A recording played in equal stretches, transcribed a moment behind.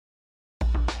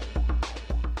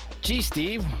Gee,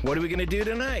 Steve, what are we going to do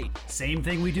tonight? Same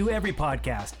thing we do every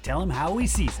podcast. Tell them how we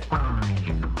sees it. All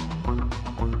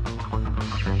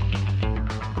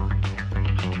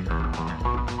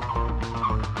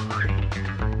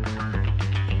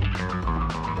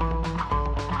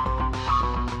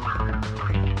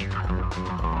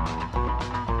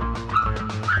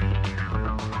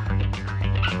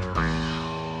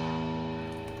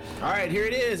right, here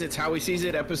it is. It's How We Sees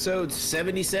It, episode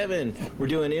 77. We're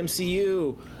doing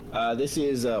MCU. This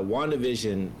is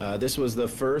WandaVision. This was the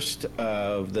first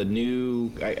of the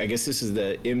new, I guess this is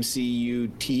the MCU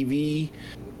TV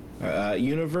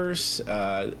universe,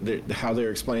 how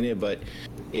they're explaining it, but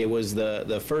it was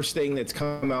the first thing that's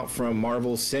come out from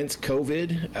Marvel since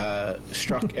COVID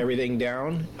struck everything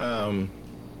down.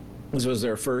 This was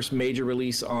their first major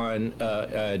release on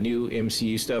new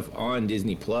MCU stuff on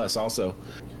Disney Plus also.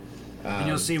 And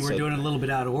you'll see we're doing it a little bit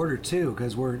out of order too,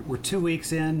 because we're 2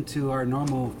 weeks into our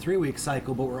normal 3-week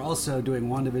cycle, but we're also doing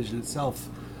WandaVision itself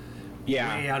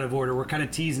way out of order. We're kind of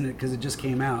teasing it because it just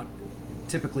came out.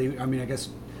 Typically, I mean, I guess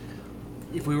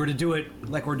if we were to do it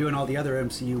like we're doing all the other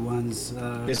MCU ones,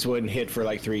 this wouldn't hit for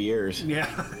like 3 years.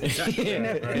 Yeah, exactly.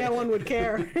 No one would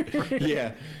care.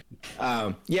 Yeah.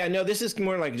 No, this is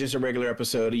more like just a regular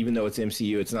episode, even though it's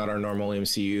MCU. It's not our normal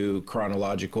MCU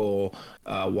chronological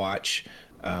watch.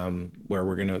 Where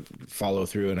we're going to follow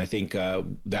through. And I think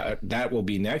that will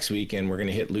be next week. And we're going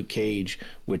to hit Luke Cage,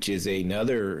 which is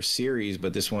another series,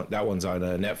 but that one's on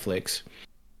Netflix.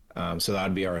 So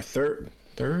that'd be our third?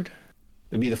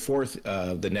 It'd be the fourth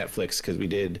of the Netflix, because we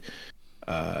did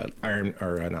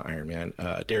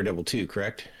Daredevil 2,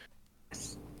 correct?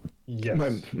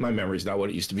 Yes. My memory's not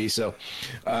what it used to be. So,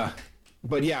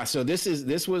 but yeah, so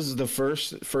this was the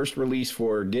first release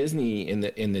for Disney in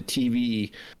the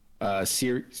TV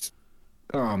series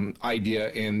idea,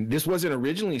 and this wasn't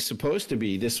originally supposed to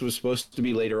be. This was supposed to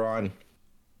be later on,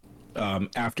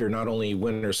 after not only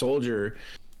Winter Soldier,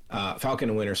 Falcon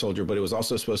and Winter Soldier, but it was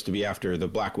also supposed to be after the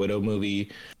Black Widow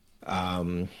movie.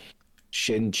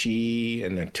 Shang-Chi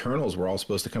and Eternals were all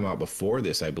supposed to come out before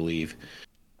this, I believe,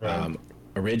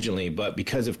 originally. But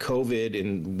because of COVID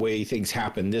and the way things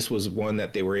happened, this was one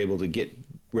that they were able to get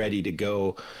ready to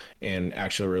go and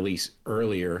actually release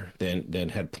earlier than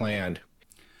had planned.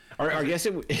 Or I guess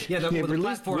the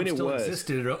platform still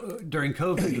existed during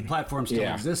COVID. The platform still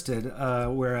existed,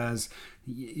 whereas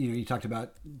you talked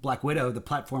about Black Widow. The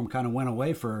platform kind of went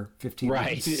away for 15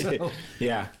 months. So.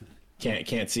 Yeah,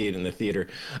 can't see it in the theater.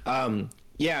 I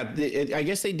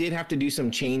guess they did have to do some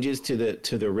changes to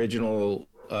the original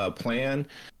plan.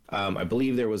 I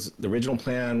believe the original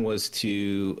plan was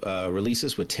to release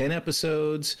this with 10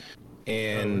 episodes,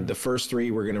 and the first 3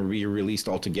 were going to be released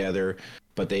all together,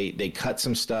 but they cut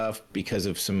some stuff because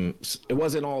of it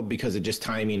wasn't all because of just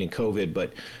timing and COVID,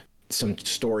 but some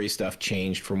story stuff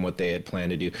changed from what they had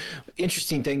planned to do.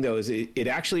 Interesting thing though is it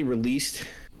actually released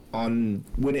on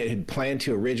when it had planned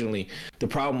to originally. The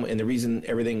problem and the reason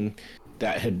everything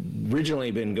that had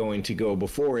originally been going to go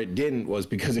before it didn't was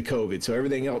because of COVID. So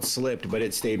everything else slipped, but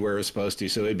it stayed where it was supposed to.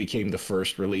 So it became the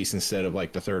first release instead of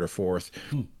like the third or fourth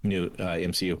new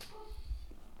MCU.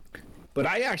 But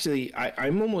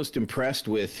I'm almost impressed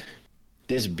with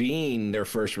this being their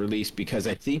first release, because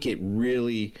I think it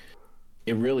really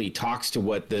talks to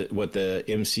what the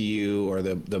MCU or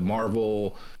the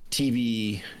Marvel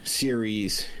TV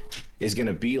series is going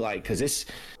to be like, because this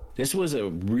was a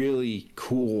really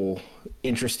cool,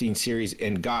 interesting series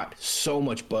and got so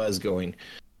much buzz going.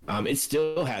 It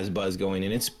still has buzz going,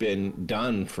 and it's been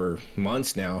done for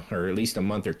months now, or at least a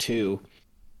month or two.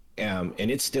 And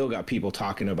it's still got people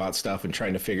talking about stuff and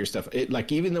trying to figure stuff.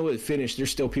 Even though it finished, there's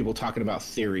still people talking about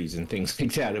theories and things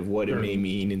like that of what it may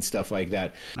mean and stuff like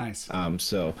that. Nice.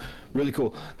 So really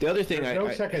cool. The other thing, there's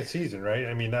no second season, right?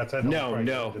 I mean, that's no.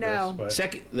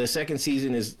 The second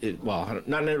season is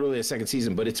not really a second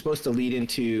season, but it's supposed to lead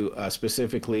into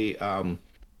specifically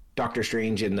Doctor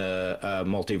Strange in the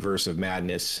Multiverse of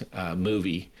Madness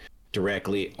movie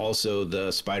directly. Also, the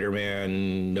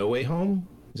Spider-Man No Way Home.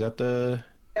 Is that the?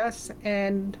 Yes,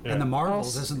 and the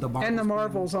Marvels. Isn't the Marvels? And the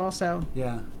Marvels also.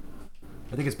 Yeah,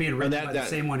 I think it's being written by the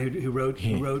same one who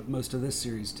wrote most of this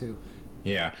series too.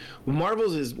 Yeah, well,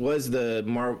 Marvels was the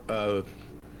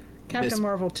Captain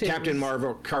Marvel 2. Captain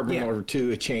Marvel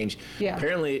 2 a change. Yeah.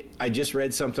 Apparently, I just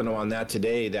read something on that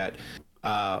today that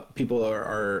people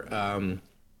are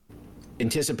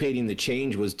anticipating the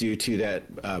change was due to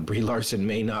that Brie Larson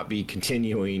may not be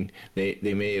continuing. They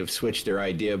may have switched their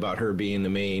idea about her being the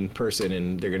main person,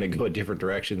 and they're going to go a different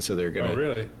direction. So they're going to. Oh,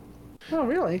 really? Oh,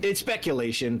 really? It's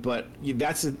speculation, but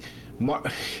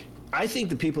I think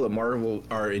the people at Marvel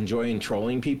are enjoying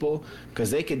trolling people because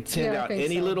they could send out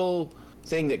any little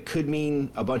thing that could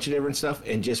mean a bunch of different stuff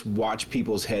and just watch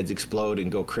people's heads explode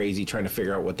and go crazy trying to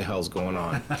figure out what the hell's going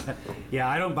on. Yeah,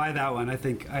 I don't buy that one. I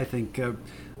think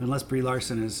unless Brie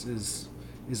Larson is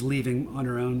leaving on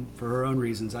her own for her own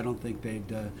reasons, I don't think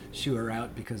they'd shoo her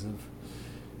out because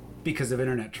of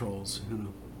internet trolls. You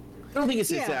know. I don't think it's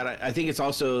just that. I think it's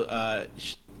also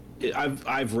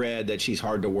I've read that she's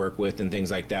hard to work with and things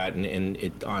like that, and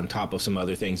it on top of some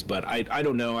other things. But I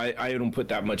don't know. I don't put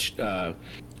that much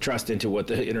trust into what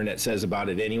the internet says about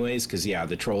it, anyways. Because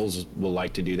the trolls will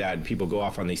like to do that, and people go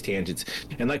off on these tangents.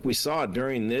 And like we saw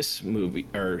during this movie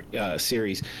or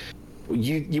series,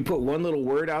 you put one little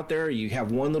word out there, you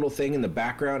have one little thing in the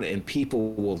background, and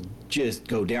people will just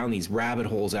go down these rabbit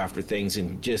holes after things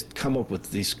and just come up with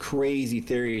these crazy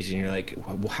theories, and you're like,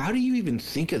 well, how do you even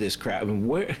think of this crap? I mean,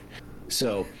 where?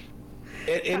 So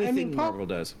anything Marvel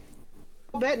does.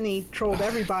 Paul Bettany trolled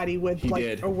everybody with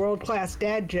a world-class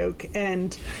dad joke,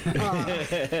 and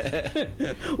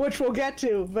which we'll get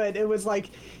to. But it was like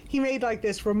he made like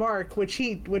this remark, which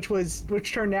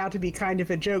turned out to be kind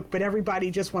of a joke. But everybody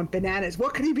just went bananas.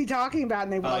 What could he be talking about?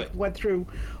 And they went through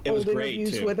old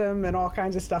interviews with him and all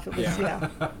kinds of stuff. It was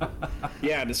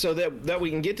yeah. So that we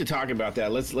can get to talk about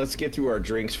that. Let's get through our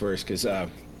drinks first, because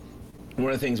one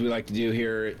of the things we like to do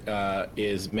here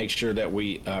is make sure that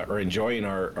we are enjoying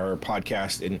our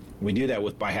podcast, and we do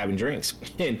that by having drinks.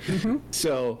 And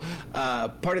so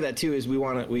part of that too is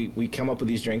we come up with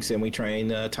these drinks and we try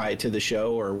and tie it to the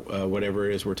show or whatever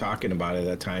it is we're talking about at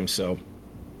that time. So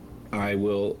I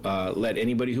will let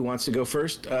anybody who wants to go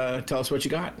first tell us what you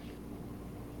got.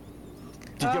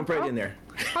 Jump right in there.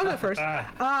 I'll go first.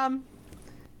 I'm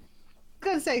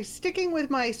gonna say, sticking with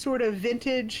my sort of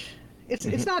vintage.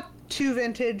 It's not too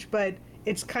vintage, but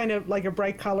it's kind of like a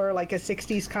bright color, like a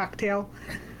 60s cocktail.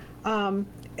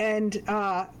 And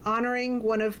honoring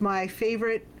one of my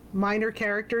favorite minor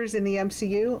characters in the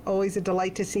MCU. Always a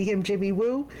delight to see him, Jimmy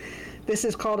Woo. This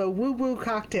is called a Woo Woo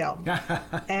cocktail.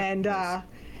 And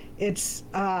it's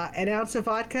an ounce of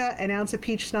vodka, an ounce of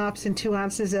peach schnapps, and 2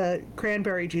 ounces of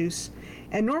cranberry juice.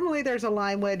 And normally there's a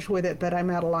lime wedge with it, but I'm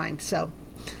out of lime. So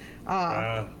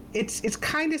it's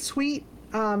kind of sweet.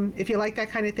 If you like that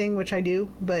kind of thing, which I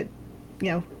do, but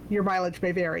your mileage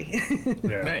may vary.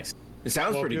 Yeah. Nice. It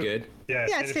sounds pretty good. Yeah,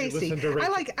 it's tasty.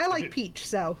 I like peach,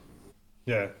 so.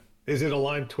 Yeah. Is it a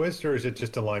lime twist or is it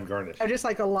just a lime garnish? I just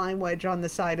like a lime wedge on the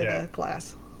side of the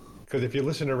glass. Because if you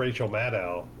listen to Rachel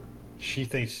Maddow, she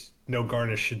thinks no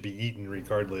garnish should be eaten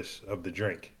regardless of the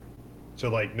drink. So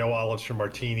like no olives for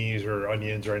martinis or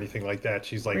onions or anything like that.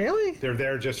 She's like, really? They're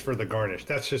there just for the garnish.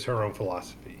 That's just her own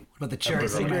philosophy. But the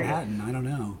cherries from Manhattan, I don't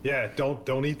know. Yeah,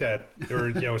 don't eat that. Or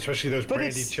especially those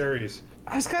brandied cherries.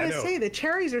 I was gonna say the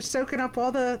cherries are soaking up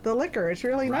all the liquor. It's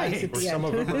really nice at the end. Some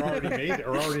of them are already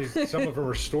made, some of them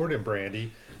are stored in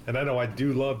brandy. And I know I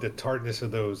do love the tartness of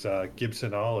those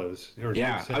Gibson olives. I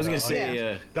was gonna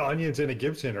say the onions in a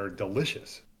Gibson are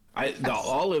delicious. The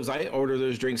olives, I order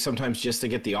those drinks sometimes just to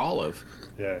get the olive.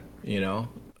 Yeah.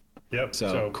 Yep.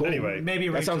 So cool. Anyway, maybe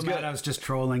Rachel Maddow's just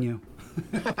trolling you.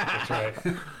 That's right.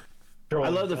 I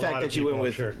love the fact that you went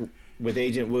with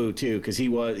Agent Woo too, because he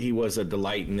was a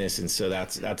delight in this, and so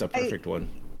that's a perfect one.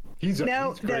 He's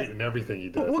great in everything he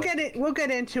does. We'll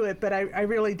get into it, but I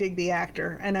really dig the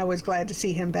actor, and I was glad to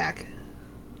see him back.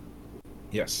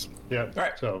 Yes. Yeah. All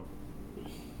right. All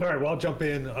right. Well, I'll jump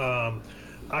in.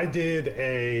 I did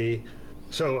in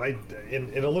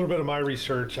a little bit of my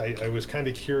research, I was kind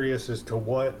of curious as to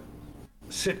what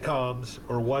sitcoms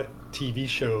or what TV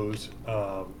shows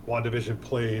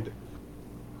WandaVision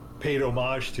paid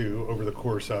homage to over the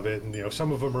course of it, and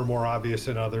some of them are more obvious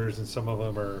than others, and some of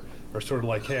them are sort of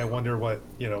like, hey, I wonder what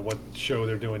show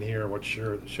they're doing here, what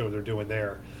show they're doing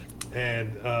there.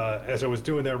 And as I was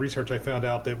doing that research, I found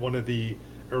out that one of the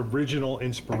original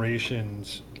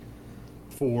inspirations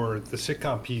for the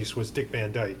sitcom piece was Dick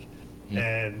Van Dyke.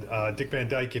 And Dick Van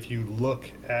Dyke, if you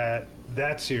look at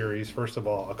that series, first of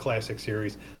all, a classic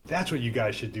series, that's what you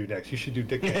guys should do next. You should do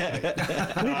Dick Van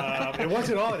Dyke. It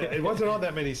wasn't on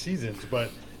that many seasons, but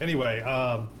anyway,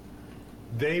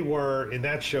 they were in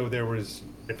that show.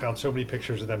 I found so many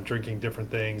pictures of them drinking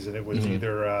different things, and it was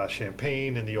either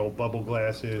champagne in the old bubble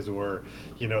glasses or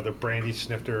the brandy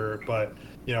snifter. But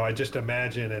I just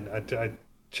imagine, and I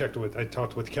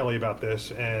talked with Kelly about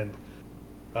this, and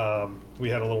we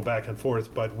had a little back and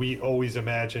forth, but we always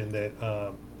imagined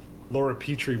that Laura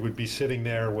Petrie would be sitting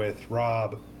there with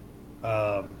Rob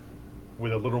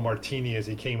with a little martini as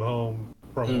he came home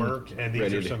from work, and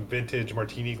these are some vintage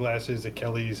martini glasses that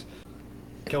Kelly's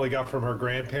Kelly got from her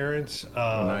grandparents.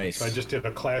 Nice. So I just did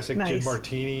a classic Nice. gin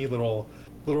martini, little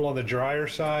on the drier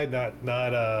side, not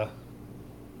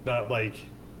like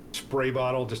spray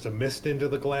bottle, just a mist into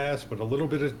the glass, but a little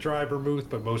bit of dry vermouth,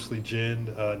 but mostly gin.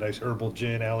 Nice herbal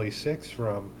gin, Alley 6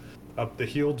 from up the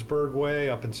Healdsburg way,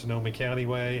 up in Sonoma County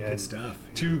way, and Good stuff.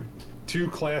 Two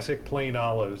classic plain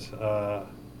olives.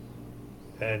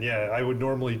 And yeah, I would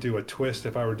normally do a twist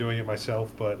if I were doing it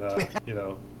myself, but you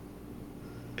know,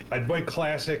 I went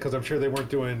classic because I'm sure they weren't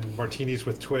doing martinis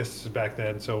with twists back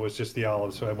then, so it was just the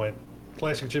olives. So I went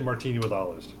classic gin martini with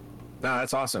olives. No,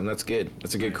 that's awesome. That's good.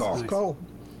 That's a good call. Nice. Cool.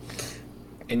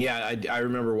 And yeah, I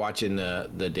remember watching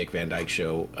the Dick Van Dyke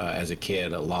Show as a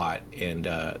kid a lot, and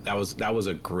that was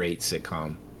a great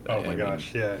sitcom. Oh my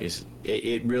gosh, yeah.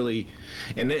 It really,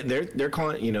 and they're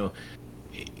calling, you know,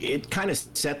 it kind of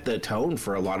set the tone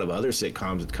for a lot of other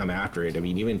sitcoms that come after it. I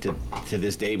mean, even to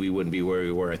this day, we wouldn't be where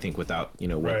we were, I think, without, you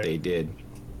know, what Right. they did.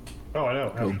 Oh, I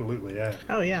know, absolutely, yeah.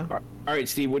 Oh yeah. All right,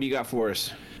 Steve, what do you got for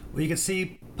us? Well, you can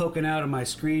see poking out on my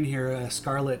screen here a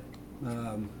scarlet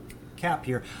cap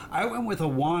here. I went with a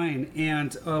wine,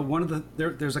 and one of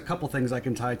there's a couple things I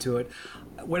can tie to it.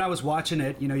 When I was watching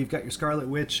it, you know, you've got your Scarlet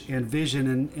Witch and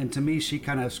Vision, and to me, she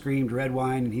kind of screamed red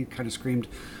wine, and he kind of screamed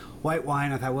white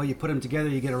wine. I thought, well, you put them together,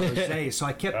 you get a rosé. So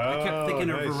I kept thinking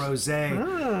nice. of a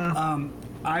rosé.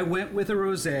 I went with a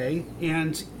rosé,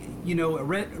 and you know, a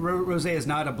rosé is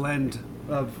not a blend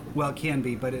of, well, it can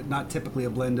be, but not typically a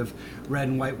blend of red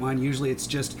and white wine. Usually, it's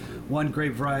just one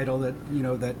grape varietal that, you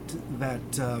know, that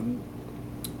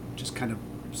just kind of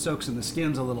soaks in the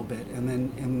skins a little bit,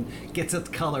 and gets its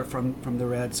color from the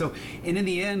red. So, and in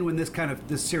the end, when this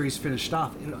series finished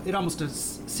off, it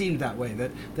almost seemed that way,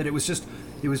 that it was just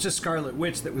Scarlet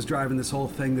Witch that was driving this whole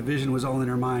thing. The Vision was all in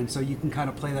her mind. So you can kind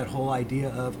of play that whole idea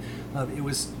of it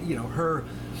was, you know, her,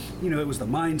 you know, it was the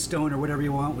Mind Stone or whatever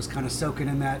you want, was kind of soaking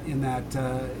in that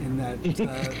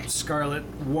scarlet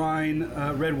wine,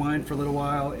 red wine for a little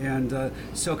while, and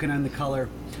soaking in the color.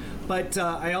 But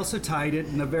I also tied it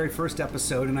in the very first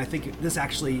episode, and I think this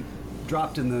actually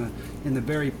dropped in the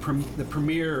the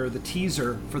premiere or the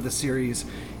teaser for the series.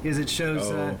 Is it shows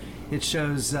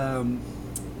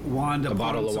Wanda A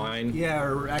bottle of some- wine? Yeah,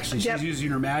 or actually Yep. she's using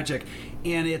her magic,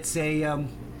 and it's a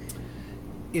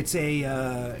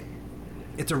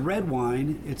red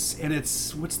wine.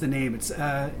 It's what's the name? It's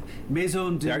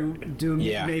Maison du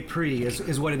Yeah. Mépris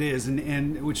is what it is,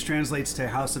 and which translates to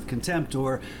House of Contempt,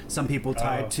 or some people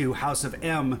tie it to House of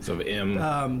M. So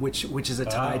M. Which is a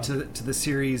tie to the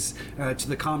series, to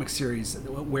the comic series,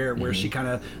 where she kind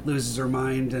of loses her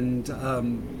mind, and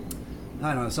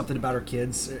I don't know, something about her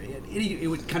kids. It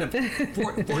would kind of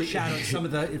foreshadow some of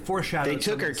the. It foreshadowed. They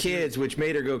took her kids, which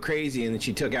made her go crazy, and then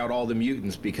she took out all the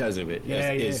mutants because of it.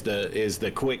 Is the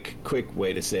quick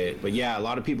way to say it. But yeah, a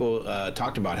lot of people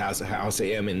talked about House of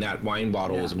M, and that wine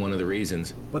bottle was one of the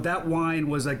reasons. But that wine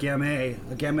was a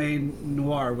Gamay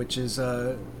Noir, which is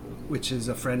a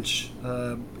French.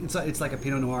 It's like a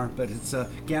Pinot Noir, but it's a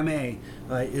Gamay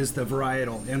is the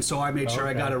varietal, and so I made sure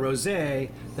I got a rosé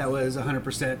that was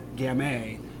 100%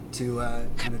 Gamay to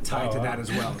kind of tie to that as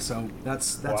well. So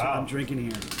that's what I'm drinking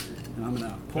here, and I'm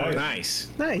gonna pour it. Nice.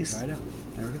 Nice. Try it out.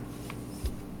 There we go.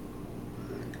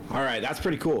 All right, that's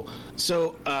pretty cool.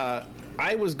 So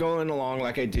I was going along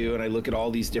like I do, and I look at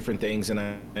all these different things, and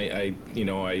I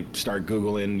start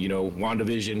Googling,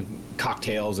 WandaVision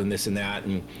cocktails and this and that,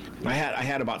 and I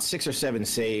had about 6 or 7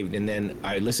 saved, and then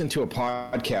I listened to a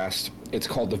podcast. It's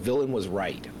called The Villain Was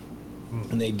Right,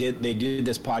 and they did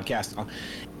this podcast,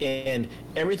 and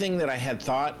everything that I had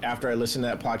thought after I listened to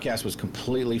that podcast was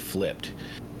completely flipped,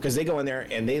 because they go in there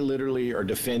and they literally are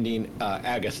defending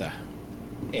Agatha.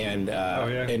 And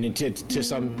and to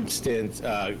some extent,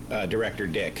 director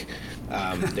Dick,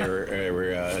 they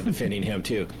were defending him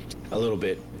too, a little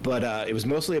bit. But it was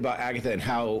mostly about Agatha and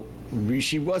how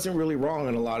she wasn't really wrong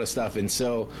on a lot of stuff. And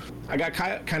so I got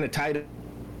kind of tied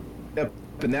up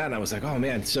in that, and I was like, oh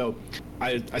man. So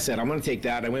I said, I'm going to take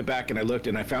that. I went back and I looked,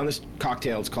 and I found this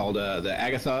cocktail. It's called the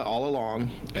Agatha All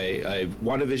Along, a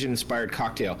WandaVision inspired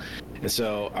cocktail. And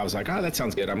so I was like, oh, that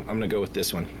sounds good. I'm going to go with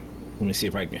this one. Let me see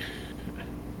if I can.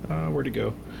 Where'd it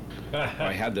go?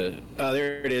 I had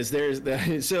there it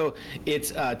is. So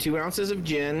it's 2 ounces of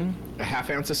gin, a half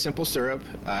ounce of simple syrup,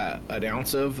 an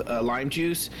ounce of lime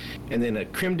juice, and then a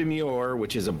creme de mure,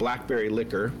 which is a blackberry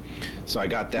liquor. So I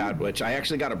got that, which I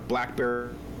actually got a blackberry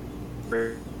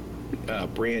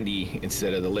brandy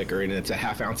instead of the liquor, and it's a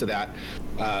half ounce of that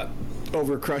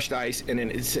over crushed ice, and then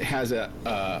it has a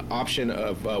option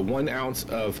of 1 ounce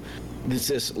of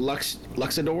this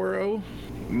Luxardo.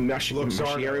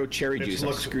 Macchiato cherry juice.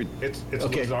 It's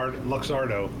okay.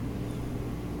 Luxardo.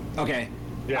 Okay.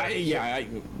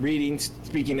 reading,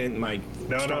 speaking in my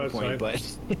strong point, but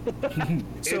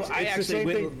so I actually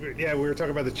went. Yeah, we were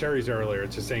talking about the cherries earlier.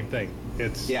 It's the same thing.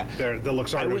 It's the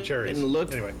Luxardo cherries.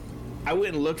 Anyway, I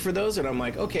went and looked for those, and I'm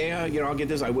like, okay, I'll get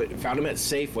this. Found them at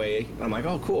Safeway, and I'm like,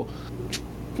 oh, cool.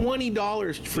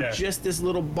 $20 for just this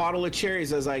little bottle of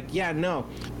cherries. I was like, yeah, no,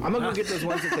 I'm gonna go get those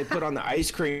ones that they put on the ice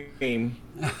cream.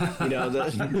 The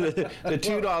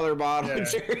 $2 bottle of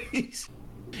cherries.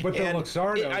 But the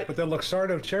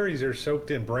Luxardo cherries are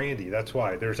soaked in brandy. That's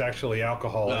why there's actually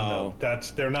alcohol in them.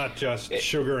 They're not just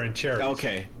sugar and cherries.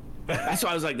 Okay, that's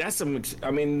why I was like, that's some.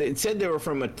 I mean, it said they were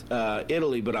from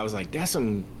Italy, but I was like, that's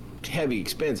some heavy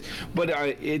expense. But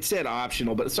it said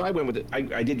optional. But so I went with it.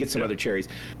 I did get some other cherries.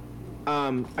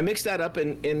 I mixed that up,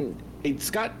 and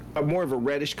it's got more of a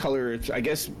reddish color. I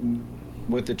guess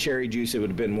with the cherry juice, it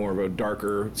would have been more of a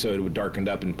darker, so it would darkened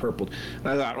up and purpled. And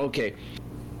I thought, okay.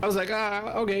 I was like,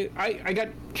 okay. I got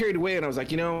carried away, and I was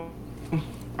like, I'm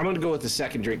going to go with the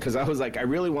second drink, because I was like, I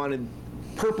really wanted...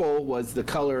 Purple was the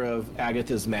color of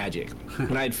Agatha's magic.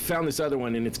 And I'd found this other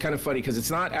one, and it's kind of funny, because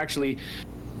it's not actually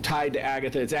tied to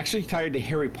Agatha. It's actually tied to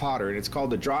Harry Potter, and it's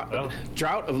called the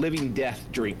Draught of Living Death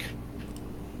drink.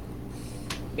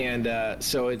 And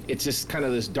so it's just kind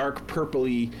of this dark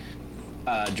purpley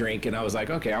drink, and I was like,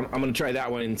 okay, I'm gonna try that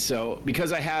one. And so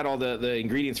because I had all the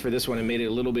ingredients for this one, it made it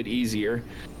a little bit easier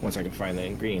once I can find the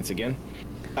ingredients again.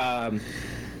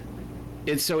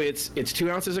 It's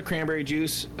 2 ounces of cranberry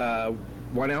juice,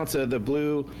 1 ounce of the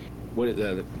blue,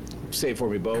 say it for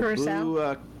me, Bo.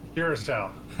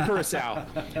 Curacao. Curacao.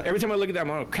 Every time I look at that, I'm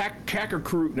on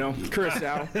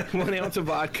Curacao. 1 ounce of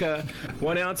vodka,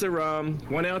 1 ounce of rum,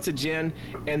 1 ounce of gin,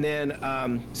 and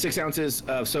then 6 ounces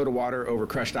of soda water over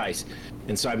crushed ice.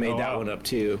 And so I made that one up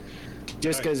too,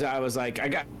 just because I was like,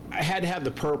 I had to have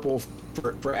the purple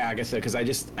for Agatha, because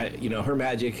her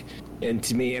magic, and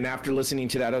to me, and after listening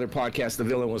to that other podcast, The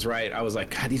Villain Was Right, I was like,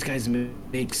 God, these guys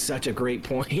make such a great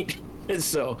point. And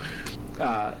so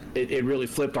it really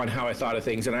flipped on how I thought of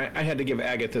things, and I had to give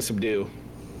Agatha some due.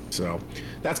 So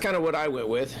that's kind of what I went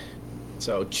with.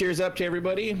 So cheers up to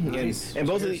everybody. Nice. And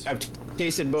both of these, I've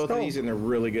tasted both of these, and they're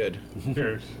really good.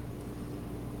 Cheers.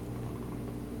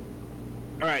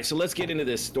 All right, so let's get into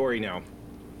this story now.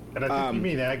 And I think you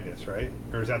mean Agnes, right?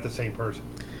 Or is that the same person?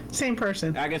 Same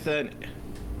person. Agatha.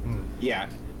 Yeah.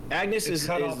 Agnes was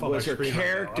her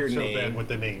character name. I'm so bad with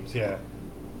the names, yeah.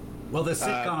 Well, the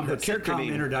sitcom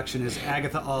introduction is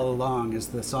Agatha All Along, is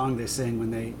the song they sing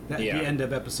when at the end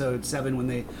of episode 7 when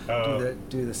they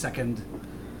do the second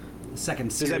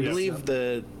series. Because I believe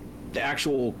the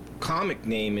actual comic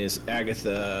name is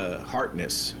Agatha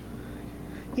Harkness.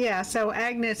 Yeah, so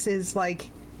Agnes is like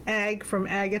Ag from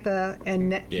Agatha and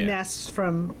Ness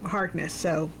from Harkness,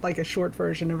 so like a short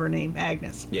version of her name,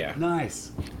 Agnes. Yeah.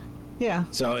 Nice. Yeah.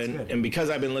 So, and because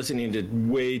I've been listening to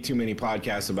way too many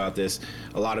podcasts about this,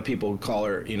 a lot of people call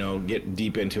her, get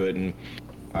deep into it, and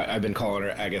I've been calling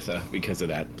her Agatha because of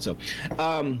that. So,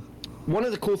 one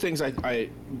of the cool things I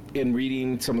in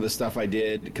reading some of the stuff I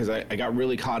did, because I got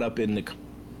really caught up in the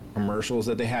commercials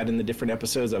that they had in the different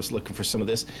episodes. I was looking for some of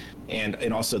this,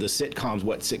 and also the sitcoms,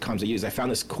 what sitcoms they use. I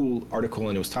found this cool article,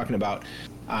 and it was talking about,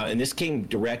 and this came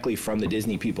directly from the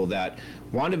Disney people, that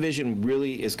WandaVision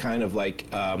really is kind of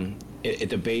like,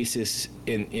 at the basis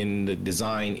in the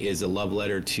design, is a love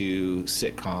letter to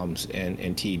sitcoms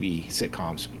and TV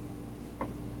sitcoms.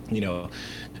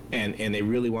 And they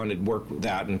really wanted to work with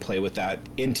that and play with that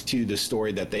into the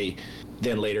story that they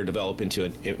then later develop into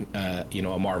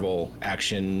a Marvel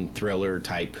action thriller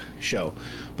type show.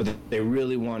 But they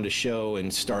really wanted to show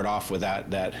and start off with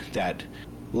that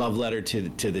love letter to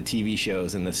the TV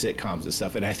shows and the sitcoms and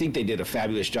stuff. And I think they did a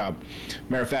fabulous job.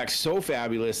 Matter of fact, so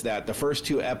fabulous that the first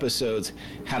 2 episodes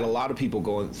had a lot of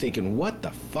people thinking, what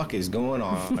the fuck is going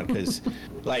on? Because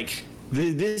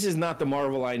this is not the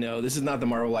Marvel I know. This is not the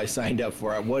Marvel I signed up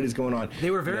for. What is going on? They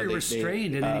were very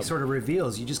restrained in any sort of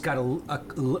reveals. You just got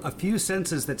a few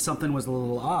senses that something was a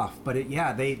little off. But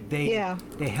they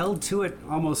held to it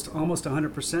almost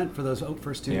 100% for those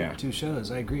first two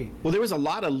shows. I agree. Well, there was a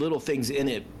lot of little things in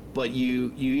it, but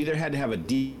you either had to have a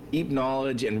deep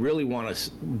knowledge and really want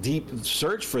to deep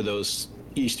search for those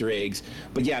Easter eggs.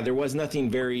 But yeah, there was nothing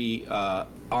very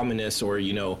ominous or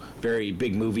very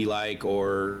big movie like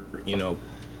or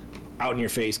out in your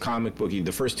face comic booky.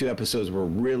 The first 2 episodes were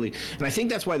really, and I think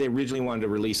that's why they originally wanted to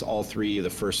release all 3 of the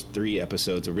first 3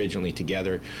 episodes originally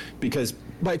together, because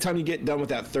by the time you get done with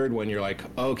that 3rd one, you're like,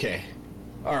 okay,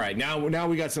 all right, now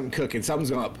we got something cooking,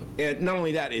 something's up. And not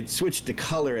only that, it switched to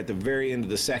color at the very end of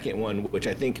the second one, which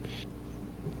I think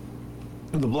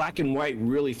the black and white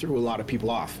really threw a lot of people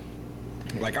off.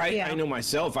 Like I know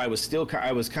myself, I was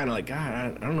kind of like, God,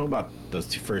 I don't know about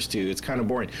those first two. It's kind of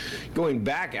boring. Going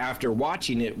back after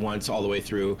watching it once all the way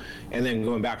through, and then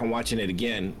going back and watching it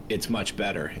again, it's much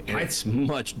better, and it's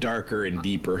much darker and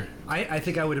deeper. I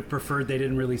think I would have preferred they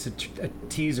didn't release a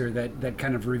teaser that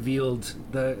kind of revealed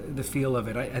the feel of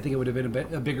it. I think it would have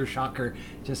been a bigger shocker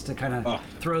just to kind of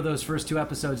throw those first two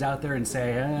episodes out there and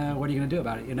say, what are you going to do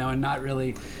about it? And not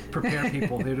really prepare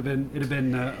people. It'd have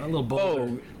been a little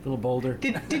bolder.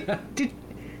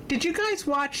 Did you guys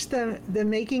watch the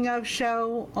making of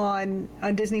show on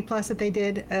Disney Plus that they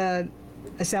did,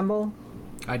 Assemble?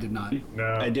 I did not.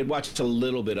 No. I did watch a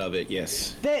little bit of it.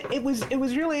 Yes. It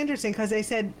was really interesting because they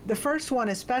said the first one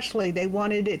especially they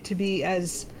wanted it to be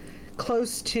as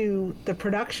close to the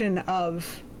production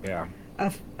of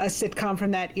a sitcom from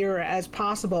that era as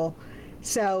possible.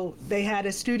 So they had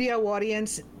a studio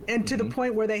audience, and to the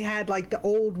point where they had like the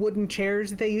old wooden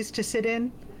chairs that they used to sit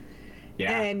in.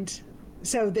 Yeah. And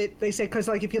so they said, because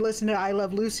like if you listen to I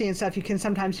Love Lucy and stuff, you can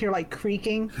sometimes hear like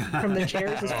creaking from the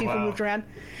chairs as people moved around.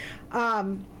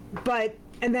 And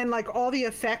then like all the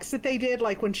effects that they did,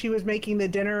 like when she was making the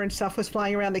dinner and stuff was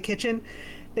flying around the kitchen,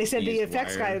 they said the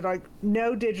effects guy was like,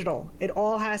 no digital. It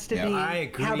all has to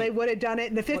be how they would have done it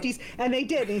in the 50s. And they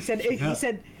did. And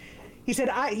he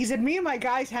said, me and my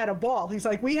guys had a ball. He's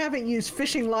like, we haven't used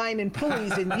fishing line and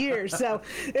pulleys in years. So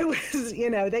it was,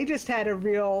 they just had a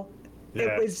real,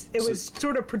 it was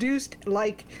sort of produced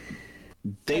like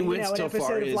they went so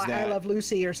far as that I Love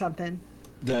Lucy or something.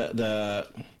 The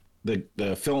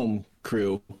film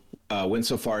crew went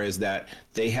so far as that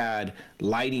they had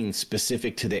lighting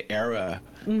specific to the era.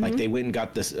 Like they went and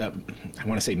got this, I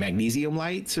want to say magnesium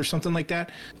lights or something like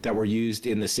that were used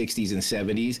in the 60s and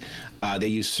 70s. They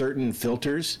used certain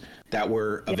filters that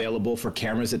were available for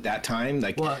cameras at that time.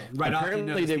 Like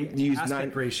apparently they used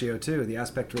aspect ratio too. The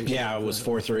aspect ratio. Yeah, it was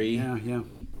 4:3.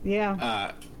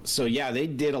 Yeah. So yeah, they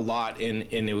did a lot,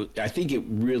 and I think it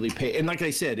really paid. And like I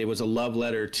said, it was a love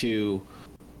letter to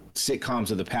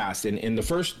sitcoms of the past. And in the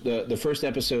first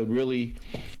episode, really,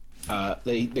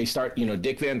 they start.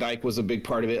 Dick Van Dyke was a big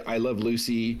part of it. I Love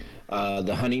Lucy,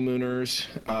 the Honeymooners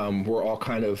were all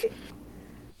kind of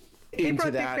into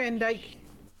that.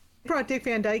 Brought Dick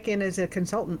Van Dyke in as a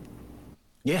consultant.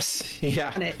 Yes,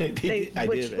 yeah,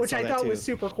 which I thought was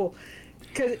super cool.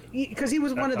 Because he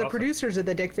was one of the producers of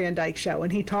the Dick Van Dyke Show,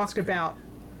 and he talked about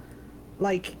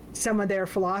like some of their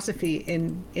philosophy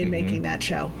in making that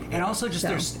show, and also just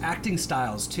their acting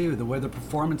styles too. The way the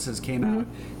performances came out,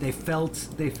 they felt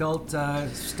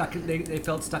stuck. They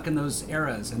felt stuck in those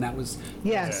eras, and that was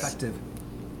effective.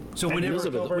 So whenever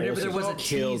there was a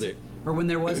tease, or when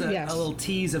there was a little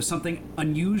tease of something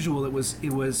unusual, it was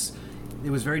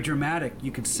very dramatic.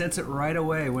 You could sense it right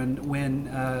away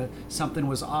when something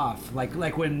was off. Like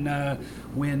when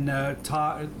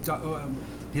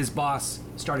his boss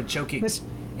started choking,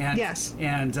 and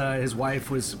his wife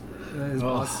was. His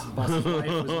boss's wife was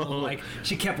a little like,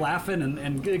 she kept laughing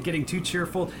and getting too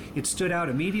cheerful. It stood out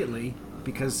immediately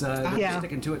because they were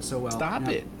sticking to it so well. Stop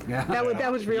it! Yeah.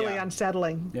 That was really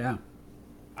unsettling. Yeah.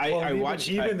 I watched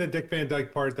the Dick Van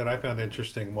Dyke part that I found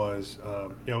interesting was,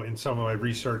 in some of my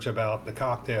research about the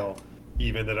cocktail,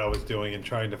 even that I was doing and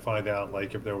trying to find out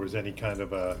like if there was any kind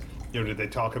of a, did they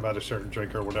talk about a certain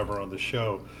drink or whatever on the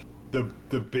show.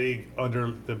 The big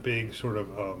sort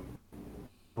of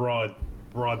broad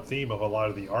theme of a lot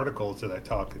of the articles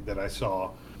that I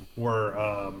saw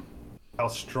were how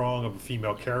strong of a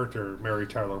female character Mary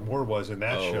Tyler Moore was in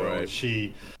that show. Right.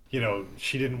 She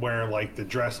didn't wear like the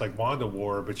dress like Wanda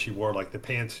wore, but she wore like the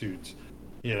pantsuits,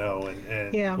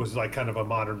 and was like kind of a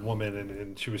modern woman,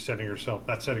 and she was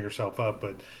not setting herself up,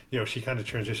 but she kind of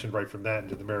transitioned right from that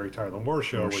into the Mary Tyler Moore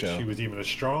show, which she was even a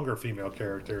stronger female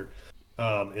character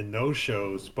in those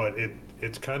shows. But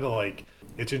it's kind of like,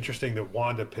 it's interesting that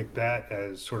Wanda picked that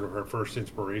as sort of her first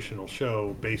inspirational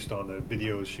show based on the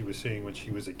videos she was seeing when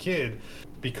she was a kid,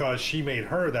 because she made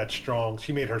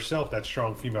herself that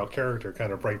strong female character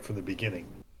kind of right from the beginning.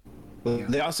 Well,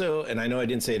 they also, and I know I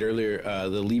didn't say it earlier,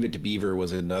 the Leave It to Beaver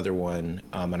was another one,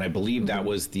 and I believe that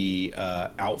was the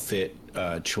outfit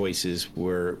choices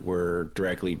were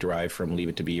directly derived from Leave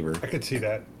It to Beaver. I could see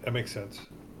that. That makes sense.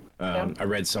 I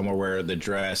read somewhere where the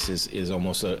dress is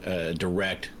almost a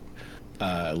direct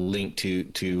link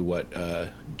to what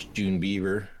June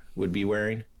Beaver would be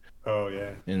wearing. Oh yeah.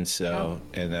 And so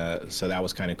so that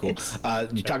was kind of cool.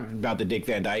 You talked about the Dick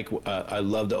Van Dyke. I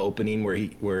love the opening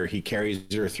where he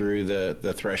carries her through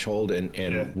the threshold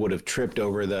and would have tripped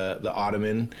over the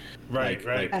ottoman. Right.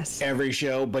 Like every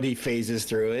show, but he phases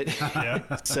through it. Yeah.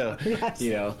 So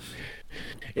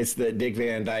it's the Dick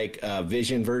Van Dyke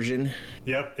Vision version.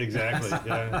 Yep, exactly.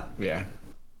 Yeah. Yeah.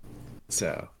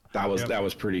 So that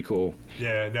was pretty cool.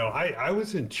 Yeah, no, I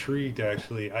was intrigued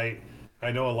actually. I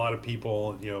know a lot of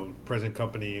people, present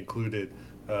company included,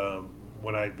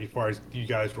 before you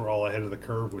guys were all ahead of the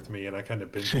curve with me, and I kind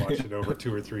of binge watched it over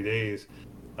 2 or 3 days.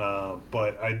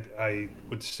 But I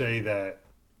would say that,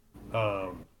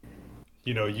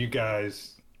 you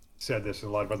guys said this, and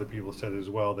a lot of other people said it as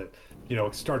well, that,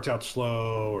 it starts out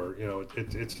slow, or,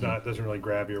 doesn't really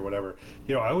grab you or whatever.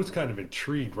 I was kind of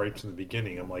intrigued right from the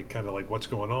beginning. I'm like, kind of like, what's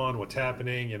going on? What's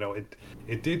happening?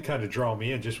 It did kind of draw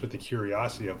me in just with the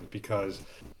curiosity of it, because,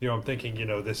 I'm thinking,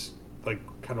 this, like,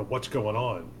 kind of what's going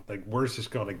on? Like, where's this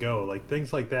going to go? Like,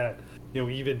 things like that,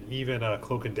 even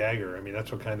Cloak and Dagger. I mean,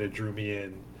 that's what kind of drew me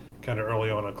in kind of early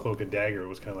on Cloak and Dagger. It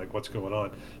was kind of like, what's going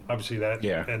on? Obviously, that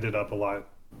ended up a lot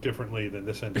differently than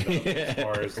this ended up as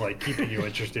far as like keeping you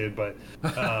interested, but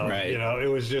right. It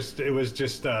was just it was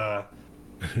just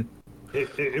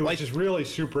really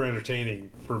super entertaining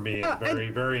for me, and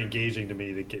very very engaging to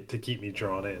me to keep me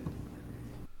drawn in.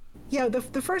 Yeah,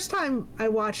 the first time I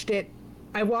watched it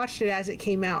as it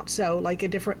came out, so like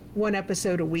one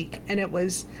episode a week, and that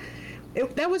was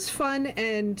fun,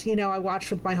 and I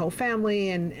watched with my whole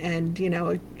family, and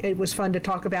it was fun to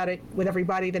talk about it with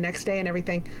everybody the next day and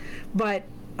everything. But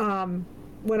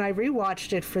when I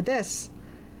rewatched it for this,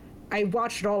 I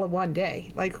watched it all in one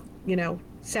day. Like,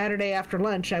 Saturday after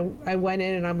lunch, I went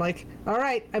in and I'm like, all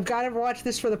right, I've got to watch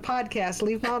this for the podcast.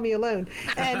 Leave mommy alone.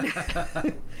 And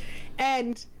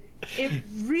and it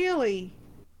really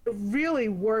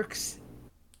works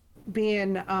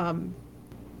being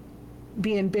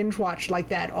binge watched like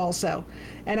that also.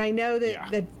 And I know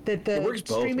that the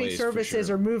streaming services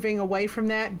are moving away from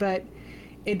that, but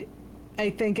I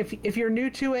think if you're new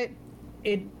to it,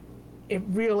 it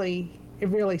really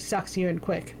sucks you in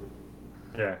quick.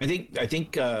 Yeah. I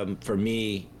think for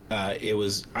me,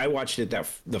 I watched it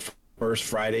the first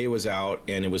Friday it was out,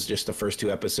 and it was just the first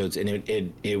 2 episodes, and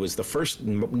it was the first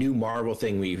new Marvel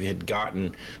thing we had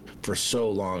gotten for so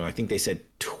long. I think they said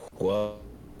 20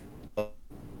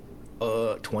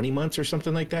 months or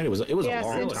something like that. It was a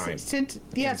long time. Since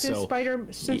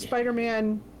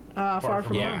Spider-Man Far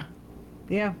From Home.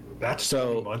 Yeah. That's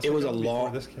so it was a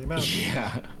long. This came out.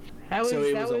 Yeah. That was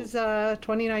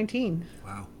 2019.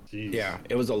 Wow. Jeez. Yeah,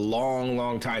 it was a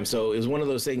long time. So it was one of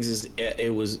those things.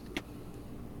 It was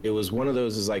one of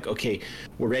those. Is like, okay,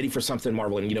 we're ready for something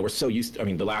Marvel, and we're so used. I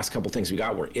mean, the last couple things we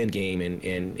got were Endgame and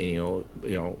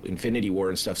Infinity War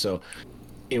and stuff. So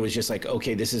it was just like,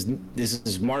 okay, this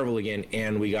is Marvel again,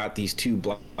 and we got these 2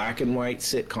 black and white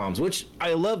sitcoms, which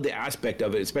I love the aspect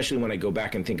of it, especially when I go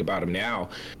back and think about them now.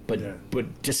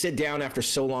 But to sit down after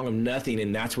so long of nothing,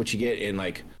 and that's what you get, and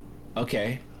like,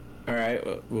 okay, all right,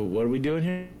 what are we doing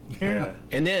here? Yeah.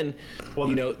 And then,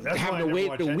 having to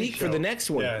wait a week for the next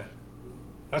one. Yeah.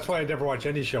 That's why I never watch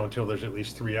any show until there's at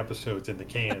least 3 episodes in the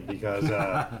can, because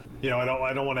I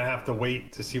don't want to have to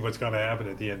wait to see what's going to happen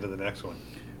at the end of the next one.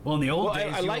 Well, in the old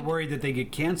days, you were worried that they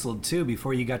get canceled too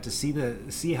before you got to see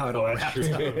how it all wraps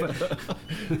up.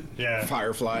 Yeah,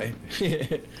 Firefly.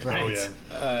 Right. Oh yeah.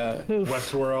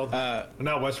 Westworld.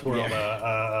 Not Westworld.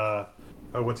 Yeah.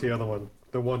 What's the other one?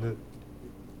 The one that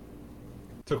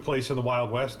took place in the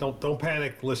Wild West. Don't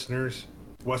panic, listeners.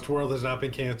 Westworld has not been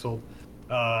canceled.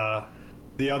 The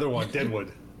other one,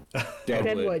 Deadwood.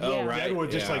 Deadwood. Oh, Yeah. right.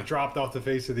 Deadwood just like dropped off the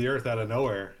face of the earth out of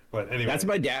nowhere. But anyway, That's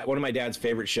one of my dad's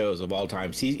favorite shows of all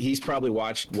time. He's probably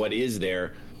watched What Is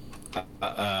There,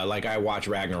 like I watch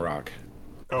Ragnarok.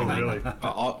 Oh, really?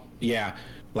 Yeah,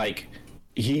 like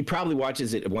he probably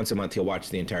watches it once a month. He'll watch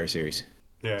the entire series.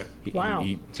 Yeah. Wow.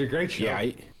 It's a great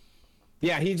show.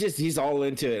 Yeah, he's all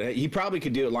into it. He probably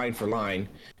could do it line for line,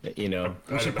 We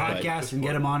should podcast and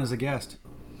get him on as a guest.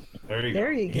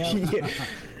 There you go.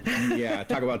 Yeah,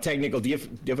 talk about technical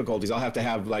difficulties. I'll have to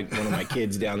have like one of my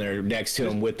kids down there next to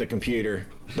him with the computer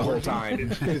the whole time.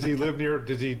 Does he live near?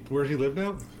 Where does he live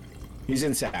now? He's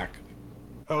in Sac.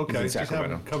 Okay, He's in just have him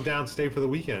Sacramento. come down, stay for the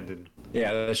weekend, and.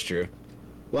 Yeah, that's true.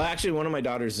 Well, actually, one of my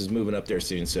daughters is moving up there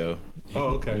soon, so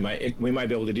Oh, okay. we might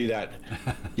be able to do that.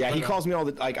 Yeah, he calls me all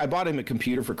the like. I bought him a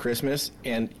computer for Christmas,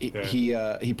 and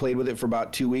he played with it for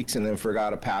about 2 weeks, and then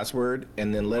forgot a password,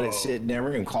 and then let it sit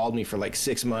never, and called me for like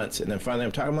 6 months, and then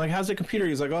finally I'm like, "How's the computer?"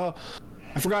 He's like, "Oh,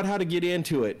 I forgot how to get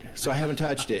into it, so I haven't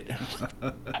touched it."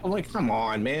 I'm like, "Come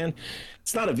on, man,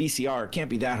 it's not a VCR. It can't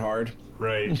be that hard."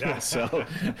 Right. So,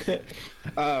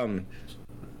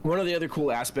 one of the other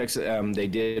cool aspects they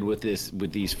did with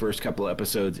these first couple of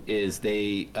episodes is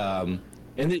they,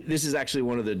 this is actually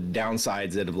one of the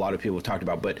downsides that a lot of people have talked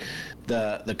about, but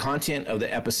the content of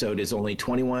the episode is only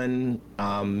 21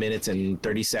 minutes and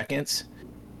 30 seconds,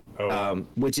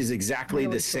 which is exactly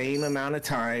the same amount of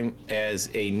time as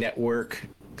a network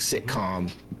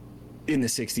sitcom in the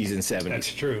 60s and 70s.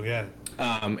 That's true, yeah.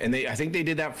 And I think they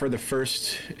did that for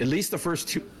at least the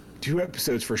first two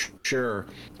episodes for sure,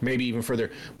 maybe even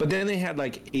further. But then they had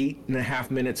like 8.5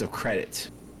 minutes of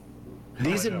credits.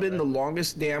 These have been the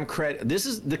longest damn credit.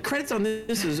 The credits on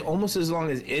this is almost as long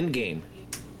as Endgame.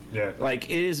 Yeah. Like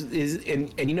it is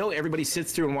and everybody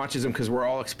sits through and watches them because we're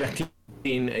all expecting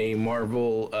a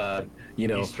Marvel,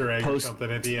 Easter egg or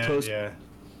something at the end. Yeah.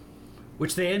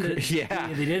 Which they ended. Yeah.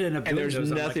 They did end up doing. And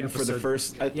there's nothing for the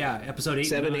first. Episode 8,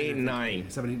 7, 8, and 9.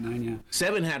 7, 8, 9. Yeah.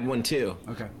 7 had one too.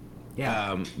 Okay.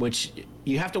 Yeah. Which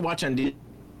you have to watch on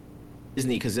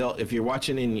Disney because if you're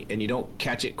watching and you don't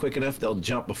catch it quick enough, they'll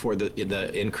jump before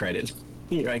the end credits.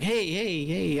 You're like,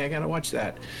 hey, I gotta watch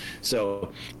that.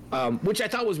 So, which I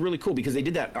thought was really cool because they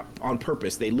did that on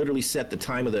purpose. They literally set the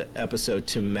time of the episode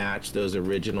to match those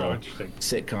original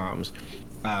sitcoms,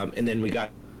 and then we got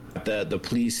the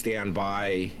Please Stand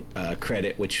By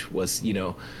credit, which was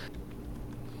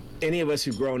any of us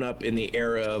who've grown up in the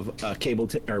era of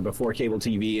or before cable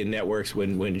TV and networks,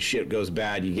 when shit goes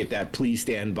bad, you get that Please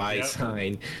Stand By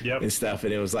sign and stuff,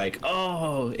 and it was like,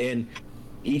 oh, and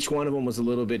each one of them was a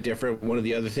little bit different. One of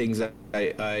the other things that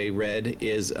I read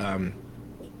is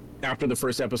after the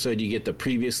first episode, you get the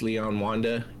previously on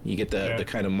Wanda, you get the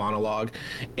kind of monologue,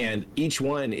 and each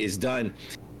one is done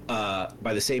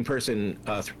by the same person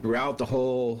throughout the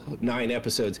whole 9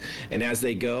 episodes, and as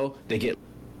they go, they get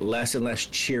less and less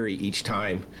cheery each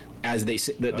time as they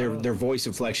their voice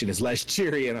inflection is less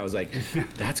cheery, and I was like,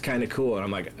 that's kind of cool, and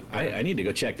I'm like, I need to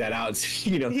go check that out.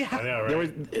 Yeah. I know,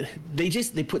 right?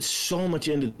 They put so much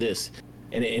into this,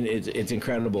 and it's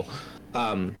incredible.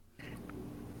 I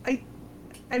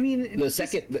mean, the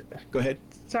second, go ahead.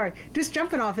 Sorry, just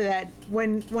jumping off of that.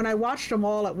 When I watched them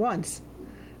all at once,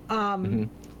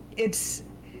 it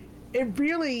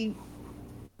really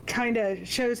kind of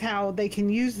shows how they can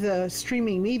use the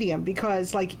streaming medium,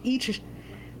 because like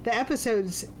the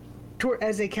episodes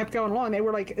as they kept going along, they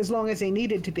were like as long as they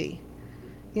needed to be,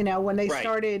 when they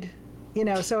started,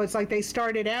 so it's like they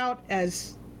started out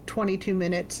as 22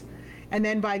 minutes and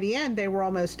then by the end they were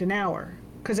almost an hour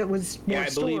because it was more I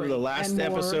believe the last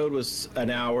episode was an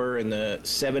hour, and the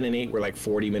 7 and 8 were like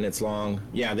 40 minutes long.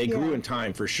 They grew in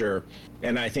time for sure,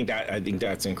 and I think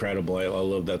that's incredible. I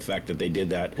love the fact that they did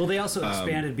that. Well, they also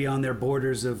expanded beyond their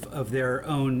borders of their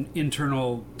own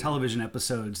internal television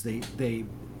episodes. The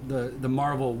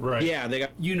Marvel they got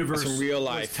universe some real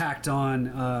life was tacked on,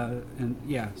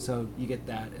 and so you get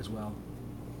that as well.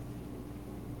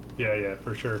 Yeah,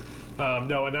 for sure.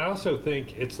 No, and I also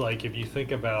think it's like, if you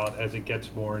think about as it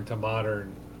gets more into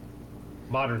modern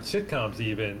sitcoms,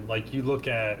 even like you look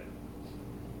at,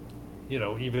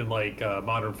 even like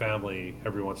Modern Family,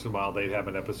 every once in a while they'd have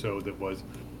an episode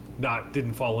that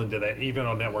didn't fall into that, even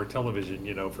on network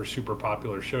television, for super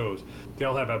popular shows.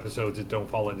 They'll have episodes that don't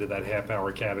fall into that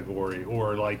half-hour category,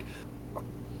 or like,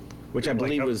 which I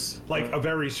believe was like a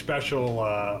very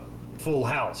special Full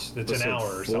House that's an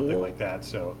hour or something like that.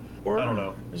 So I don't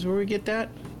know. Is where we get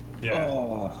that? Yeah.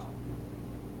 Oh.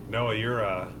 Noah,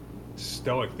 you're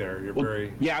stoic there. You're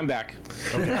very. Yeah, I'm back.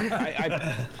 Okay.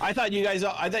 I thought you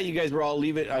guys were all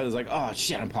leaving. I was like, oh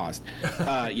shit, I'm paused.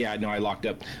 I locked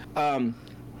up.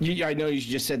 I know you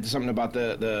just said something about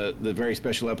the very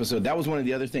special episode. That was one of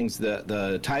the other things.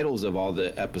 The titles of all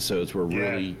the episodes were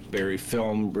really very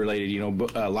film related.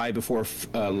 Live before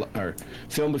or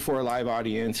film before a live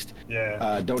audience.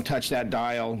 Yeah. Don't touch that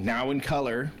dial. Now in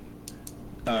color.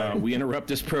 We interrupt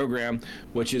this program,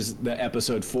 which is the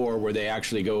episode 4 where they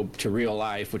actually go to real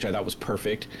life, which I thought was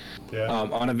perfect. Yeah.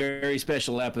 On a very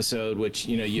special episode, which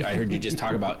I heard you just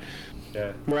talk about.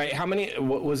 Yeah. Right. How many?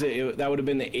 What was it? That would have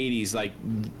been the 80s. Like,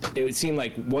 it would seem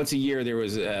like once a year there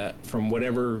was from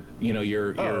whatever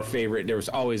your favorite. There was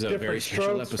always a very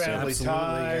special episode. Family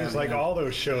Ties, like all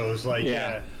those shows. Like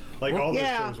like all those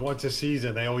shows. Once a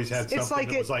season, they always had something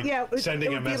that was like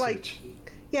sending a message.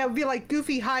 It would be like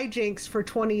Goofy Hijinks for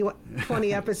 20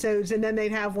 episodes, and then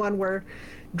they'd have one where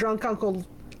drunk Uncle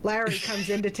Larry comes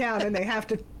into town and they have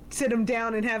to sit him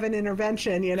down and have an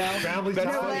intervention, Family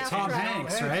Ties. Tom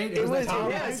Hanks, right? It was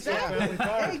Tom Hanks.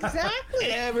 Exactly.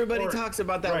 Everybody talks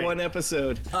about that one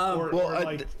episode.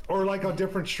 Or like on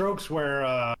Different Strokes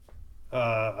where,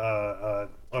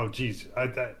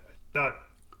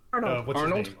 Arnold.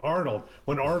 Arnold? His name? Arnold.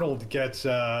 When Arnold gets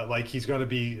like he's going to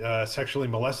be sexually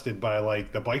molested by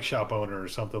like the bike shop owner or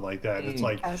something like that. It's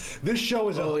like this show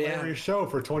is a hilarious show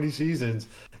for 20 seasons,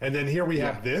 and then here we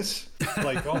have this.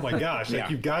 Like, oh my gosh! Like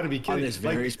you've got to be kidding. On this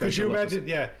very like, could you special imagine?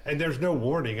 Yeah, and there's no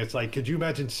warning. It's like, could you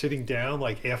imagine sitting down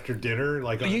like after dinner,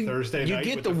 like on a Thursday night? You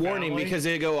get with the warning family? because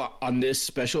they go on this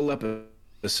special episode.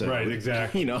 Right,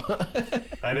 exactly. You know,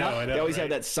 I know. They always have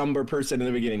that somber person in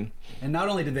the beginning. And not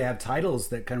only did they have titles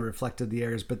that kind of reflected the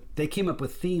eras, but they came up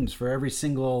with themes for every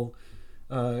single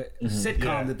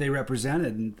sitcom that they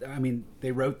represented. And I mean,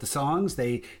 they wrote the songs.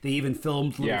 They even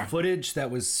filmed little footage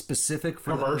that was specific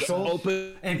for commercials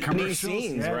and commercial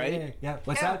scenes, right? Yeah.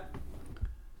 What's that?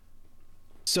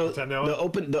 So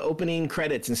the opening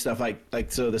credits and stuff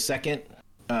like so the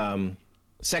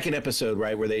second episode,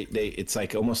 right, where they it's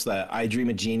like almost the I Dream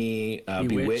of Jeannie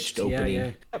Bewitched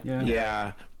opening.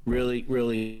 Yeah.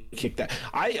 Really kicked that.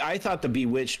 I thought the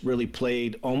Bewitched really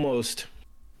played almost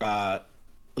a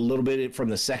little bit from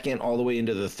the second all the way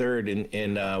into the third,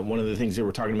 and one of the things they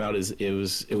were talking about is it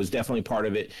was definitely part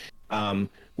of it.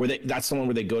 Where that's the one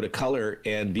where they go to color,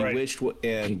 and Bewitched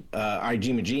and I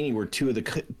Dream of Jeannie were two of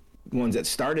the ones that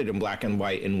started in black and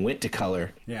white and went to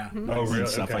color. Yeah. Oh, really? And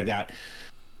stuff like that.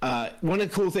 One of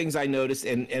the cool things I noticed,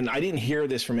 and I didn't hear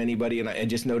this from anybody, and I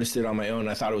just noticed it on my own.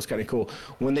 I thought it was kind of cool.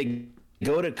 When they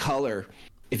go to color,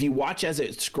 if you watch as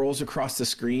it scrolls across the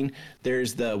screen,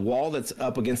 there's the wall that's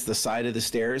up against the side of the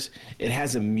stairs. It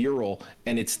has a mural,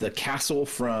 and it's the castle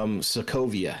from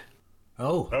Sokovia.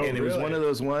 Oh, And it was one of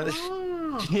those ones.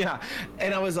 Yeah.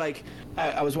 And I was like,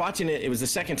 I was watching it. It was the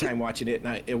second time watching it,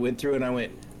 and it went through, and I'm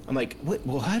like, what?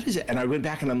 Well, how does it? And I went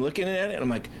back and I'm looking at it, and I'm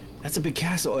like, that's a big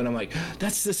castle. And I'm like,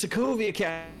 that's the Sokovia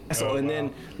Castle. And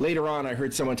then later on, I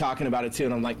heard someone talking about it too,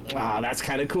 and I'm like, wow, that's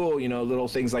kind of cool. You know, little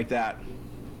things like that.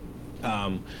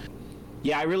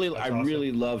 Yeah, I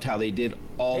really loved how they did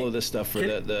all of the stuff for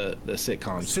the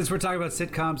sitcoms. Since we're talking about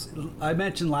sitcoms, I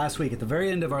mentioned last week at the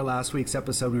very end of our last week's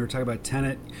episode, we were talking about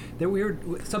Tenet.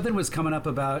 That something was coming up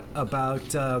about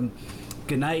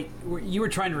Goodnight. You were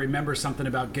trying to remember something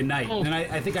about Goodnight, and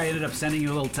I think I ended up sending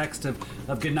you a little text of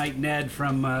Goodnight Ned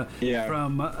from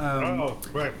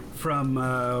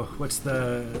what's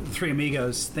the Three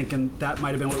Amigos, thinking that might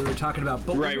have been what we were talking about.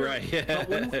 But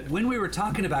but when we were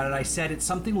talking about it, I said it's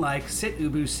something like "Sit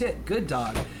Ubu Sit, Good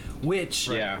Dog," which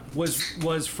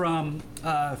was from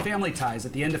Family Ties.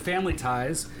 At the end of Family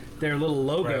Ties, their little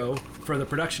logo for the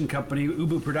production company,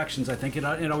 Ubu Productions, I think it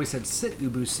always said "Sit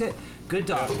Ubu Sit, Good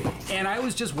Dog." And I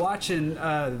was just watching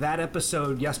that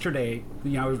episode yesterday.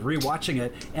 You know, I was rewatching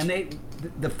it, and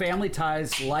the Family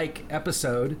Ties like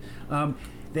episode.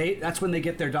 That's when they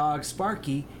get their dog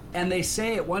Sparky, and they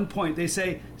say at one point, they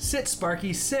say, "Sit,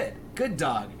 Sparky, sit, good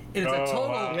dog." And it's a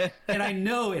total, and I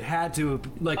know it had to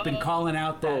have been calling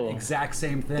out that exact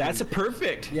same thing. That's a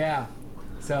perfect. Yeah.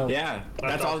 So yeah,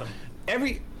 that's awesome. All.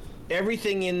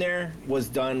 Everything in there was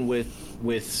done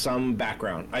with some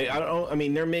background. I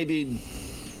mean, there may be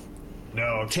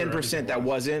 10% that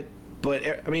wasn't, but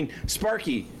I mean,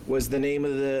 Sparky was the name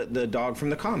of the dog from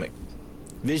the comic.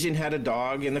 Vision had a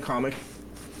dog in the comic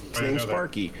named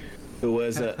Sparky, who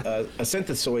was a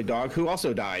synthesoid dog who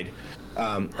also died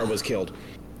or was killed.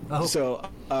 Oh. So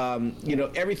you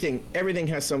know, everything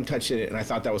has some touch in it, and I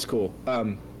thought that was cool.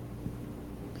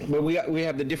 But we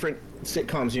have the different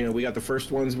sitcoms. You know, we got the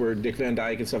first ones where Dick Van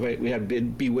Dyke and stuff. We had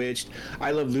Bewitched,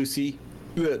 I Love Lucy,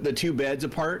 the two beds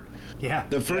apart. Yeah.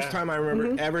 The first time I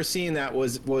remember ever seeing that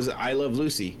was I Love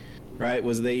Lucy, right?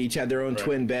 Was they each had their own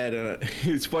twin bed.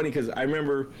 It's funny because I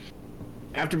remember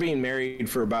after being married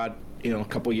for about a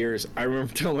couple years, I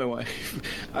remember telling my wife,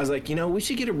 I was like, we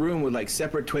should get a room with like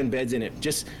separate twin beds in it,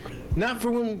 just not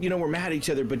for when we're mad at each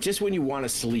other, but just when you want to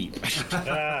sleep,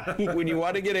 when you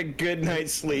want to get a good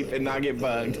night's sleep and not get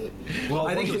bugged. Well,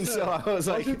 I think I was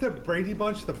like, wasn't the Brady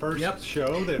Bunch the first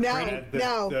show that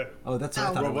no. Oh, that's what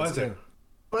I thought. What was it?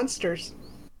 Monsters.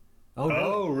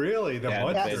 Oh, really? The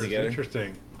Monsters.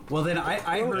 Interesting. Well, then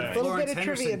I heard Florence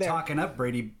Henderson talking up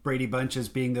Brady Bunch as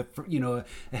being the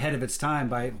ahead of its time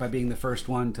by being the first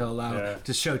one to allow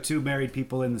to show two married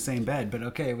people in the same bed. But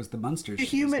okay, it was the Munsters.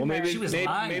 Well,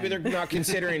 maybe they're not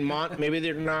considering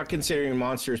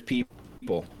monsters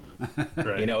people.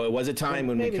 Right. It was a time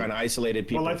when we kind of isolated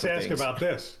people. Well, let's ask about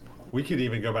this. We could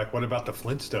even go back. What about the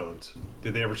Flintstones?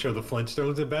 Did they ever show the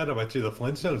Flintstones in bed? I bet you the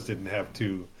Flintstones didn't have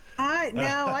two.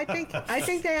 No, I think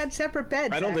they had separate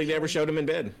beds. I don't think they ever showed them in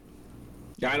bed.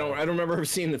 I don't remember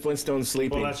seeing the Flintstones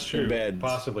sleeping in bed.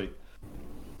 Possibly.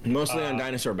 Mostly on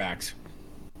dinosaur backs.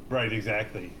 Right,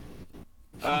 exactly.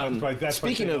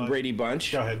 Speaking of Brady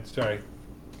Bunch. Go ahead, sorry.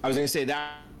 I was going to say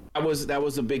that that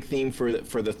was a big theme for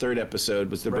the third episode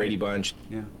was the Brady Bunch,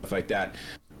 stuff like that.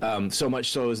 So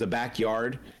much so as the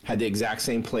backyard had the exact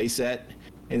same play set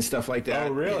and stuff like that.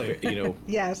 Oh, really? You know.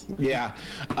 Yes. Yeah.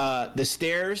 The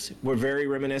stairs were very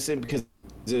reminiscent because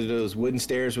those wooden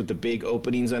stairs with the big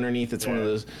openings underneath. It's one of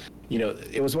those, you know,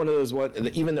 it was one of those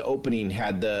even the opening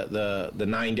had the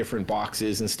 9 different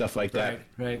boxes and stuff like that.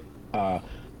 Right.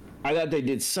 I thought they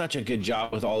did such a good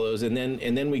job with all those, and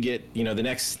then we get, you know,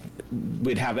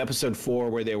 we'd have episode 4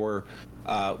 where they were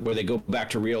where they go back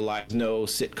to real life, no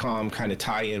sitcom kind of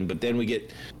tie-in, but then we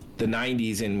get the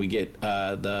 90s and we get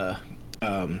the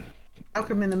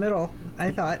Malcolm in the Middle,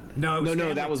 I thought. No,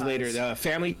 that was later.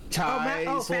 Family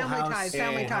Ties.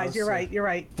 Family Ties. You're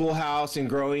right. Full House and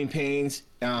Growing Pains.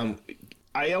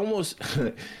 I almost.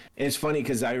 It's funny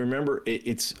because I remember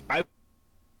I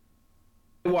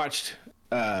watched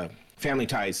Family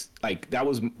Ties, like that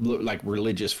was like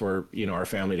religious for, you know, our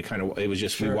family to kind of. It was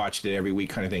just we watched it every week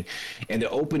kind of thing, and the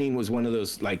opening was one of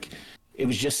those like. It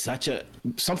was just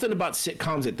something about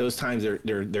sitcoms at those times.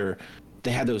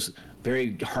 They had those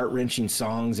very heart-wrenching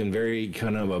songs and very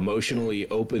kind of emotionally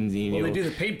open. You know, they do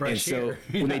the paintbrush and so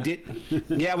here. when they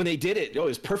did it, it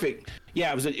was perfect.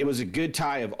 Yeah, it was a good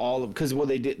tie of all of, because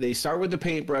they start with the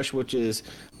paintbrush, which is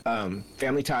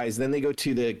Family Ties. Then they go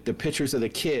to the pictures of the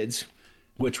kids,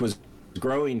 which was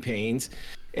Growing Pains,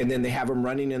 and then they have them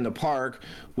running in the park,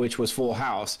 which was Full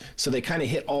House. So they kind of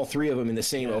hit all 3 of them in the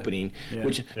same opening,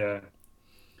 which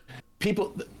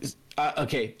people.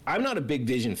 Okay, I'm not a big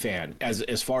Vision fan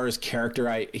as far as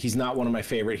character. He's not one of my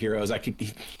favorite heroes.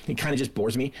 He kind of just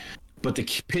bores me. But the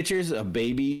pictures of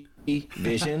baby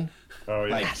Vision,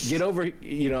 like get over.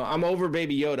 You know, I'm over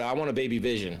Baby Yoda. I want a baby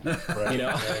Vision. You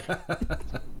know,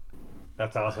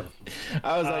 that's awesome.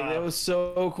 I was like, that was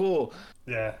so cool.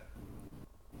 Yeah.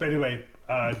 But anyway,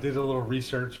 did a little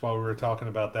research while we were talking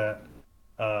about that.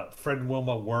 Fred and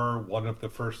Wilma were one of the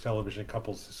first television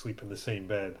couples to sleep in the same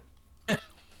bed.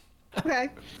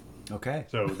 Okay.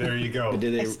 So there you go.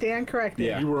 I stand corrected.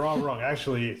 Yeah. You were all wrong.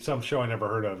 Actually, some show I never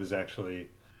heard of is actually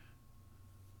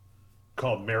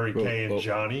called Mary Kay and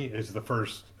Johnny. Is the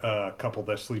first couple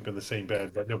that sleep in the same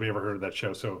bed, but nobody ever heard of that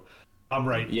show. So I'm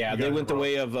right. Yeah, they went the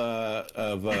way of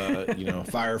you know,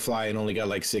 Firefly and only got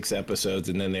like 6 episodes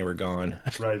and then they were gone.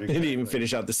 Right. Exactly. They didn't even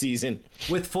finish out the season.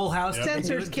 With Full House,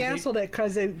 Censors canceled it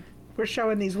because we're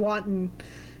showing these wanton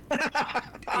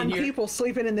people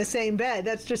sleeping in the same bed.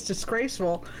 That's just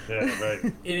disgraceful. Yeah, right.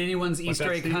 In anyone's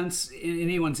Easter egg hunts,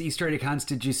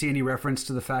 did you see any reference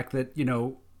to the fact that, you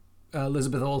know,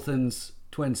 Elizabeth Olsen's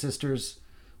twin sisters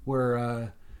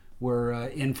were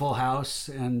in Full House,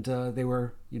 and they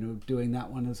were, you know, doing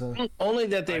that one as a only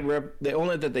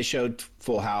that they showed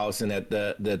Full House, and that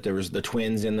there was the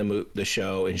twins in the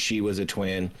show, and she was a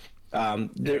twin. I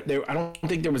don't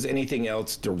think there was anything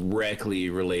else directly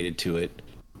related to it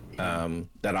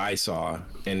that I saw,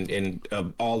 and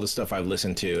all the stuff I've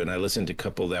listened to, and I listened to a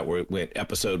couple that went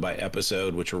episode by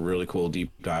episode, which were really cool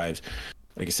deep dives.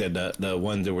 Like I said, the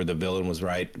ones where the villain was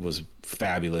right was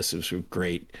fabulous. It was a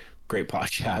great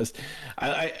podcast.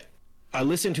 I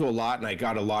listened to a lot, and I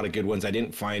got a lot of good ones. I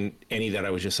didn't find any that I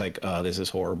was just like, oh, this is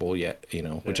horrible yet, you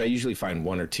know, which I usually find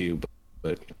 1 or 2,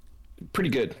 but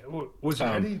pretty good. Was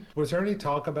there any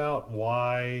talk about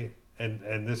why?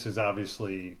 And this is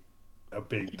obviously a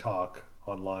big talk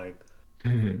online.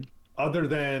 Mm-hmm. Other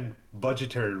than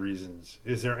budgetary reasons,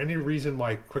 is there any reason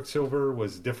why Quicksilver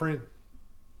was different?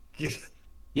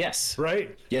 Yes.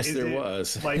 Right? Yes, there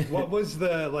was. Like, what was is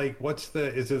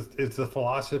the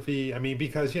philosophy? I mean,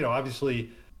 because, you know,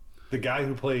 obviously the guy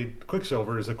who played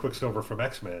Quicksilver is a Quicksilver from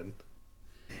X-Men.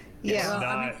 Yeah.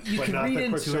 Well, you can read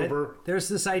into it. There's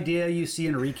this idea you see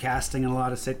in recasting in a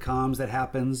lot of sitcoms that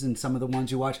happens in some of the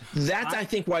ones you watch. That's, I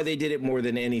think, why they did it more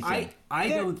than anything. I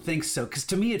don't think so, because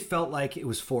to me it felt like it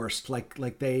was forced.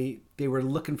 Like they were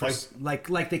looking for like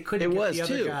they couldn't get the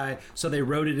other guy, so they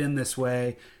wrote it in this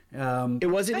way. It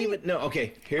wasn't even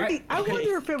okay. Here, I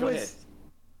wonder if it was.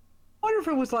 I wonder if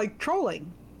it was like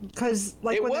trolling, because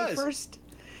like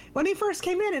when he first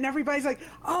came in, and everybody's like,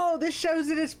 "Oh, this shows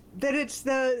that it's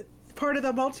the part of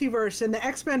the multiverse, and the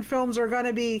X-Men films are going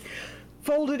to be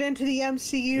folded into the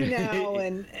MCU now."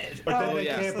 And then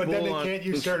they can't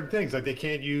use certain things. Like they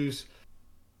can't use.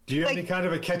 Do you have any kind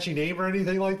of a catchy name or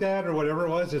anything like that, or whatever it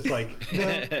was? It's like.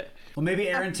 No. Well, maybe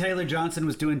Aaron Taylor Johnson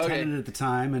was doing Tenet at the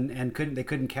time, and they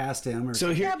couldn't cast him. Or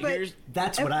so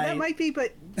that might be,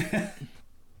 but.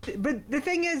 But the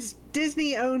thing is,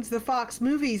 Disney owns the Fox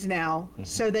movies now,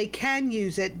 so they can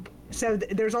use it. So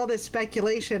there's all this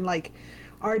speculation, like,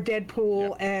 are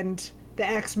Deadpool and the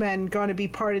X-Men going to be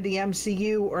part of the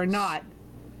MCU or not?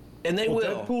 And they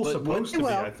will. Deadpool's supposed to be.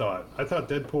 will. I thought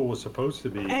Deadpool was supposed to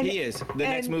be. And- He is. The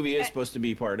next movie is supposed to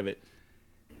be part of it.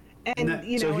 And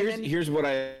you know, So and then- here's what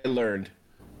I learned.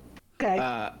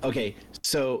 okay. Okay,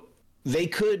 so they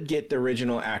could get the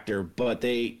original actor, but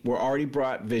they were already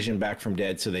brought Vision back from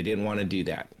dead, so they didn't want to do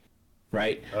that,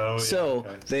 right? Oh, yeah, so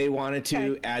okay. they wanted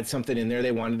to add something in there.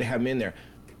 They wanted to have him in there.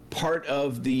 Part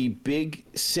of the big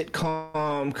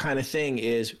sitcom kind of thing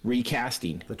is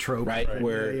recasting, The trope, right? right.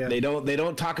 Where Yeah. they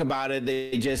don't talk about it.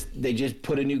 They just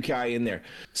put a new guy in there.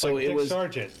 So Like it Dick was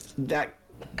Sargent. that.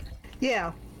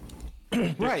 yeah.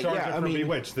 Right, Sergeant yeah, I from mean,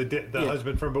 Bewitched, the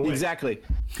husband from Bewitched. exactly.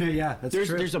 Yeah, that's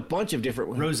true. There's a bunch of different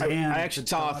ones. Roseanne, I actually the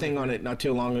saw a daughter. thing on it not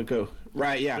too long ago.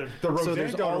 Right, yeah. The Roseanne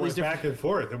there's daughter all went these different back and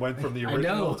forth. It went from the I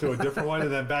original know. to a different one, and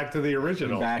then back to the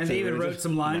original. back and to they the even original. wrote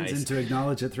some lines Nice. in to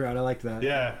acknowledge it throughout. I like that.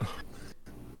 Yeah.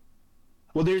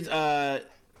 Well, there's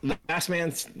Last Man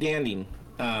Standing,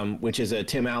 which is a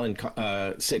Tim Allen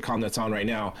sitcom that's on right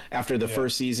now. After the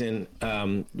first season,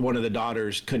 one of the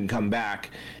daughters couldn't come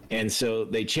back, and so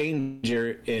they changed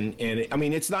her. And I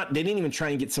mean, it's not. They didn't even try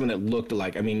and get someone that looked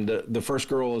alike. I mean, the first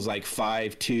girl is like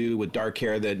 5'2" with dark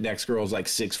hair. The next girl is like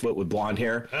 6 foot with blonde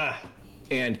hair.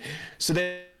 And so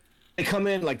they come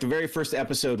in like the very first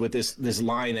episode with this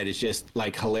line that is just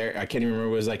like hilarious. I can't even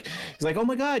remember. It was like, it's like, oh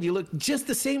my God, you look just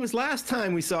the same as last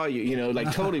time we saw you, you know,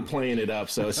 like totally playing it up.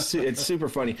 So it's super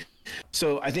funny.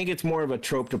 So I think it's more of a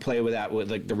trope to play with that,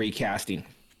 with like the recasting.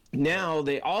 Now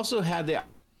they also had the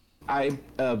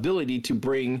ability to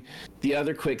bring the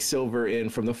other Quicksilver in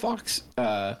from the Fox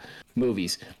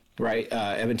movies, right?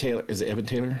 Evan Taylor, is it Evan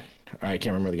Taylor? I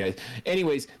can't remember the guy.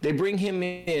 Anyways, they bring him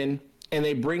in. And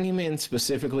they bring him in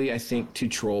specifically, I think, to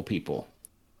troll people.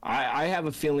 I have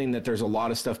a feeling that there's a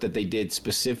lot of stuff that they did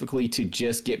specifically to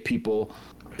just get people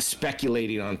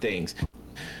speculating on things.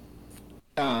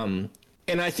 And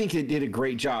I think it did a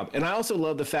great job. And I also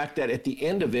love the fact that at the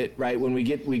end of it, right, when we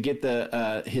get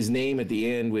the his name at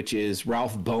the end, which is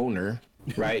Ralph Bohner,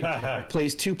 right,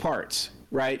 plays two parts,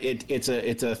 right? It's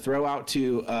a throw out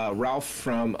to Ralph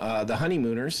from the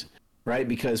Honeymooners, right,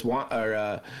 because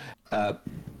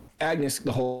Agnes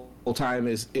the whole time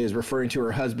is referring to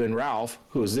her husband Ralph,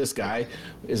 who is this guy,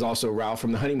 is also Ralph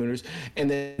from the Honeymooners, and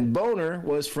then Boner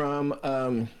was from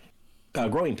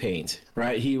Growing Pains,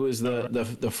 right? He was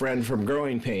the friend from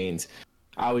Growing Pains.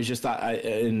 I always just thought,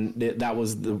 that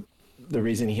was the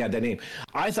reason he had that name.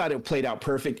 I thought it played out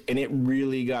perfect, and it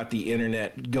really got the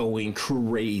internet going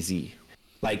crazy.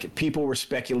 Like people were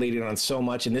speculating on so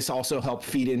much, and this also helped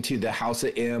feed into the House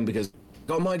of M because,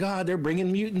 oh my God, they're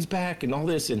bringing mutants back and all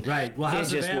this. And Right. Well,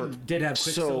 House of M did have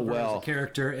Quicksilver so well. as a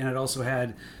character, and it also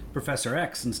had Professor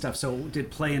X and stuff, so it did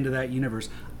play into that universe.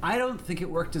 I don't think it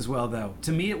worked as well, though.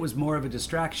 To me, it was more of a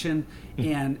distraction,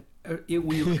 and when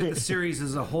you look at the series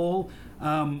as a whole,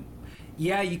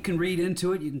 yeah, you can read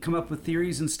into it, you can come up with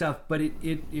theories and stuff, but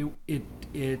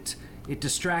it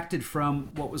distracted from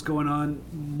what was going on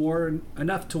more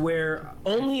enough to where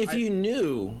only if you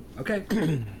knew. Okay.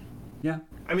 Yeah.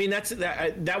 I mean,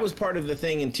 that was part of the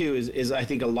thing, and too is I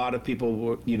think a lot of people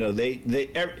were, you know,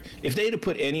 if they'd have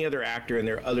put any other actor in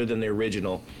there other than the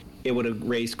original, it would have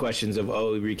raised questions of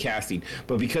recasting.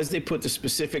 But because they put the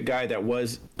specific guy that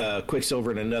was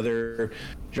Quicksilver in another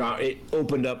genre, it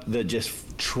opened up the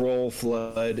just troll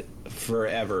flood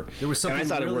forever. There was something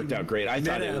and I thought really it worked out great. I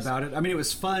thought it was, about it. I mean, it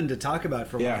was fun to talk about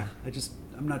for a Yeah. while.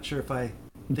 I'm not sure if I.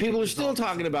 people are still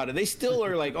talking about it. They still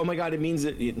are like, oh my God, it means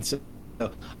that.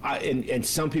 And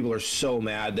some people are so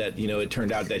mad that, you know, it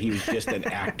turned out that he was just an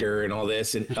actor and all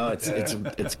this, and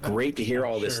it's great to hear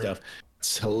all this stuff.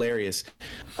 It's hilarious.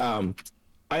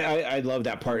 I love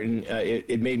that part, and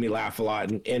it made me laugh a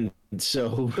lot. And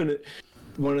so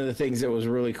one of the things that was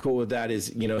really cool with that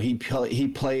is, you know, he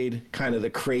played kind of the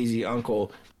crazy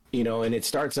uncle, you know, and it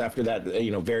starts after that,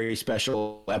 you know, very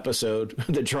special episode,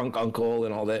 the drunk uncle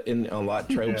and all that, and a lot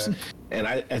of tropes. Yeah. And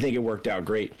I think it worked out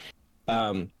great.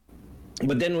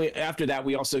 But then after that,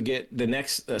 we also get the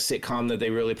next sitcom that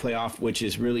they really play off, which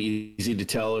is really easy to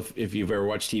tell if you've ever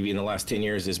watched TV in the last 10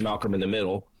 years, is Malcolm in the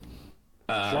Middle.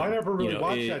 Well, I never really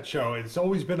watched that show. It's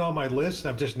always been on my list.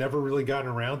 I've just never really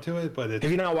gotten around to it. But have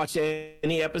you not watched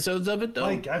any episodes of it though?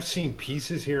 Like I've seen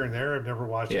pieces here and there. I've never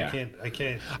watched it. I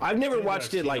can't. I've never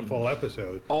watched it like a full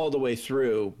episode all the way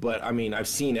through. But I mean, I've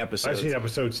seen episodes. I've seen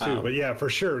episodes too. But yeah, for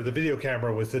sure, the video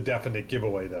camera was the definite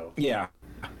giveaway, though. Yeah,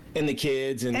 and the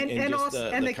kids and just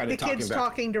also, the kind of kids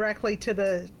talking directly to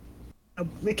the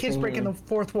kids breaking the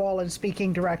fourth wall and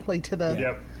speaking directly to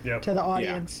the to the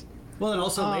audience. Yeah. Well, and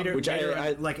also later,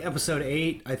 like episode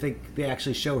 8, I think they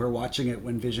actually show her watching it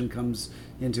when Vision comes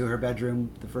into her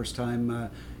bedroom the first time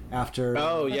after.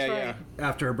 Oh yeah, right.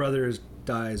 After her brother is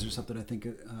dies or something. I think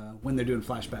when they're doing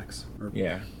flashbacks. Or,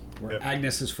 Yeah. Where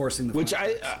Agnes is forcing the. Which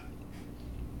flashbacks.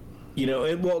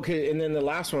 Okay, and then the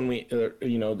last one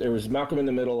there was Malcolm in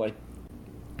the Middle. I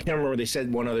can't remember. They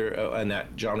said one other in that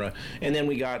genre, and then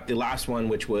we got the last one,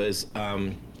 which was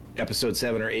episode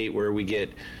 7 or 8, where we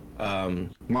get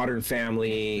Modern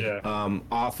Family,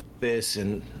 Office,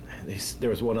 and there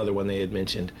was one other one they had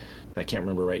mentioned. I can't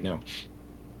remember right now.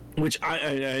 Which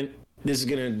I this is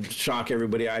gonna shock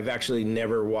everybody. I've actually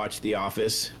never watched The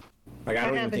Office. Like I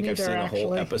don't even think I've seen a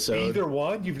whole episode. Either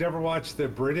one? You've never watched the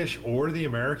British or the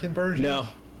American version? No.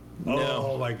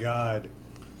 Oh my God.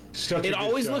 It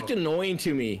always looked annoying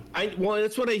to me. Well,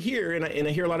 that's what I hear, and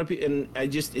I hear a lot of people, and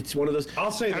it's one of those.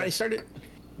 I'll say that I started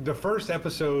the first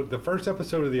episode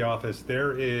of The Office.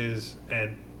 There is,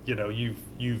 and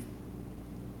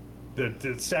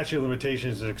the statute of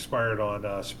limitations has expired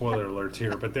on spoiler alerts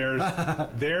here, but there's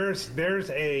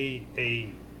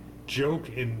a joke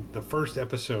in the first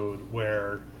episode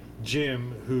where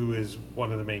Jim, who is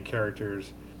one of the main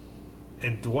characters,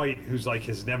 and Dwight, who's like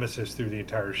his nemesis through the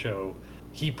entire show,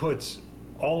 he puts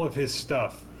all of his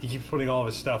stuff, he keeps putting all of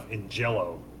his stuff in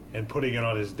Jell-O and putting it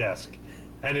on his desk.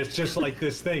 And it's just like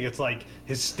this thing, it's like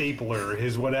his stapler,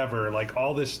 his whatever, like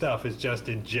all this stuff is just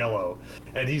in Jell-O.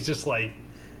 And he's just like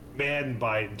maddened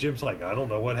by it. Jim's like, I don't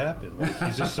know what happened. Like,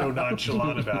 he's just so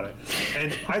nonchalant about it.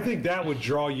 And I think that would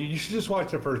draw you. You should just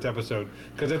watch the first episode,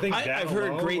 because I think I've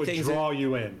heard great would things draw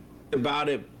you in. About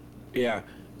it, yeah.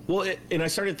 Well, and I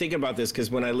started thinking about this because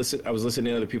when I was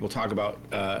listening to other people talk about,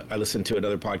 I listened to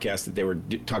another podcast that they were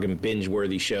talking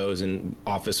binge-worthy shows, and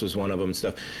Office was one of them and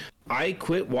stuff. I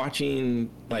quit watching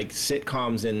like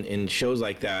sitcoms and shows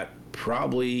like that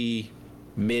probably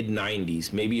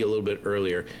mid-90s, maybe a little bit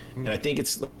earlier. And I think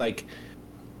it's like,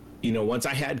 once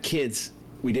I had kids,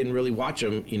 we didn't really watch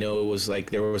them. It was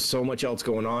like there was so much else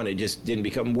going on. It just didn't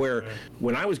become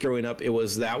when I was growing up,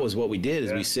 that was what we did,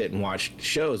 is we sit and watch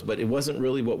shows, but it wasn't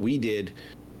really what we did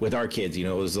with our kids. It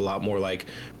was a lot more like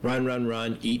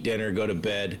run, eat dinner, go to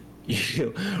bed.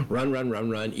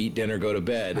 Run, eat dinner, go to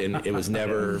bed. And it was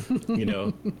never,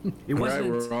 it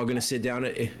wasn't, we're all going to sit down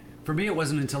at. For me, it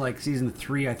wasn't until like season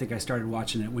 3, I think I started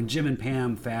watching it, when Jim and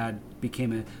Pam fad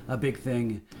became a big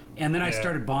thing. And then I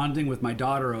started bonding with my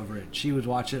daughter over it. She would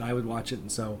watch it, I would watch it,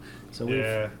 and so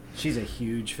she's a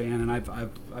huge fan, and I've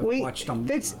watched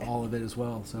all of it as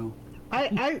well. So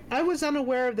I was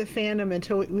unaware of the fandom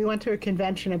until we went to a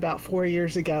convention about 4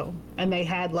 years ago, and they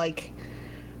had like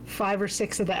 5 or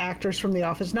 6 of the actors from The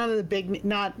Office. None of the big,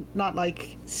 not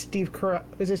like Steve Carell.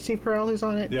 Is it Steve Carell who's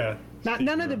on it? Yeah.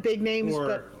 None of the big names,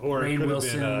 or Rainn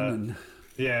Wilson.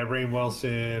 Rainn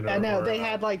Wilson. I know they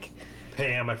had like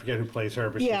Pam. I forget who plays her,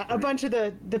 but a bunch of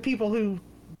the people who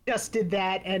just did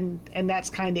that, and that's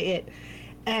kind of it.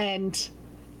 And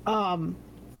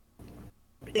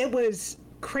it was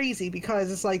crazy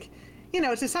because it's like,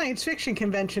 it's a science fiction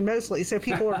convention mostly, so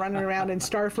people are running around in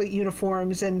Starfleet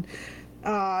uniforms and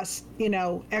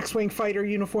X-wing fighter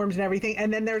uniforms and everything,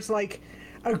 and then there's like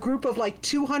a group of like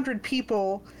 200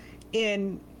 people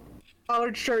in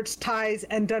collared shirts, ties,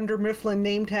 and Dunder Mifflin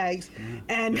name tags,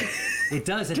 and it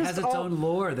has its own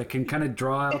lore that can kind of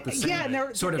draw out the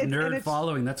same sort of nerd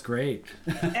following. That's great.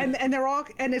 and they're all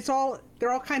kind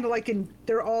of like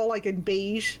in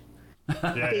beige.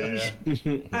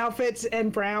 Outfits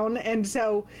and brown, and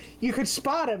so you could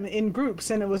spot them in groups,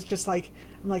 and it was just like,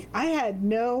 I had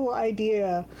no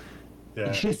idea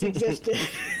this existed.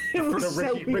 It was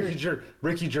so weird.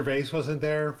 Ricky Gervais wasn't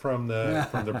there from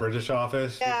the British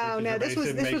Office. No, this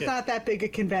was not that big a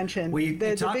convention. We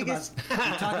talk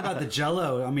about the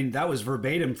Jell-O. I mean, that was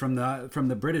verbatim from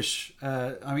the British.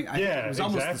 It was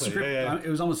almost the script. It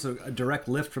was almost a direct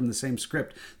lift from the same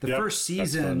script. The first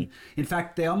season, in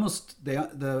fact,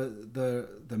 the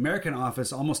American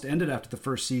Office almost ended after the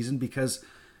first season because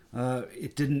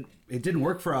it didn't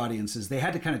work for audiences. They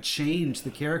had to kind of change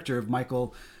the character of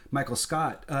Michael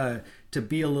Scott to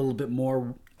be a little bit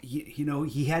more,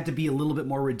 he had to be a little bit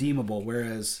more redeemable,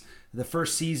 whereas the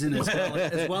first season,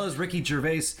 as well as Ricky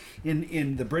Gervais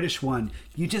in the British one,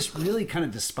 you just really kind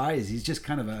of despise. He's just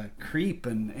kind of a creep,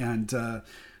 and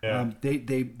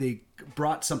they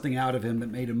brought something out of him that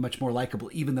made him much more likable,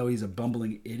 even though he's a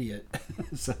bumbling idiot.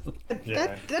 So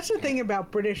that's the thing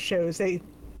about British shows. They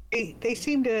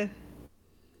seem to,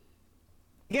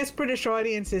 I guess British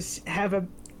audiences have an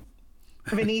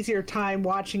easier time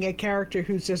watching a character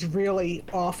who's just really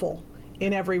awful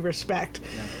in every respect.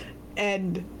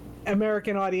 And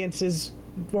American audiences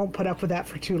won't put up with that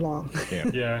for too long.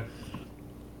 Yeah.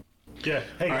 Yeah.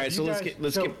 Hey, all right, so let's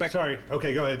get back. Sorry.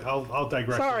 Okay, go ahead. I'll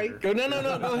digress. Sorry. No,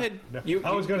 go ahead.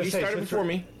 I was going to say, started before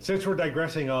me. Since we're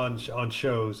digressing on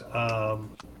shows,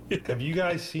 have you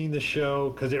guys seen the show?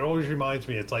 Because it always reminds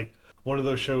me, it's like one of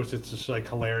those shows that's just like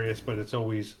hilarious, but it's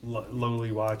always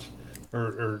lowly watched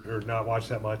or not watched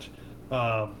that much.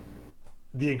 The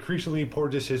Increasingly Poor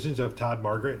Decisions of Todd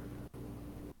Margaret.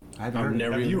 I've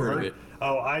never even heard of it.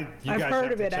 Oh, I've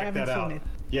heard of it. I haven't seen it.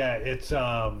 Yeah, it's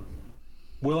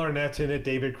Will Arnett's in it.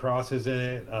 David Cross is in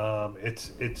it.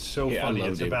 It's so funny.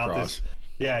 It's David about Cross. this.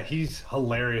 Yeah, he's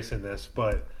hilarious in this.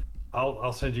 But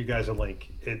I'll send you guys a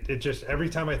link. It just every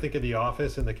time I think of The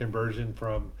Office and the conversion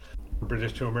from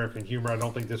British to American humor, I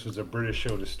don't think this was a British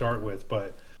show to start with,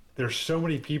 but there's so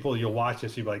many people you'll watch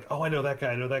this, you'll be like, oh, I know that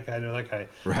guy, I know that guy, I know that guy.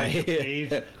 Right.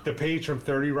 The Page from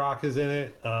 30 Rock is in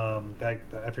it. I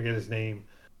forget his name.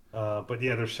 But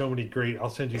yeah, there's so many great. I'll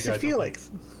send you guys. Felix.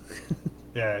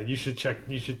 Yeah, you should check.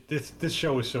 This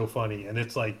show is so funny, and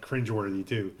it's like cringeworthy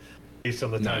too, based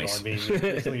on the title. Nice.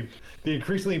 I mean, the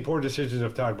increasingly poor decisions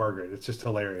of Todd Margaret. It's just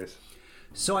hilarious.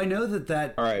 So I know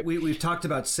that All right. we've talked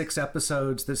about 6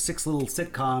 episodes, the 6 little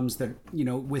sitcoms that,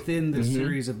 within the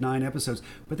series of 9 episodes,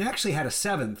 but they actually had a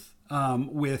 7th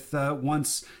with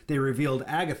once they revealed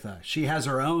Agatha. She has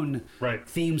her own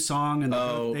theme song, and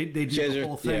they do the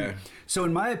whole thing. Yeah. So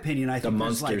in my opinion, I think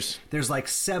there's like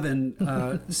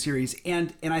 7 series,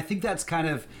 and I think that's kind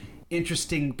of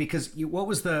interesting because what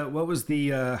was the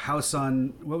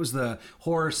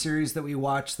horror series that we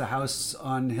watched, the House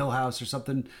on Hill House or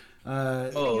something?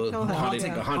 Haunting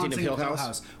of Hill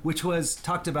House, which was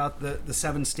talked about the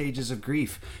 7 stages of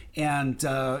grief, and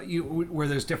where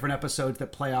there's different episodes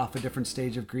that play off a different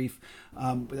stage of grief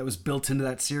that was built into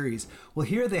that series. Well,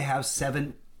 here they have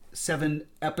 7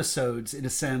 episodes in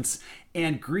a sense,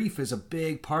 and grief is a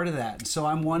big part of that. And so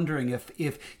I'm wondering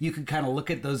if you could kind of look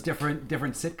at those different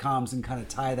sitcoms and kind of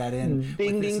tie that in.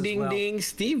 Ding ding ding ding.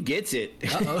 Steve gets it.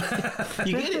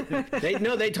 You get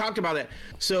it. They talked about that.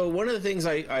 So one of the things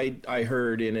I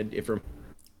heard in a different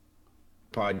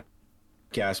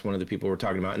podcast, one of the people were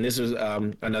talking about, and this was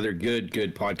another good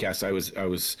podcast.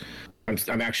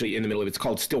 I'm actually in the middle of it. It's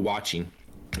called Still Watching.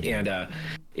 And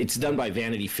it's done by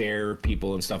Vanity Fair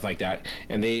people and stuff like that,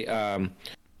 and they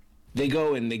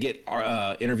go and they get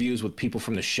interviews with people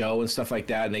from the show and stuff like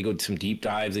that, and they go to some deep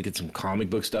dives. They get some comic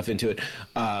book stuff into it.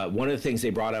 One of the things they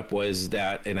brought up was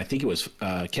that, and I think it was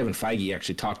Kevin Feige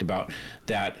actually talked about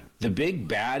that the big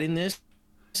bad in this,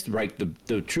 right?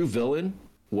 The true villain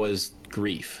was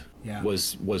grief. Yeah.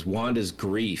 Was Wanda's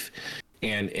grief,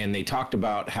 and they talked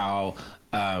about how.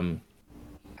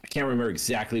 I can't remember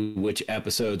exactly which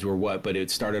episodes were what, but it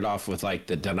started off with like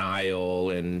the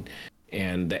denial and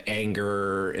the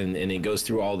anger, and it goes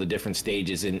through all the different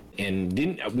stages, and they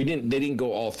didn't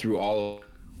go all through all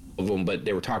of them, but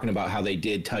they were talking about how they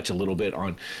did touch a little bit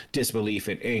on disbelief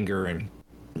and anger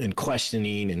and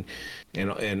questioning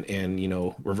and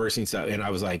reversing stuff, and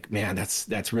I was like, man,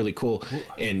 that's really cool.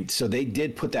 And so they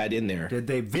did put that in there. Did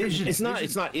they vision? It's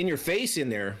not in your face in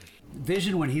there.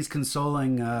 Vision, when he's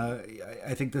consoling,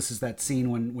 I think this is that scene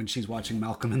when she's watching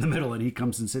Malcolm in the Middle and he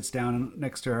comes and sits down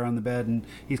next to her on the bed and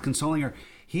he's consoling her.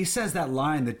 He says that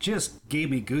line that just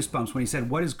gave me goosebumps when he said,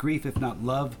 "What is grief if not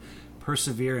love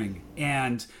persevering?"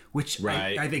 And which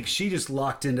I think she just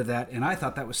locked into that, and I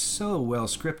thought that was so well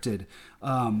scripted.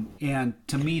 And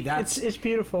to me, that's it's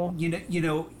beautiful.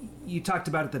 You talked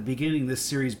about at the beginning this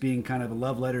series being kind of a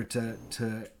love letter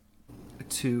to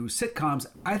sitcoms.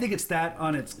 I think it's that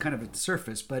on its kind of its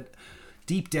surface, but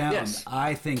deep down, yes.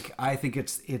 I think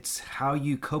it's how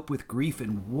you cope with grief,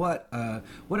 and what a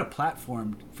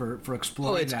platform for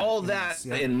exploring. Well, it's that. All that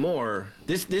and more.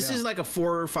 This is like a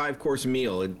 4 or 5 course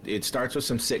meal. It starts with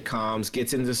some sitcoms,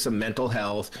 gets into some mental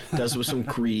health, does with some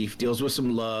grief, deals with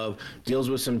some love, deals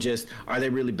with some just, are they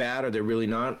really bad? Are they really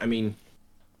not? I mean,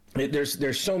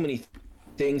 there's so many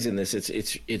things in this.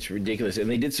 It's ridiculous, and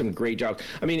they did some great jobs.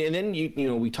 I mean, and then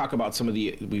we talk about some of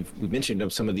the we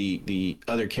mentioned some of the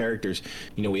other characters.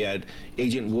 We had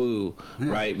Agent Wu,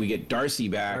 right? We get Darcy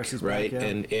back, Darcy's right? back,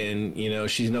 yeah. And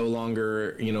she's no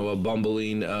longer a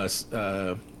bumbling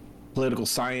political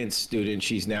science student.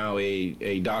 She's now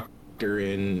a doctor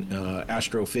in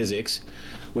astrophysics,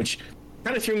 which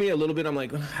kind of threw me a little bit. I'm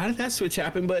like, how did that switch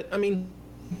happen? But I mean,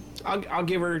 I'll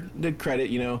give her the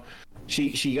credit.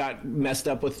 She got messed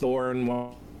up with Thor and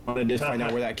wanted to find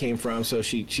out where that came from, so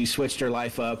she switched her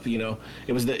life up. It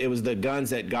was the guns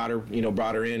that got her,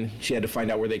 brought her in. She had to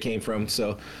find out where they came from.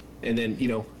 So, and then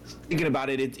thinking about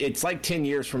it, it's like 10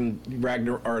 years from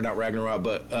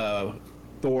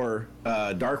Thor,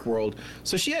 Dark World.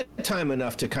 So she had time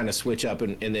enough to kind of switch up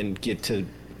and then get to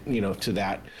to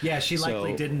that. Yeah, she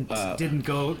likely didn't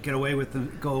get away with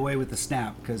the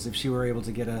snap, because if she were able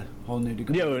to get a whole new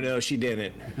degree. No, she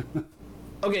didn't.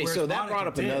 Okay, Whereas so that Monica brought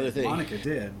up did. another thing. Monica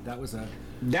did. That was a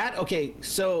Okay,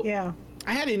 so Yeah.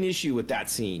 I had an issue with that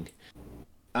scene.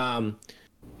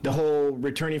 The whole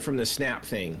returning from the snap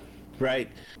thing, right?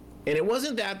 And it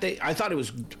wasn't that I thought it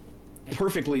was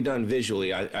perfectly done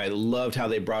visually. I loved how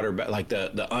they brought her back, like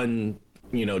the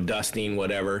dusting,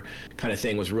 whatever kind of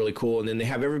thing was really cool. And then they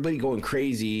have everybody going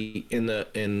crazy in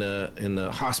the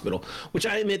hospital, which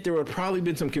I admit there would probably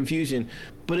been some confusion,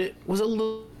 but it was a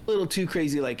little too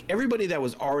crazy. Like, everybody that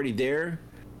was already there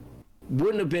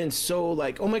wouldn't have been so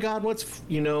like, oh my God, what's,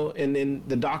 and then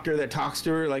the doctor that talks to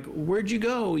her, like, where'd you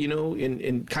go?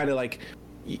 And kind of like,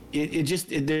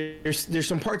 there's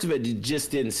some parts of it that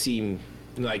just didn't seem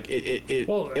like it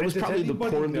was probably the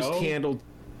poorest handled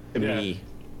to me.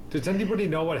 Does anybody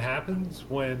know what happens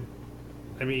when,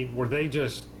 were they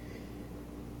just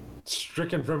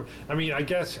stricken from, I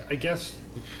guess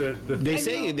they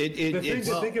say the thing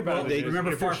to think about they is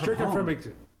remember if you're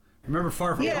stricken Remember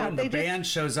Far From Home? The they band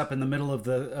shows up in the middle of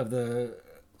the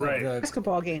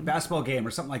basketball game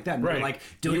or something like that. And Right. they're like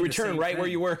doing You the return same right thing. where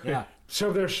you were. Yeah.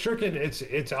 So they're stricken.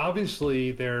 It's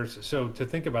obviously so to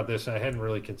think about this, I hadn't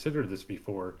really considered this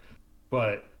before,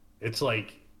 but it's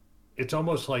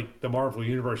almost like the Marvel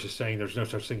universe is saying there's no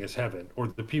such thing as heaven, or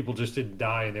the people just didn't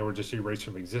die and they were just erased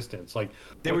from existence. Like,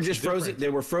 They were what's just the frozen. difference? They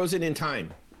were frozen in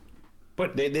time.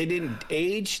 But They didn't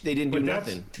age. They didn't do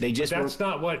nothing. They just that's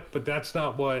not what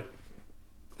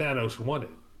Thanos wanted.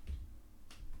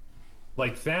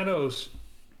 Like, Thanos'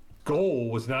 goal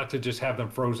was not to just have them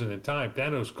frozen in time.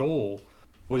 Thanos' goal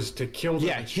was to kill them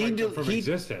and strike them from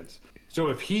existence. So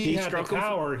if he had the struck 'em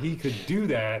power, he could do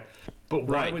that. But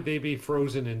why Right. would they be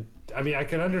frozen in? I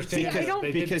can understand I don't-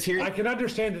 I can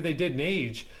understand that they didn't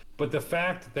age, but the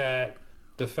fact that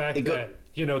there's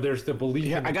the belief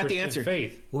in the I got the Christian answer.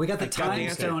 faith. Well, we got the got the Time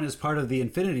answer. Stone as part of the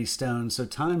Infinity Stone, so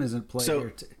time isn't played So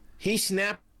here. he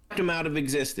snapped them out of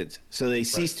existence, so they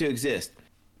ceased to exist.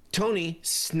 Tony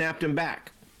snapped them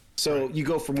back. So you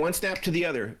go from one snap to the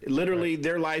other. Literally,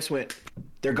 their lives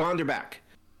they're gone, they're back.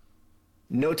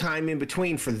 No time in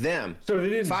between for them. So they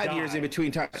didn't 5 die. years in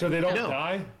between time. So they don't No.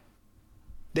 die.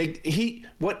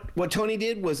 What Tony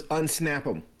did was unsnap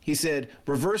them. He said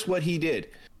reverse what he did.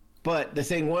 But the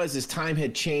thing was, time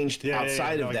had changed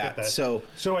outside no, of I get that. that. So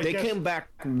I they guess- came back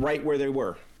right where they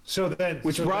were.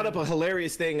 Which brought up a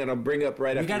hilarious thing, and I'll bring up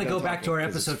right after. We got to go back to our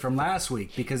episode from last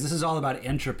week, because this is all about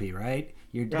entropy, right?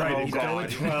 You're Right, God.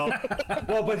 exactly.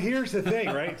 Well, but here's the thing,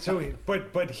 right? So,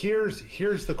 but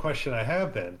here's the question I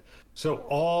have then. So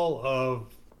all of,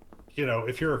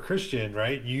 if you're a Christian,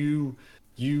 right, you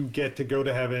get to go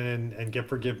to heaven and get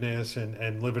forgiveness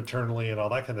and live eternally and all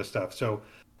that kind of stuff. So,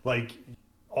 like,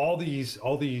 all these.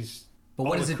 But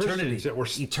what is eternity? That were,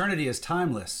 Eternity is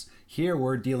timeless. Here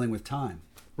we're dealing with time.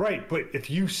 right, but if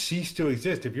you cease to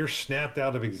exist, if you're snapped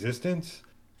out of existence,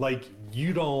 like,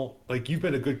 you've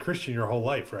been a good Christian your whole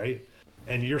life, right?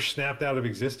 And you're snapped out of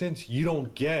existence, you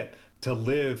don't get to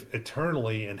live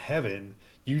eternally in heaven.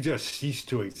 You just cease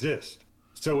to exist.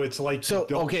 So it's like you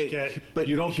don't get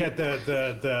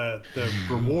the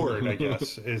reward, I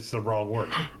guess is the wrong word.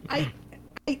 I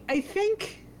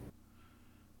think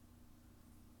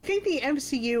the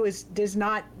MCU does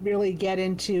not really get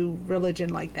into religion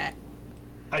like that.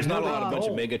 There's not a bunch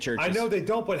of mega churches. I know they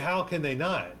don't, but how can they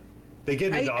not? They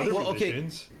get into other okay.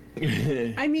 religions.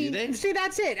 I mean, see,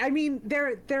 that's it. I mean,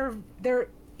 they're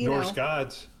Norse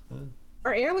gods.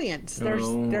 are aliens. They're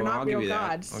not I'll give real you that.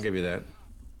 gods. I'll give you that.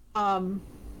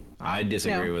 I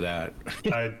disagree no. with that.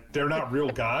 They're not real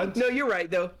gods. No, you're right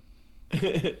though.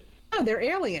 No, they're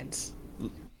aliens.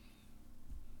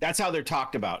 That's how they're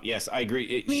talked about. Yes, I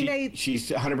agree. mean,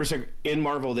 She's 100% in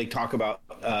Marvel. They talk about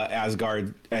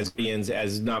Asgard as beings,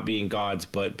 as not being gods,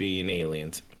 but being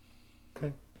aliens.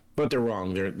 Okay. But they're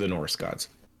wrong. They're the Norse gods.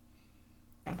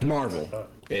 Marvel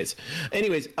is.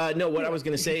 Anyways, no. What I was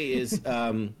going to say is,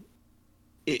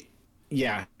 it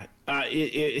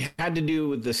had to do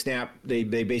with the snap. They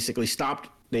basically stopped.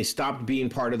 They stopped being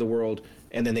part of the world,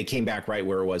 and then they came back right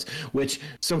where it was. Which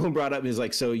someone brought up is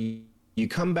like, so you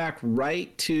come back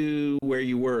right to where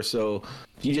you were. So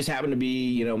you just happen to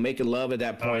be, making love at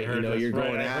that point. You're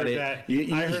going at it. I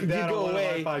heard that go on away.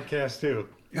 one of my podcasts too.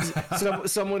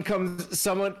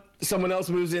 Someone else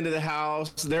moves into the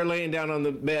house. They're laying down on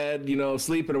the bed,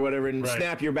 sleeping or whatever, and Right.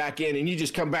 snap, you're back in, and you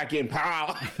just come back in.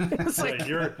 Pow! It's like,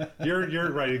 Right,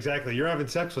 you're right, exactly. You're having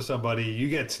sex with somebody, you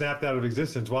get snapped out of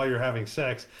existence while you're having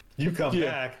sex. You come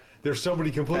back. There's somebody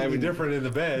completely different in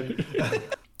the bed.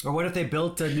 Or what if they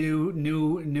built a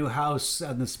new house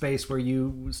in the space where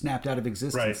you snapped out of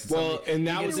existence? Right. Well, and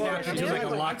that was snapped into like a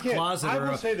locked closet. I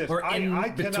will say this: I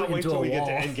cannot wait till we get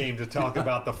to Endgame to talk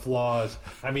about the flaws.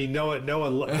 I mean, Noah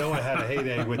had a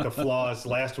heyday with the flaws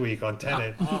last week on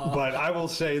Tenet, but I will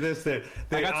say this: that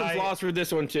I got some flaws for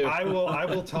this one too. I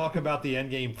will talk about the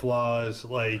Endgame flaws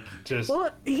like just.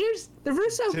 Well, here's the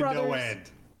Russo to brothers. no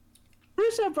end.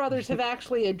 Russo brothers have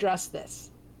actually addressed this,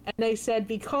 and they said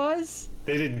because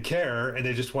They didn't care, and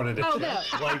they just wanted to. Oh, check.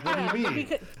 no. Like, what do you mean?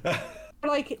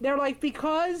 they're like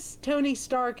because Tony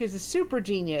Stark is a super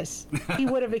genius, he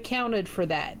would have accounted for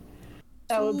that.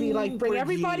 That would be like bring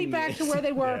everybody back to where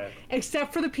they were, Yeah.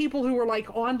 except for the people who were like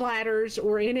on ladders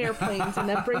or in airplanes, and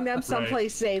then bring them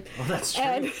someplace safe. Well, that's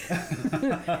true.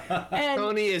 And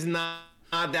Tony is not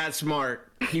that smart.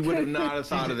 He would have not have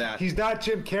thought of that. He's not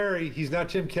Jim Carrey. He's not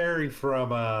Jim Carrey from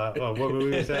what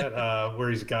movie was that? Where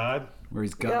he's God. Where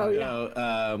he's got. Oh, You yeah.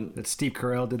 know, That Steve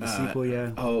Carell did the sequel,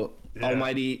 yeah. Yeah.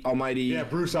 Almighty. Yeah,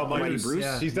 Bruce Almighty. Bruce.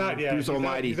 Yeah. He's not. Yeah, Bruce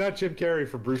Almighty. He's not Jim Carrey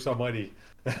from Bruce Almighty.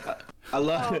 I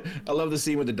love the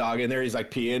scene with the dog in there. He's like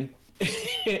peeing,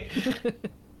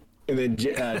 and then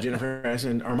Jennifer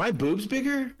Aniston, "Are my boobs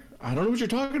bigger? I don't know what you're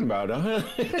talking about."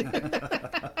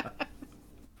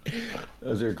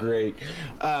 Those are great.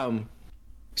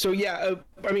 So yeah,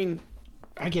 I mean,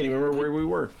 I can't even remember where we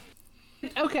were.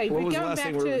 okay, What but was the going last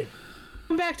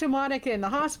back thing to Monica in the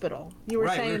hospital, you were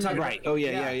Right, we saying were talking that- Right. Oh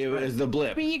yeah. It was the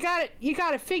blip. I mean, you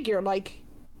got to figure like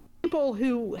people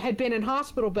who had been in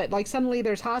hospital bed, like suddenly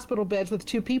there's hospital beds with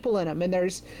 2 people in them, and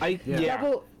there's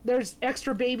there's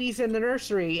extra babies in the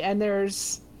nursery, and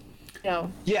there's, you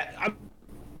know, Yeah, I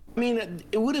mean,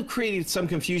 it would have created some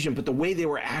confusion, but the way they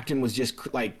were acting was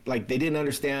just like they didn't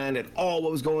understand at all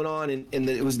what was going on, and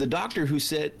it was the doctor who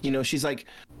said, you know, she's like,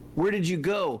 "Where did you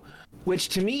go?" Which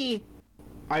to me,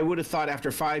 I would have thought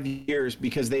after 5 years,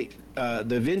 because the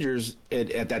Avengers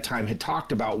at that time had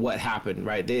talked about what happened,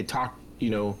 right? They had talked, you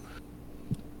know,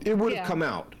 it would have come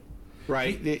out,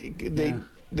 right?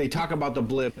 They talk about the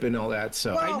blip and all that,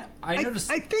 so. well, I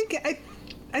noticed. I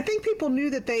think people knew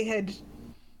that they had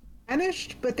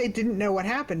vanished, but they didn't know what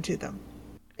happened to them.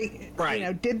 Right. You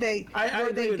know, did they? I were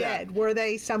agree they with dead? that. Were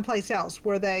they someplace else?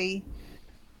 Were they,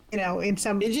 you know, in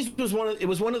some? It just was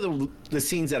one of the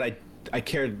scenes that I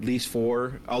cared least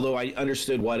for, although I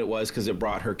understood what it was because it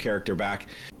brought her character back,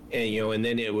 and you know, and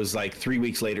then it was like 3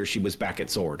 weeks later she was back at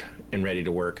Sword and ready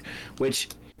to work, which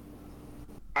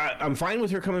I'm fine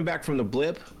with her coming back from the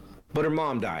blip, but her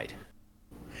mom died.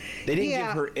 They didn't give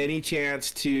her any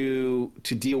chance to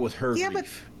deal with her Yeah,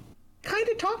 grief. but kind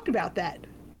of talked about that.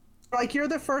 Like, you're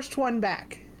the first one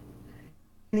back.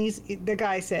 And the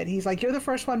guy said, he's like, you're the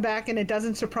first one back, and it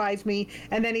doesn't surprise me.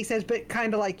 And then he says, but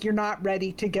kind of like, you're not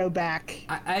ready to go back.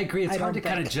 I agree. It's I hard to don't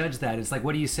kind of think. judge that. It's like,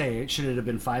 what do you say? Should it have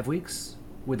been 5 weeks?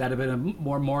 Would that have been a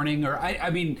more mourning? Or I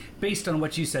mean, based on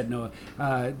what you said, Noah,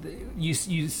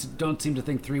 you don't seem to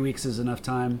think 3 weeks is enough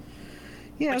time.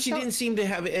 Yeah, But she didn't seem to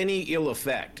have any ill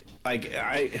effect. Like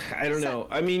I don't know.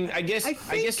 I mean, I guess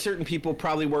certain people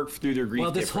probably work through their grief. Well,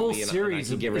 this whole differently, and I series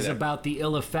can give her is that. about the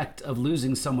ill effect of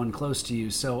losing someone close to you.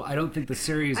 So I don't think the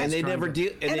series and is they trying never to-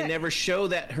 deal, and they I- never show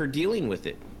that her dealing with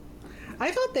it.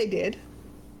 I thought they did.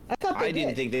 I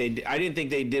didn't think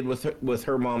they did with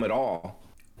her mom at all.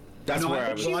 That's No, where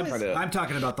I was she trying was- to. I'm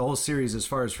talking about the whole series as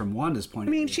far as from Wanda's point I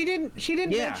of mean, view. she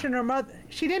didn't Yeah. mention her mother.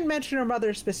 She didn't mention her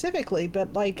mother specifically,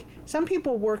 but like some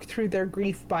people work through their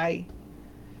grief by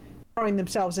throwing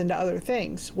themselves into other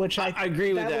things, which I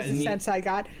agree with that, was and the sense I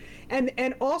got, and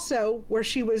also where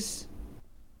she was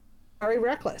very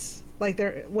reckless. Like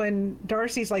there, when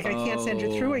Darcy's like, I can't send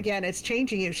you through again. It's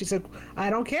changing you. She said,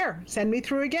 I don't care. Send me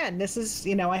through again. This is,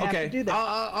 you know, I have Okay, to do this.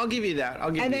 I'll give you that.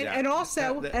 I'll give And you then, that.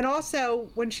 and also,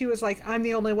 when she was like, "I'm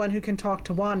the only one who can talk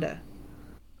to Wanda,"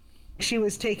 she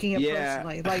was taking it Yeah.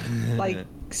 personally. Like,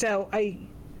 so I.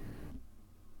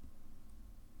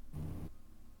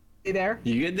 You there?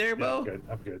 You good there, Bo?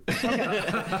 I'm good.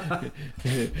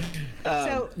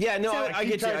 Yeah, no, So- I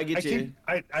get you. I get you.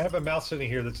 I have a mouse sitting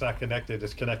here that's not connected.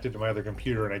 It's connected to my other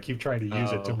computer, and I keep trying to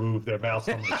use it to move the mouse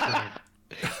on the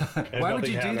screen. And Why would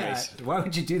nothing you do happens. that? Why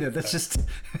would you do that? That's just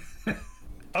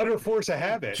Utter force of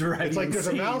habit. Drive It's like you there's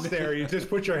a insane. mouse there. You just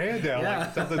put your hand down Yeah.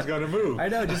 like something's going to move. I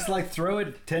know, just like throw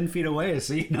it 10 feet away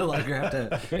so you no longer have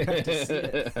to see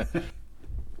it.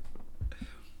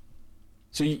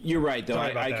 So you're right, though.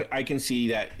 Sorry about that. I can see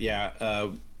that. Yeah.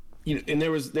 and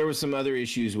there was some other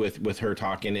issues with her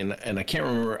talking, and I can't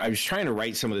remember. I was trying to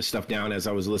write some of this stuff down as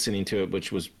I was listening to it,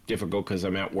 which was difficult because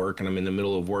I'm at work and I'm in the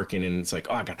middle of working, and it's like,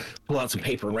 oh, I got to pull out some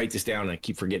paper and write this down, and I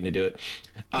keep forgetting to do it.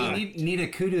 Nita,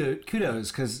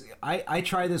 kudos, because I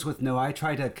try this with Noah. I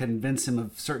try to convince him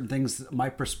of certain things, my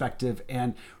perspective,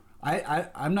 and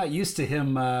I'm not used to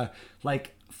him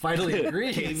like finally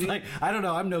agreeing. It's like, I don't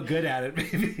know, I'm no good at it,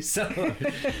 maybe. So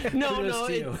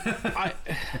no.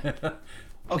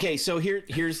 Okay, so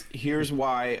here's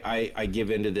why I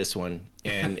give into this one,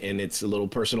 and it's a little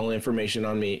personal information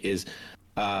on me. Is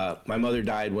my mother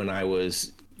died when I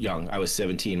was young. I was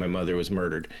 17. My mother was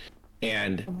murdered,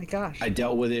 and oh my gosh, I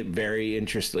dealt with it very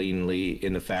interestingly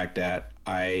in the fact that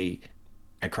I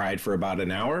cried for about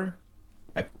an hour.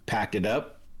 I packed it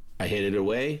up, I hid it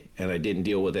away, and I didn't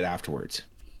deal with it afterwards.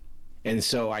 And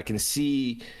so I can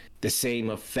see the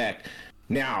same effect.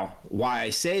 Now, why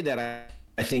I say that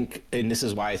I think, and this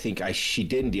is why I think she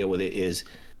didn't deal with it, is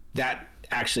that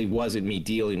actually wasn't me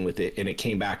dealing with it, and it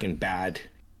came back in bad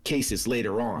cases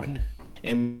later on.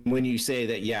 And when you say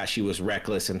that, yeah, she was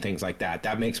reckless and things like that,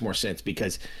 that makes more sense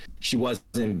because she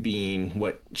wasn't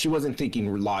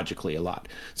thinking logically a lot.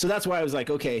 So that's why I was like,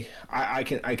 okay, I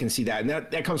can see that, and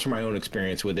that comes from my own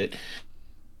experience with it.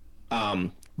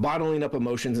 Bottling up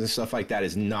emotions and stuff like that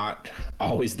is not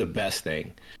always the best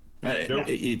thing.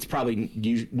 It's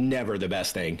probably never the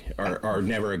best thing or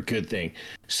never a good thing.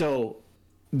 So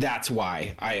that's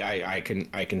why I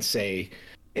can say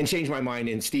and change my mind.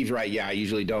 And Steve's right. Yeah, I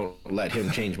usually don't let him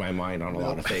change my mind on a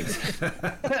lot of things.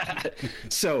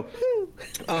 So,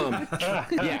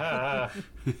 yeah.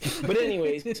 But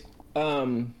anyways,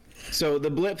 so the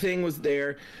blip thing was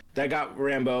there. That got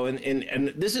Rambo,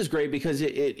 and this is great because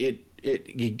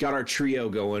it got our trio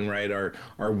going, right?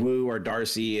 Our Wu, our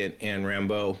Darcy, and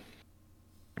Rambo,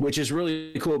 which is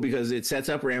really cool because it sets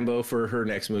up Rambo for her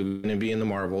next movie and be in the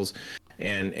Marvels,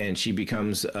 and she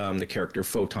becomes the character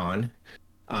Photon,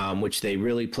 which they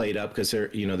really played up because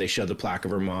they showed the plaque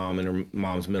of her mom, and her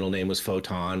mom's middle name was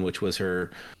Photon, which was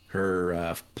her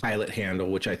pilot handle,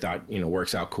 which I thought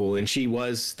works out cool, and she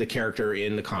was the character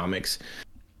in the comics,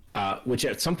 which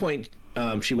at some point.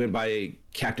 She went by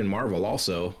Captain Marvel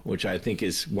also, which I think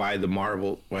is why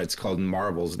it's called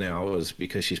Marvels now, was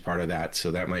because she's part of that.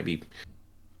 So that might be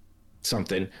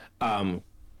something.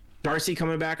 Darcy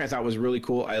coming back, I thought was really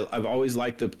cool. I've always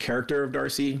liked the character of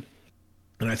Darcy,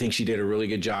 and I think she did a really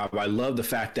good job. I love the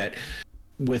fact that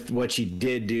with what she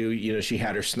did do, she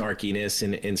had her snarkiness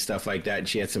and stuff like that, and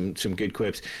she had some good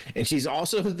quips. And she's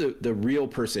also the real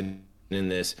person in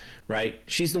this, right?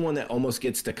 She's the one that almost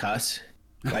gets to cuss.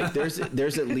 Like there's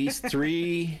at least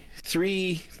three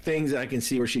things that I can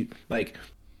see where she's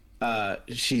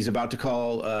about to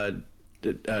call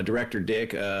director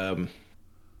Dick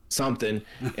something,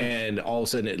 and all of a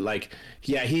sudden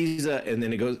he's and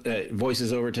then it goes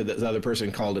voices over to the other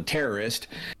person called a terrorist,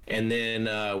 and then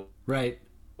right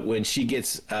when she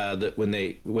gets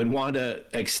when Wanda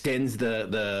extends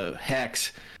the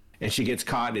hex and she gets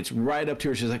caught, it's right up to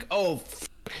her. She's like, oh.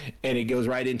 And it goes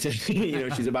right into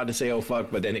she's about to say oh fuck,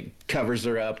 but then it covers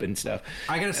her up and stuff.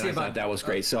 I gotta say about that was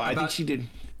great. So I think she did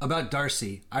about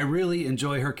Darcy. I really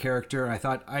enjoy her character. I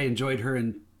thought I enjoyed her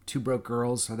in Two Broke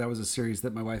Girls. So that was a series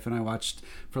that my wife and I watched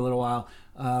for a little while.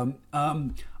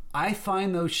 I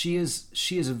find though she is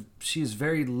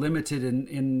very limited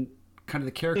in kind of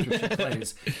the character she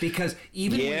plays, because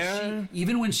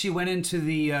even when she went into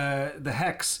the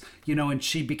hex, and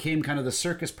she became kind of the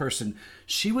circus person,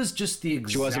 she was just the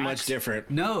exact. She wasn't much different.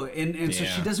 No, and so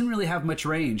she doesn't really have much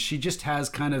range. She just has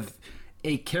kind of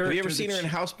a character. Have you ever seen her in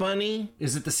House Bunny?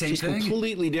 Is it the same thing? She's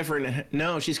completely different.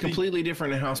 No, she's completely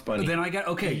different in House Bunny. Then I got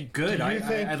good.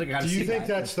 Do you think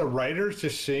that's the writers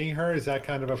just seeing her as that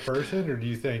kind of a person, or do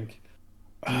you think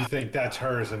that's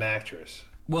her as an actress?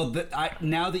 Well,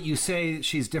 now that you say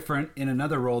she's different in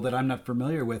another role that I'm not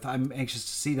familiar with, I'm anxious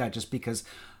to see that, just because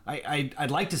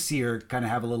I'd like to see her kind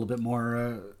of have a little bit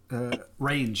more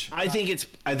range. I think it's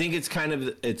kind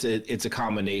of it's a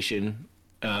combination.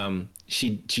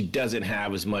 She doesn't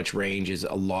have as much range as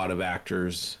a lot of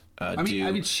actors do.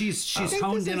 I mean, she's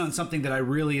honed in on something that I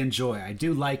really enjoy. I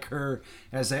do like her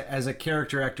as a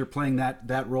character actor playing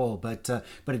that role, but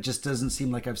it just doesn't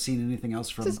seem like I've seen anything else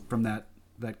from that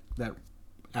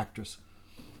actress.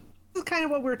 This is kind of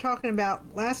what we were talking about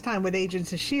last time with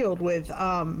Agents of S.H.I.E.L.D. with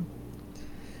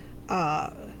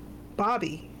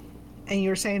Bobby, and you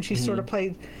were saying she sort of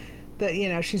played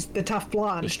she's the tough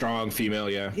blonde, the strong female,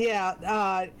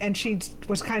 and she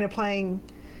was kind of playing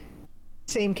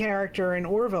same character in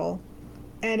Orville,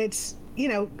 and it's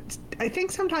I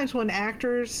think sometimes when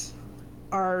actors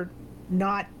are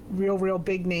not real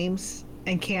big names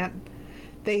and can't.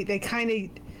 They kind of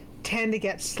tend to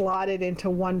get slotted into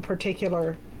one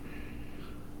particular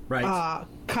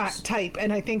type,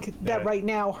 and I think that right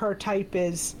now her type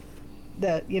is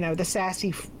the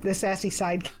sassy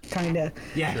side kind of.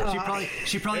 Yeah,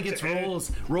 she probably gets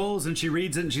roles, and she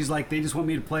reads it, and she's like, they just want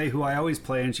me to play who I always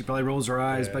play, and she probably rolls her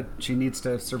eyes, but she needs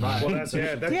to survive. Well, that's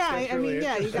I mean,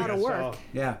 you got to work.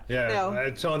 Yeah.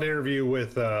 I saw an interview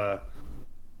with Ellen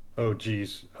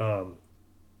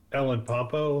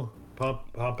Pompano,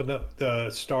 the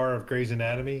star of Grey's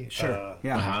Anatomy. Sure.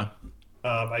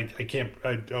 I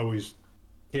always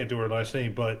can't do her last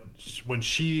name, but when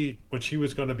she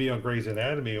was going to be on Grey's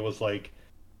Anatomy, it was like,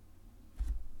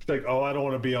 oh, I don't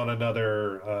want to be on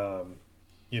another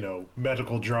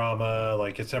medical drama,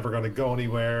 like it's never going to go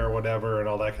anywhere or whatever, and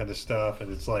all that kind of stuff.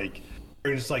 And it's like,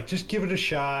 just give it a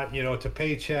shot. It's a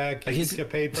paycheck. You get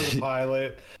paid for the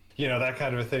pilot. That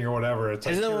kind of a thing or whatever. It's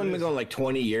Isn't that one been going like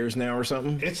 20 years now or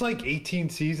something? It's like 18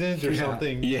 seasons or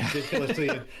something ridiculously.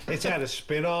 It's had a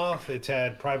spin-off. It's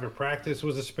had Private Practice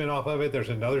was a spin-off of it. There's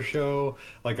another show,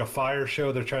 like a fire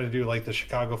show. They're trying to do like the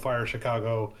Chicago Fire,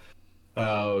 Chicago.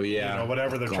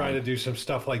 Whatever. They're trying to do some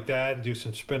stuff like that and do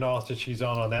some spin-offs that she's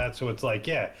on that. So it's like,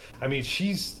 I mean,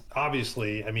 she's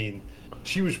obviously,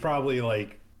 she was probably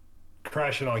like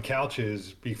crashing on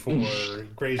couches before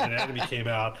Grey's Anatomy came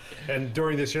out, and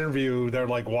during this interview they're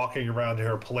like walking around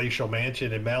her palatial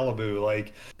mansion in Malibu,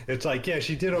 like it's like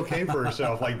she did okay for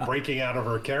herself, like breaking out of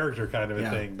her character kind of a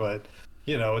thing, but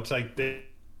it's like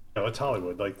it's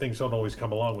Hollywood, like things don't always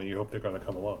come along when you hope they're going to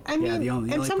come along. I mean, the only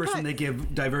person they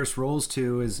give diverse roles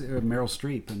to is Meryl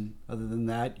Streep, and other than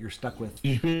that you're stuck with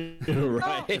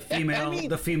the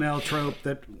female trope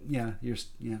that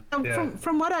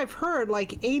From what I've heard,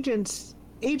 like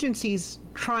agencies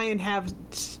try and have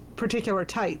particular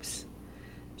types,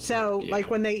 so like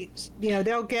when they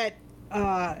they'll get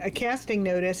a casting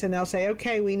notice and they'll say,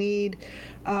 okay, we need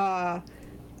a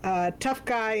tough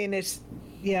guy in his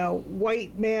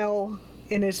white male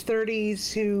in his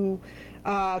 30s who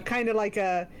kind of like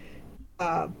a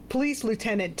police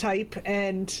lieutenant type,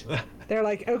 and they're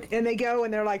like, okay, and they go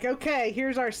and they're like, okay,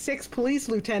 here's our 6 police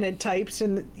lieutenant types,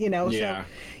 and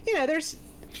there's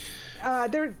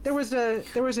there was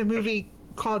a movie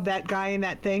called That Guy in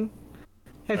That Thing.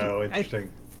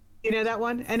 Interesting. You know that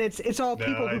one? And it's all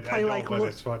people who play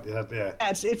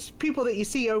it's people that you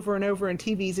see over and over in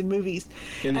TVs and movies.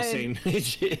 In the same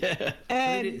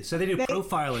And so they do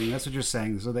profiling, that's what you're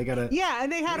saying. So they gotta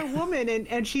and they had a woman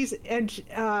and she seemed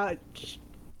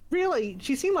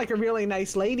like a really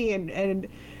nice lady,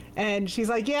 and she's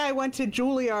like, I went to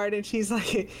Juilliard, and she's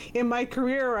like, in my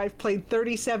career I've played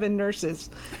 37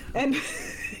 nurses. And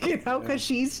because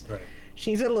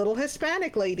she's a little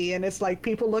Hispanic lady, and it's like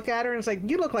people look at her and it's like,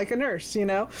 you look like a nurse,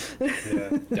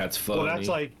 That's funny.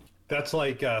 Well, that's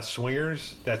like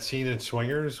Swingers, that scene in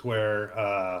Swingers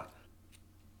where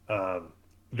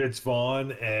Vince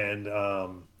Vaughn and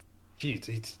he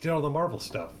did all the Marvel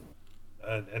stuff.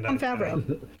 John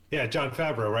Favreau. John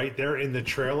Favreau, right? They're in the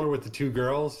trailer with the 2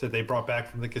 girls that they brought back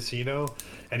from the casino,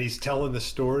 and he's telling the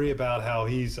story about how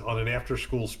he's on an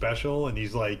after-school special, and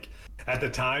he's like, at the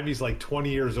time, he's like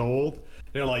 20 years old.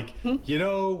 They're like,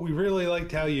 we really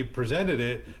liked how you presented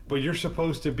it, but you're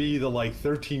supposed to be the like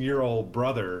 13-year-old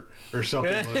brother or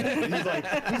something. He's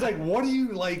like, what do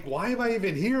you like? Why am I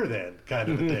even here then?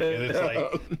 Kind of a thing. And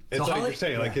it's like you're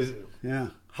saying,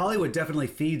 Hollywood definitely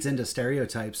feeds into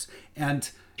stereotypes, and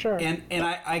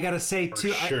I gotta say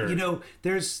too,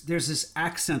 there's this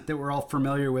accent that we're all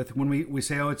familiar with when we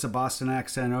say, oh, it's a Boston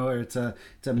accent, or it's a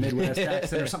Midwest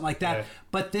accent or something like that.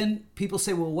 But then people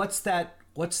say, well, what's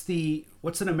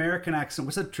an American accent?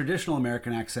 What's a traditional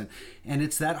American accent? And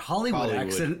it's that Hollywood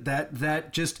accent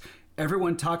that just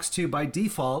everyone talks to by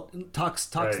default,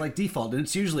 talks like default, and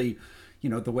it's usually,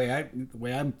 the way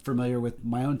I'm familiar with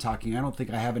my own talking. I don't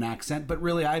think I have an accent, but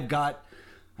really I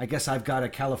guess I've got a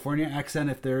California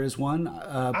accent if there is one.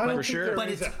 For sure.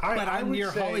 But I'm near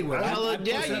Hollywood.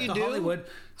 You do. Hollywood.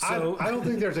 So I don't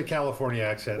think there's a California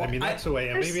accent. Well, that's the way.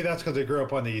 And maybe that's because I grew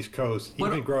up on the East Coast.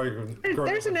 Even growing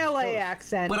there's an LA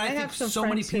accent. But I think so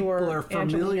many people are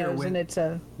familiar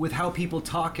with how people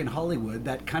talk in Hollywood.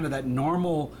 That kind of that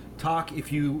normal talk.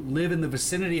 If you live in the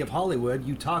vicinity of Hollywood,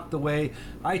 you talk the way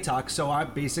I talk. So I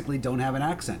basically don't have an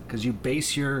accent because you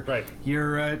base your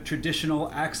traditional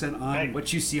accent on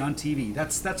what you see on TV.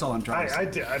 That's all I'm trying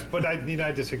to say. But I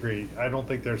disagree. I don't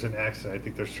think there's an accent. I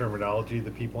think there's terminology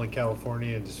that people in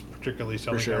California, and just particularly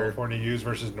Southern California, use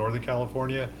versus Northern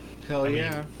California.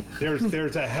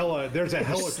 There's a hella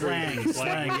slang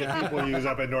that people use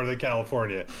up in Northern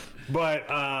California.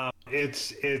 But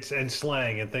it's and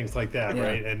slang and things like that,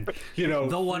 right? And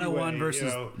the 101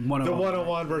 versus 101, the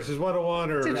 101 versus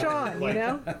 101, or To John, like,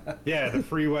 yeah, the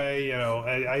freeway.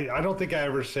 I don't think I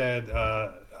ever said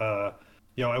I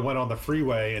went on the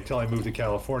freeway until I moved to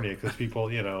California, because people,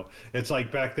 it's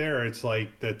like back there, it's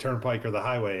like the turnpike or the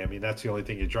highway. I mean, that's the only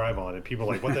thing you drive on, and people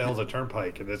are like, what the hell's a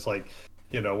turnpike? And it's like,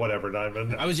 whatever.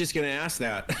 I was just going to ask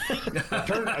that.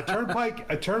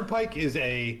 A turnpike is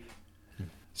a.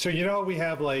 So we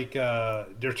have like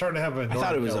they're starting to have a. I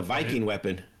thought it was a Viking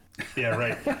weapon. Yeah,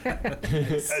 right.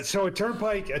 So a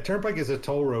turnpike is a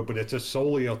toll road, but it's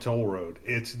solely a toll road.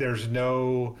 There's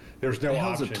no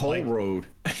option. A toll road.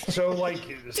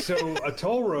 So a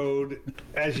toll road,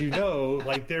 as you know,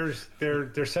 like they're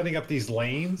setting up these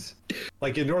lanes,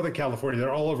 like in Northern California.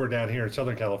 They're all over down here in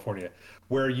Southern California,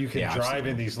 where you can drive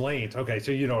in these lanes. Okay,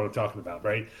 so you know what I'm talking about,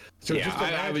 right? So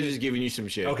yeah, I was just giving you some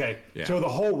shit. Okay, yeah. So the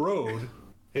whole road.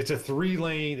 It's a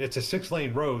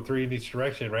 6-lane road, 3 in each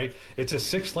direction, right? It's a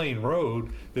 6-lane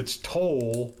road that's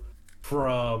toll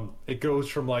it goes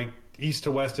from like east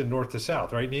to west and north to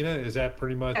south, right, Nina? Is that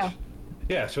pretty much? Yeah.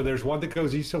 Yeah, so there's one that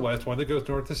goes east to west, one that goes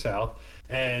north to south,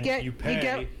 and you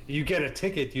pay, you get a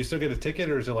ticket. You still get a ticket,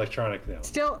 or is it electronic now?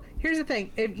 Still, here's the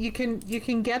thing. If you can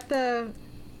get the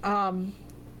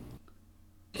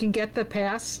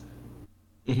pass.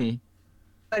 Mm-hmm.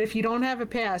 But if you don't have a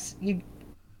pass, you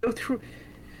go through.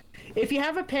 If you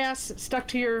have a pass stuck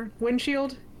to your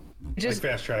windshield, just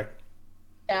like Fast Track.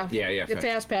 Yeah. The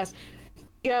fast pass.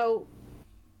 You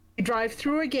drive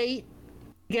through a gate,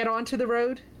 get onto the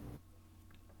road.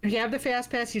 If you have the fast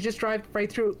pass, you just drive right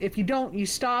through. If you don't, you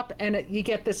stop and you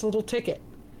get this little ticket.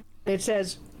 It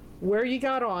says where you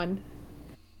got on.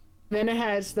 Then it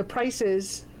has the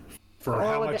prices for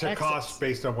how much it costs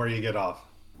based on where you get off.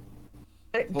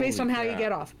 Based on how you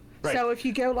get off. Right. So if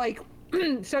you go like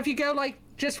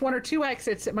just 1 or 2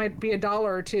 exits, it might be $1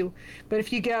 or $2. But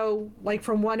if you go like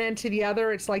from one end to the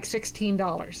other, it's like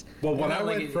 $16. Well, when I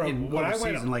went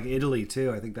in like Italy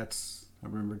too, I think I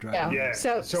remember driving. Yeah.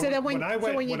 So then when I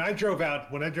drove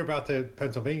out to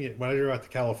Pennsylvania, when I drove out to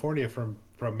California from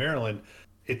Maryland,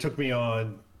 it took me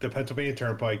on the Pennsylvania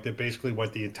Turnpike that basically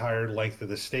went the entire length of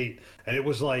the state, and it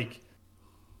was like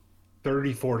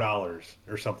 $34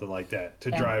 or something like that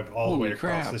to drive all the way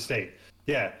across the state.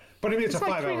 Yeah. But I mean, it's a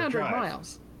 5-hour drive.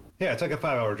 Miles. Yeah, it's like a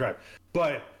 5-hour drive.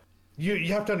 But you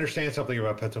have to understand something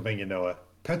about Pennsylvania, Noah.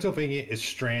 Pennsylvania is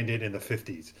stranded in the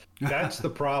 50s. That's the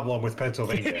problem with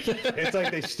Pennsylvania. It's like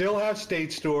they still have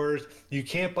state stores. You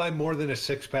can't buy more than a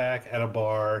 6-pack at a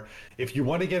bar. If you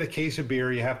want to get a case of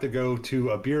beer, you have to go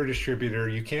to a beer distributor.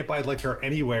 You can't buy liquor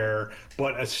anywhere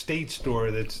but a state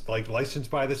store that's like licensed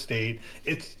by the state.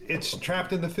 It's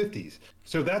trapped in the 50s.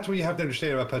 So that's what you have to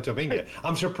understand about Pennsylvania.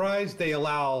 I'm surprised they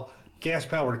allow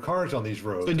gas-powered cars on these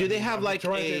roads. So do they have like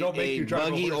a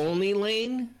buggy-only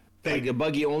lane? Like a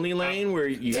buggy-only lane where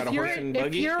you got a horse and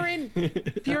buggy?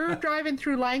 If you're driving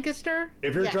through Lancaster...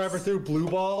 If you're driving through Blue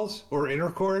Balls or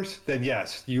Intercourse, then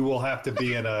yes, you will have to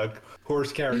be in a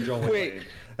horse carriage-only lane.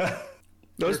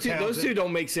 Those two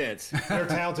don't make sense. They're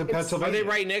towns in Pennsylvania. Are they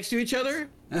right next to each other?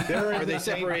 Are they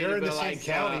separated? They're in the same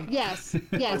county. Yes.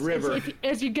 River.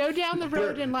 As you go down the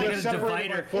road in like they're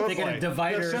separated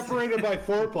by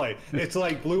 4-play. It's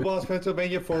like Blue Balls,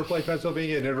 Pennsylvania, 4-play,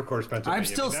 Pennsylvania, and Intercourse, Pennsylvania. I'm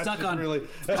still stuck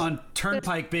on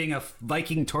Turnpike being a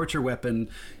Viking torture weapon.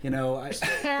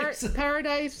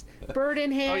 Paradise, bird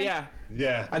in hand. Oh yeah.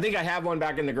 Yeah. I think I have one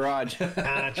back in the garage.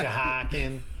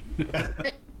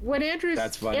 When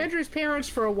Andrew's parents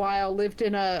for a while lived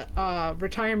in a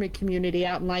retirement community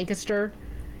out in Lancaster,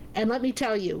 and let me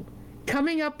tell you,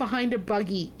 coming up behind a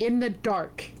buggy in the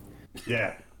dark.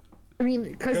 Yeah. I mean,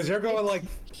 because they're going like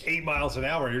 8 miles an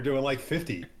hour, you're doing like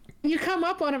 50. You come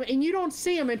up on them and you don't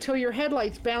see them until your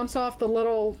headlights bounce off the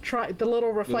little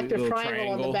reflective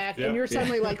triangle on the back, and you're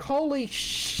suddenly like, "Holy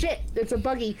shit, it's a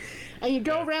buggy!" And you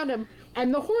go around them,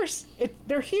 and the horse,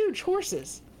 they're huge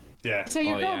horses. Yeah. So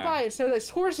you're going by it. So this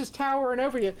horse is towering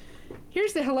over you.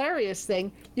 Here's the hilarious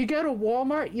thing: you go to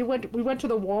Walmart. We went to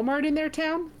the Walmart in their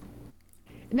town,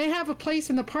 and they have a place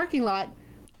in the parking lot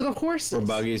for the horses. For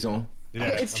buggies on. Yeah,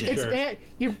 it's there.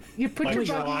 You put your buggies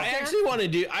there. I actually want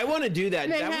to do that.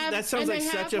 That sounds like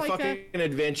such a fucking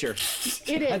adventure.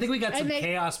 It is. I think we got some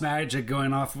chaos magic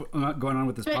going on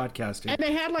with this podcast here. And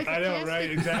they had like I know, right?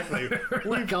 Exactly.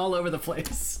 We're all over the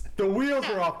place. The wheels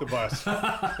are off the bus.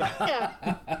 Yeah.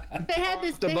 They had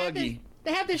this buggy.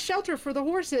 They have this shelter for the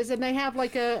horses, and they have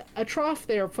like a trough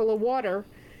there full of water.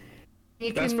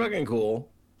 That's fucking cool.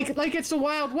 Like it's the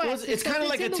Wild West. Well, it's kind of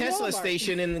like a Tesla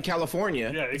station in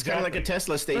California. Yeah, exactly. It's kind of like a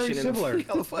Tesla station in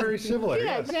California. Very similar. Yeah,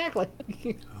 yes. exactly.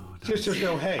 Just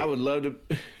no hay. I would love to.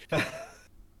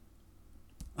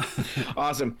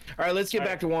 Awesome. All right, let's get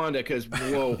back to Wanda because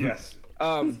whoa. Yes.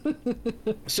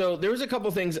 So there was a couple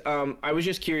things. I was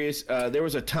just curious. There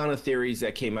was a ton of theories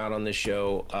that came out on this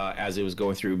show as it was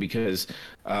going through because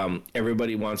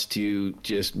everybody wants to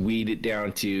just weed it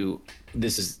down to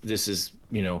this is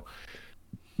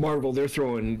Marvel. They're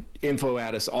throwing info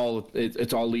at us all.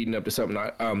 It's all leading up to something.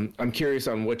 I'm curious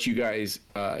on what you guys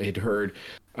had heard.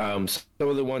 Some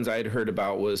of the ones I had heard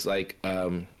about was like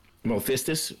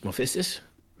Mephistus.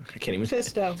 I can't even.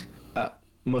 Mephisto.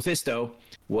 Mephisto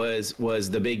was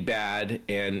the big bad,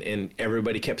 and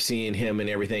everybody kept seeing him and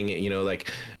everything.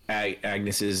 Like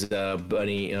Agnes's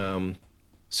bunny,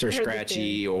 Sir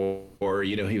Scratchy, or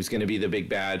he was going to be the big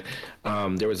bad.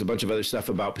 There was a bunch of other stuff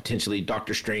about potentially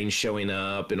Doctor Strange showing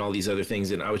up and all these other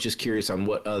things. And I was just curious on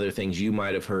what other things you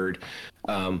might have heard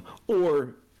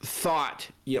or thought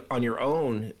on your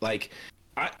own. Like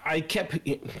I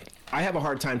have a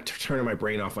hard time turning my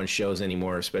brain off on shows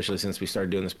anymore, especially since we started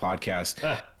doing this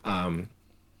podcast.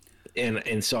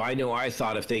 And so I know I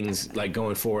thought of things like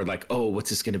going forward, like, oh, what's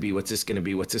this going to be? What's this going to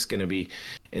be? What's this going to be?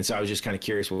 And so I was just kind of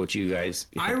curious what you guys.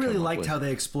 I really liked how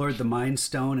they explored the Mind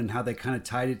Stone and how they kind of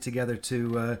tied it together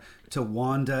to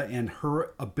Wanda and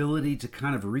her ability to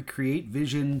kind of recreate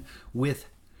Vision with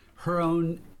her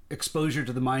own exposure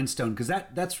to the Mind Stone, because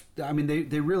that's I mean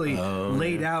they really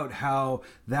laid out how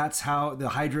that's how the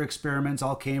Hydra experiments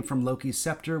all came from Loki's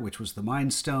scepter, which was the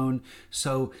Mind Stone.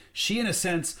 So she in a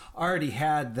sense already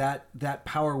had that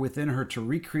power within her to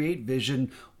recreate Vision,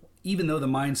 even though the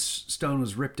Mind Stone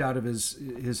was ripped out of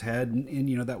his head,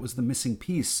 and that was the missing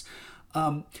piece.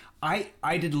 I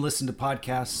didn't listen to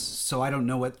podcasts, so I don't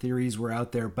know what theories were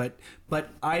out there, but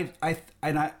I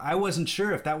wasn't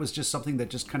sure if that was just something that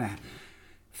just kind of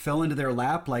fell into their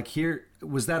lap. Like, here,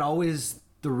 was that always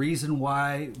the reason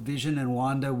why Vision and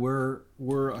Wanda were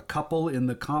a couple in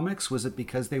the comics? Was it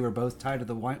because they were both tied to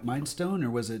the Mind Stone, or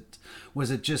was it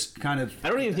just kind of? I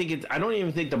don't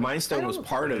even think the Mind Stone was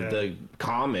part of the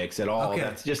comics at all. Okay.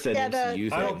 That's just an MCU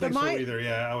thing. I don't think so either.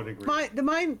 Yeah, I would agree.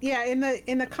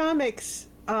 In the comics,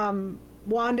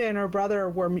 Wanda and her brother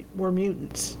were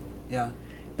mutants. Yeah.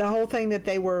 The whole thing that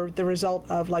they were the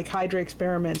result of like Hydra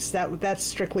experiments, that's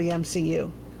strictly MCU.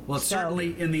 Well,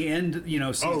 certainly in the end,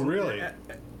 Oh, really?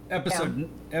 Episode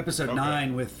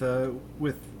 9 with the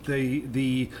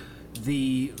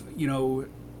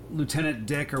Lieutenant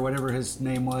Dick or whatever his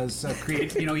name was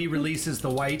he releases the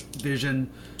white Vision,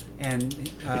 and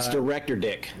it's Director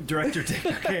Dick. Director Dick.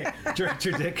 Okay,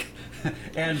 Director Dick,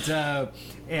 and or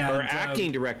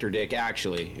acting Director Dick,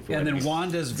 actually. And then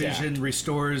Wanda's Vision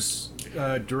restores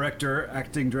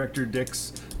acting Director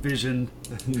Dick's Vision,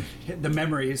 the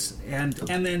memories, and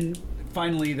then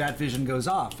finally that Vision goes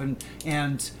off, and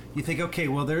you think, okay,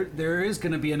 well there is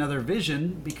going to be another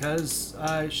Vision because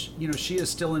she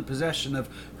is still in possession of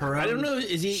her own. I don't know,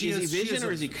 is he Vision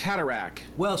or is he Cataract?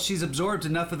 Well, she's absorbed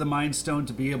enough of the Mind Stone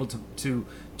to be able to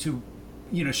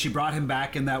she brought him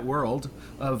back in that world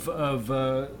of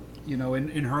in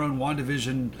her own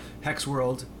WandaVision hex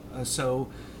world, so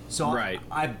right.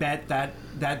 I bet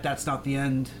that's not the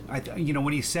end.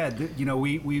 When he said that,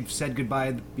 we've said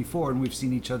goodbye before and we've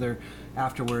seen each other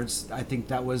afterwards, I think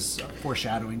that was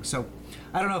foreshadowing. So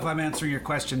I don't know if I'm answering your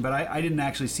question, but I didn't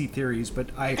actually see theories, but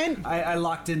I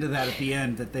locked into that at the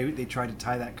end, that they tried to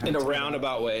tie that kind in of a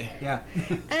roundabout way. Yeah.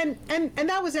 and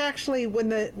that was actually when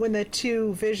the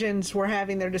two Visions were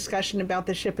having their discussion about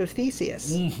the ship of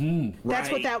Theseus. Mm-hmm.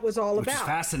 That's what that was all Which about. Is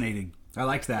fascinating. I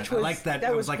liked that. I liked that.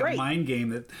 It was like great. A mind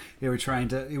game that they were trying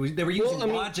to. They were using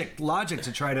logic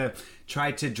to try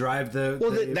to drive the.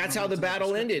 Well, that's how the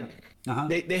battle ended. Uh-huh.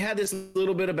 They had this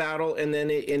little bit of battle, and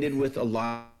then it ended with a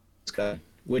lot,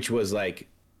 which was like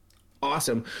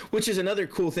awesome. Which is another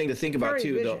cool thing to think about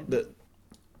too.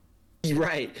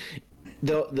 Right,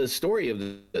 the story of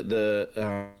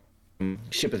the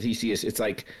ship of Theseus. It's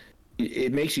like.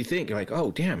 It makes you think, like, oh,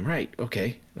 damn, right,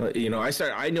 okay. I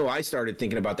started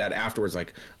thinking about that afterwards,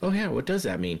 like, oh yeah, what does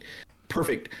that mean?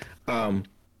 Perfect. I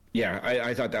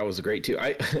thought that was great too.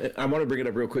 I want to bring it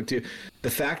up real quick too.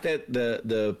 The fact that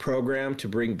the program to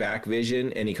bring back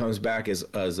Vision and he comes back as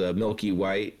a Milky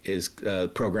White is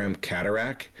program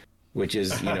Cataract, which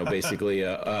is basically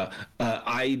a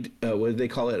eye, what do they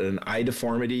call it, an eye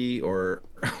deformity or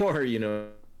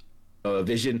a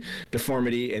vision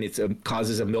deformity, and it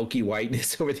causes a milky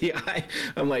whiteness over the eye.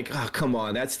 I'm like, oh, come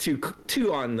on, that's too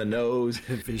on the nose.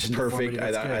 Vision perfect.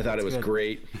 I thought it was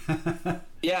great.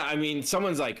 Yeah, I mean,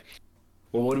 someone's like,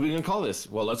 well, what are we gonna call this?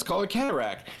 Well, let's call it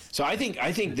Cataract. So I think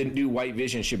the new White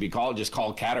Vision should be called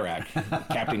Cataract,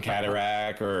 Captain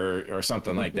Cataract, or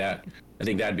something like that. I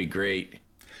think that'd be great.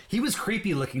 He was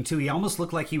creepy looking too. He almost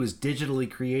looked like he was digitally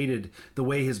created. The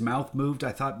way his mouth moved,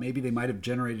 I thought maybe they might have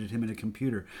generated him in a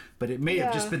computer, but it may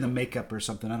have just been the makeup or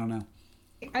something. I don't know.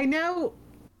 I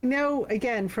know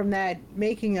again from that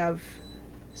making of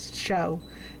show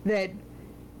that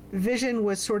Vision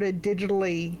was sort of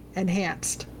digitally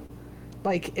enhanced,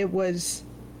 like it was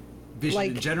Vision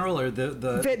like, in general, or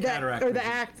the cataract, or the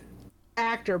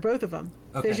actor, both of them,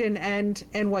 okay. Vision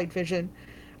and White Vision.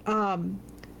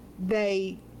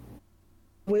 The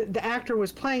actor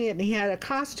was playing it, and he had a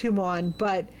costume on,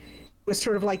 but it was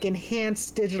sort of like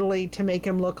enhanced digitally to make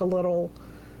him look a little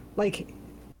like.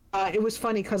 It was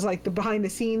funny because like the behind the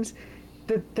scenes,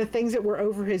 the things that were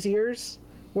over his ears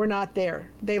were not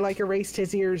there. They like erased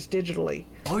his ears digitally.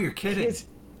 Oh, you're kidding!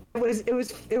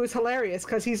 It was hilarious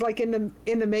because he's like in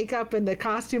the makeup and the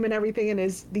costume and everything, and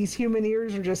these human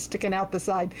ears are just sticking out the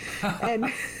side.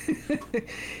 And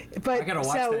but I gotta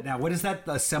watch that now. What is that,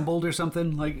 assembled or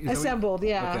something? Like assembled?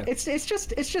 Yeah, okay. It's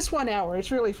just 1 hour.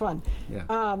 It's really fun. Yeah.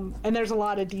 And there's a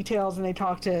lot of details, and they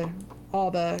talk to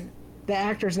all the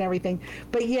actors and everything.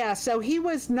 But yeah, so he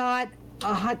was not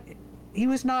 100%.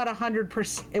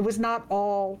 It was not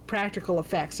all practical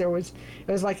effects. It was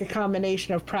like a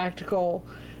combination of practical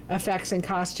effects and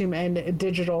costume and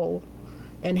digital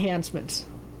enhancements,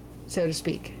 so to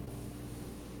speak.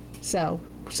 So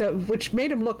which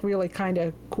made him look really kind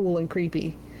of cool and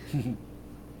creepy.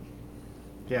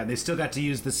 Yeah, they still got to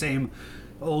use the same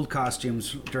old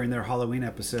costumes during their Halloween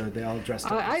episode. They all dressed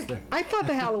up. I thought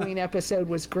the Halloween episode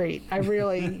was great. I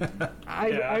really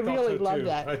really loved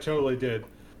that. I totally did.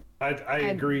 I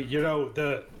agree. You know,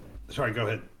 sorry, go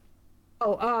ahead.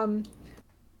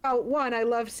 One, I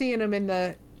love seeing them in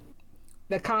the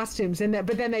costumes,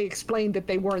 but then they explained that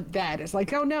they weren't that. It's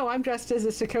like, oh no, I'm dressed as a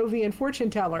Sokovian fortune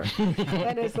teller.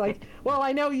 And it's like, well,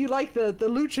 I know you like the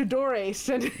luchadores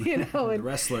and and the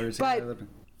wrestlers, but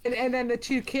and then the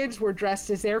two kids were dressed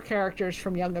as their characters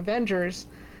from Young Avengers.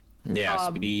 Yeah,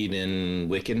 Speed and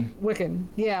Wiccan.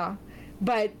 Yeah,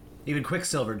 but even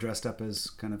Quicksilver dressed up as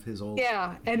kind of his old.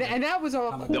 Yeah, and that was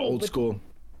all cool. The old school.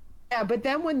 Yeah, but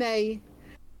then when they,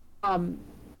 then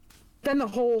the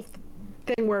whole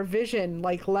thing where Vision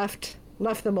like left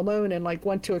them alone and like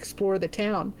went to explore the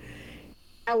town,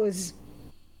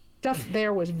 stuff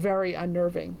there was very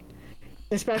unnerving,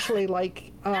 especially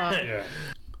like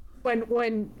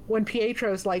when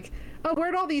Pietro's like, oh,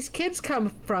 where'd all these kids come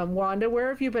from, Wanda? Where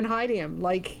have you been hiding them?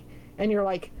 Like, and you're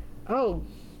like, oh,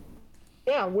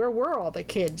 yeah, where were all the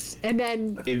kids? And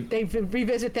then they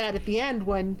revisit that at the end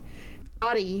when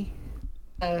Dottie,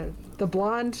 the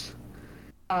blonde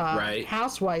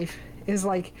housewife, is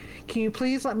like, can you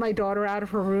please let my daughter out of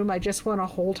her room? I just want to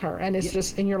hold her. And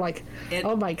it's and you're like,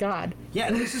 oh my God.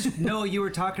 Yeah, this is you were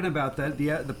talking about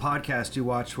the podcast you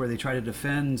watched where they try to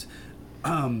defend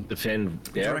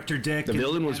Director Dick. The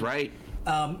villain was right.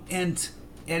 And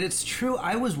it's true.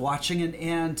 I was watching it,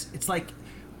 and it's like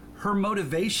her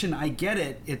motivation. I get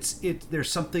it.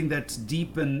 There's something that's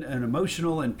deep and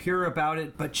emotional and pure about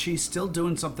it, but she's still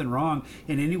doing something wrong.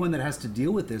 And anyone that has to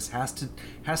deal with this has to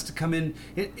come in.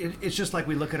 It's just like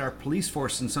we look at our police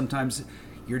force, and sometimes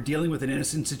you're dealing with an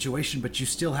innocent situation, but you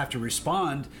still have to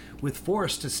respond with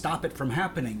force to stop it from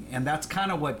happening. And that's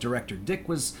kind of what Director Dick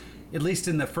was, at least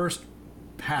in the first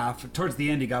half. Towards the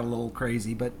end he got a little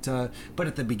crazy, but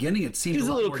at the beginning it seemed he was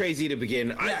a little crazy to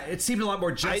begin. Yeah, it seemed a lot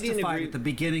more justified at the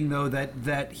beginning, though,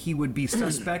 that he would be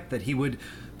suspect, that he would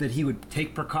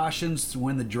take precautions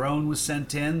when the drone was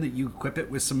sent in, that you equip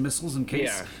it with some missiles in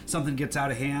case something gets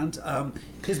out of hand.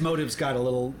 His motives got a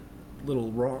little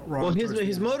wrong. Well,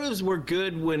 his motives were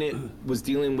good when it was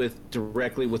dealing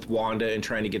directly with Wanda and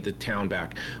trying to get the town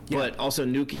back. But also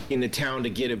nuking the town to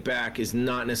get it back is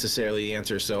not necessarily the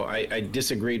answer. So I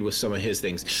disagreed with some of his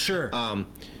things. Sure.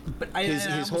 But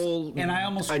I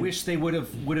almost wish they would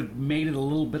have made it a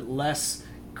little bit less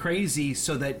crazy,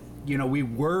 so that we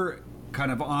were kind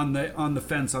of on the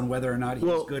fence on whether or not he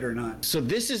was good or not. So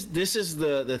this is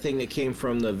the thing that came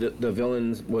from the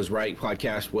Villain Was Right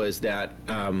podcast, was that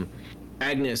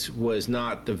Agnes was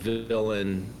not the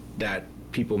villain that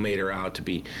people made her out to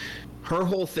be. Her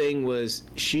whole thing was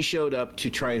she showed up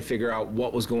to try and figure out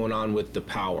what was going on with the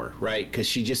power, right? Because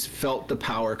she just felt the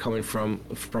power coming from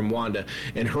Wanda,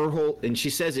 and she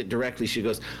says it directly. She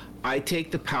goes, "I take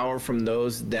the power from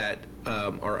those that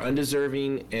are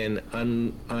undeserving and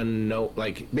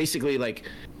basically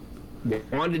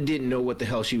Wanda didn't know what the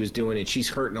hell she was doing, and she's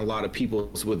hurting a lot of people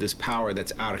with this power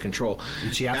that's out of control.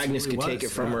 And she Agnes could take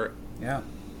it from her. Yeah.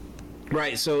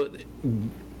 Right. So,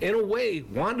 in a way,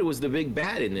 Wanda was the big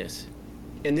bad in this,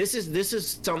 and this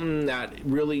is something that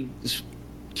really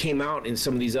came out in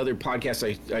some of these other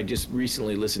podcasts I just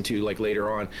recently listened to, like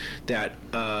later on, that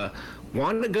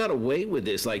Wanda got away with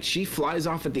this. Like, she flies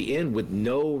off at the end with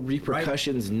no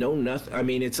repercussions, right. No nothing. I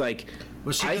mean, it's like,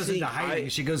 well, she goes into hiding.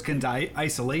 She goes into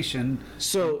isolation.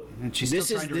 So and she's this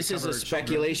is a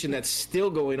speculation that's still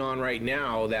going on right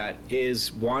now. That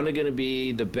is Wanda going to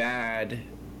be the bad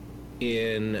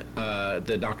in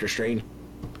the Doctor Strange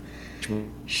movie?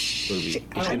 Is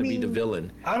going to be the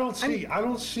villain? I don't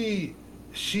see.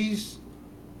 She's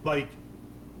like,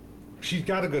 she's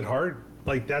got a good heart.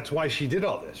 Like, that's why she did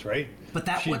all this, right? But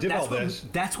that's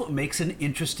what makes an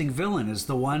interesting villain, is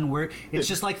the one where it's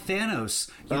just like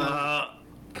Thanos.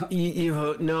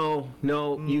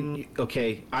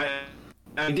 Okay.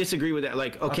 I disagree with that.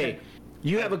 Like, okay.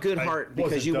 You have a good heart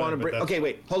because you want to bring. Okay,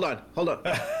 wait, hold on.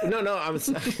 No, I was.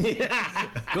 Go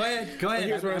ahead.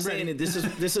 Here's what I'm saying.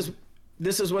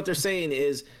 This is what they're saying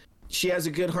is, she has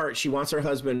a good heart. She wants her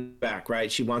husband back,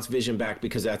 right? She wants Vision back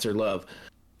because that's her love.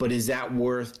 But is that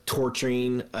worth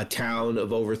torturing a town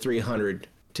of over 300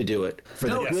 to do it for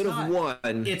the good of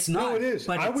one? It's not. No, it is.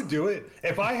 I would do it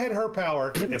if I had her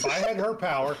power. I'm going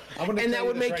to. And that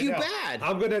would make you bad.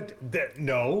 I'm going to.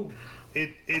 No.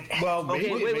 Well, maybe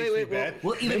it makes me bad.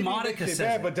 Well, even Monica says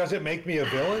bad, but does it make me a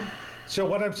villain? So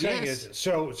what I'm saying is,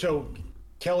 so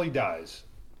Kelly dies.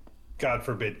 God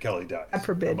forbid Kelly dies. God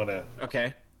forbid. I'm gonna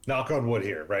knock on wood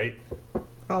here, right?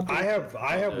 I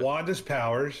have Wanda's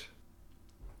powers.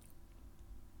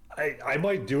 I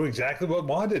might do exactly what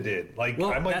Wanda did. Like,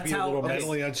 I might be a little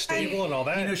mentally unstable and all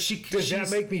that. Does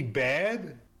that make me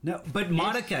bad? No, but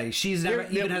Monica, she's never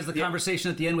even has the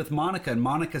conversation at the end with Monica, and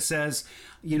Monica says,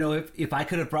 if I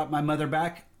could have brought my mother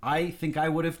back, I think I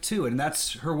would have too, and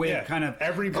that's her way of kind of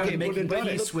making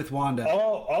peace with Wanda.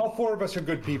 All four of us are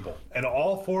good people, and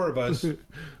all four of us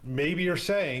maybe are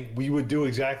saying we would do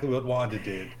exactly what Wanda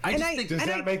did. Does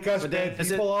that make us bad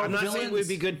people? I'm not saying we'd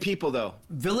be good people, though.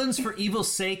 Villains for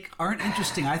evil's sake aren't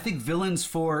interesting. I think villains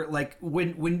for, like,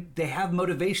 when they have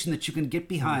motivation that you can get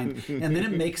behind, and then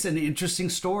it makes an interesting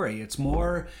story. It's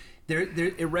more,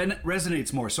 it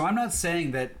resonates more. So I'm not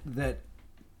saying that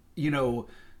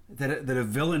a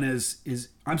villain is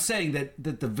I'm saying that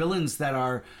the villains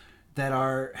that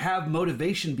have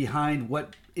motivation behind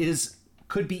what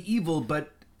could be evil,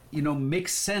 but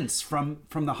makes sense from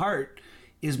the heart,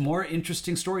 is more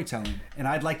interesting storytelling. And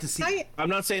I'd like to see. I'm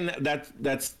not saying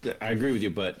that's I agree with you,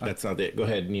 but that's not it. Go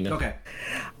ahead, Nina. Okay.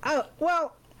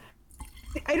 Well,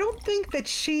 I don't think that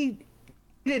she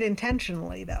did it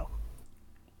intentionally, though.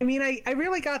 I mean, I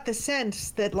really got the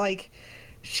sense that, like,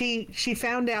 she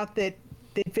found out that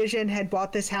Vision had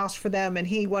bought this house for them and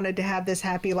he wanted to have this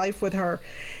happy life with her,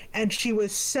 and she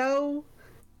was so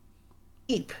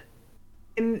deep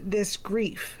in this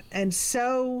grief and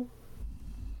so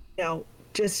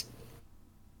just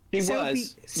beyond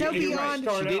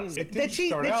that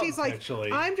she's like, actually.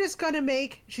 I'm just gonna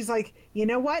make, she's like, you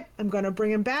know what, I'm gonna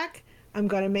bring him back, I'm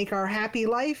gonna make our happy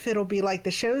life, it'll be like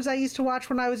the shows I used to watch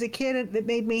when I was a kid that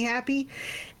made me happy.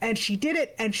 And she did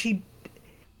it, and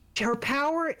her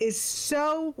power is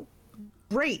so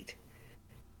great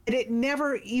that it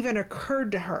never even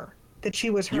occurred to her that she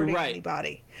was hurting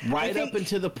anybody. Right up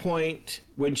until the point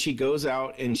when she goes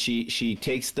out and she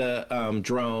takes the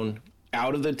drone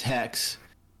out of the techs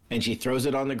and she throws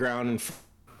it on the ground in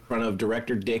front of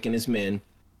Director Dick and his men,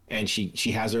 and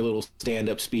she has her little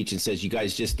stand-up speech and says, "You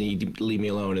guys just need to leave me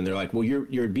alone." And they're like, "Well,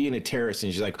 you're being a terrorist."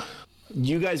 And she's like,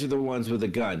 "You guys are the ones with the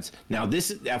guns." Now,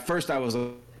 this, at first I was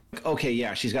like, okay,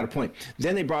 yeah, she's got a point.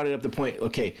 Then they brought it up the point,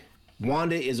 okay,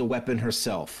 Wanda is a weapon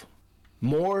herself.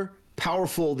 More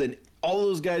powerful than all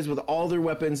those guys with all their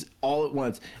weapons all at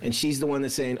once. And she's the one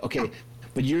that's saying, okay,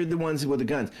 but you're the ones with the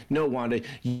guns. No, Wanda,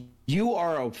 you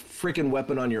are a freaking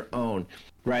weapon on your own,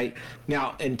 right?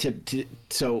 Now, and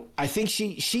so I think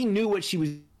she knew what she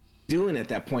was doing at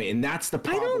that point, and that's the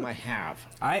problem I have.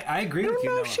 I agree with you. I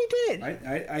don't know if she did.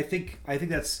 I think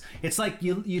that's, it's like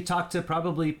you talk to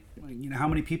probably, how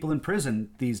many people in prison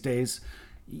these days,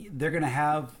 they're going to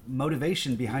have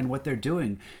motivation behind what they're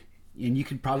doing, and you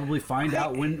could probably find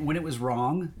out when it was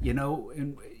wrong,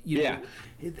 and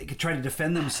they could try to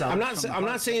defend themselves. I'm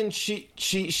not saying she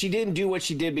didn't do what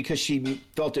she did because she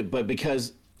felt it, but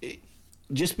because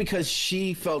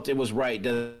she felt it was right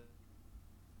doesn't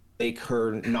make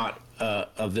her not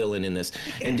a villain in this.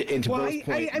 And to Bo's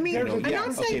point, I mean, I'm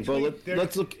not saying. Okay, Bo,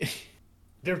 let's look.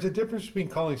 There's a difference between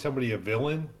calling somebody a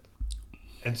villain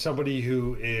and somebody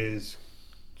who is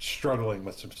struggling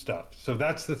with some stuff. So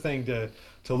that's the thing to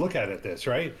look at this,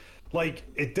 right? Like,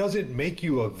 it doesn't make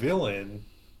you a villain.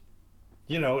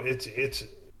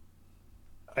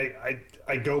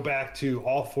 I go back to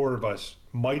all four of us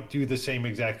might do the same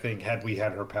exact thing had we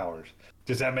had her powers.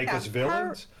 Does that make us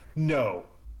villains? No.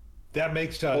 That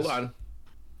makes us Hold on.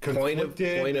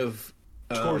 conflicted, Point of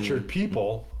tortured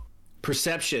people.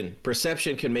 Perception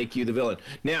can make you the villain.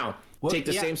 Now, take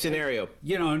the same scenario.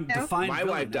 Define My villain.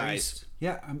 wife dies.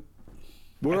 Yeah.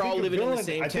 We're all living in the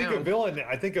same town.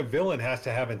 I think a villain has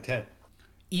to have intent.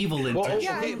 Evil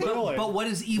intent. Well, but what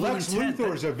is evil Lex intent?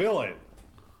 Luthor's a villain.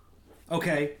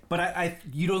 Okay, but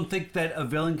you don't think that a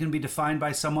villain can be defined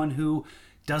by someone who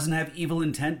doesn't have evil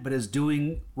intent but is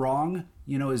doing wrong?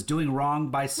 Is doing wrong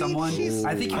by someone.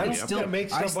 I think you I can don't still think that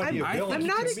makes somebody a villain.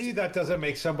 To me, that doesn't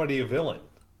make somebody a villain.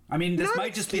 I mean, this Not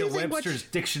might just be a excusing Webster's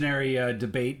dictionary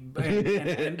debate,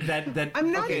 and that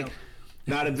I'm not. Okay.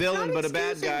 Not a villain, Not but a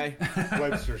bad guy.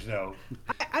 Webster's no.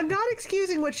 I'm not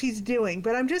excusing what she's doing,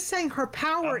 but I'm just saying her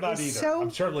power I'm not is either. so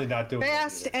I'm certainly not doing that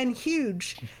vast either. and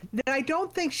huge that I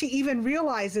don't think she even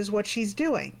realizes what she's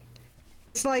doing.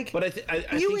 It's like, But I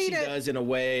think she does in a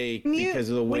way because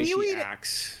of the way she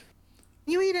acts.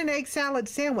 You eat an egg salad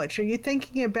sandwich. Are you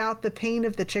thinking about the pain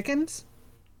of the chickens?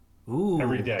 ooh,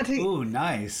 Every day. Ooh,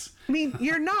 nice. I mean,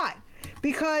 you're not,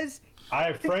 because I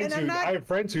have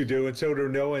friends who do, and so do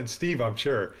Noah and Steve, I'm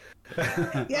sure.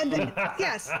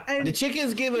 yes, and The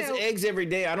chickens give us eggs every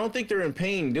day. I don't think they're in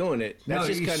pain doing it. That's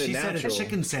just kind of she natural. said a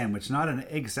chicken sandwich, not an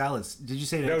egg salad. Did you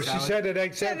say an No, egg salad? she said an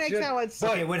egg salad.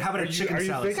 Okay, how about a chicken Are you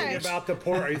salad thinking sandwich? about the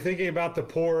poor? Are you thinking about the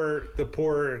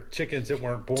poor chickens that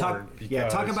weren't born?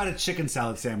 Talk about a chicken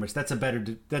salad sandwich. That's a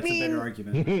better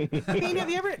argument. I mean,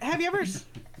 have you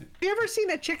ever seen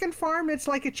a chicken farm? It's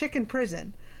like a chicken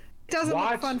prison. It doesn't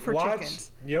look fun for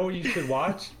chickens. You know what you should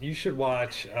watch? You should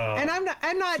watch. And I'm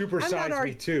not. Super I'm Size not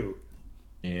Me Too.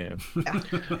 Yeah.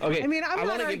 Okay. I mean, I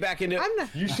want to get back into.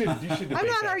 You should. I'm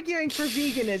not arguing for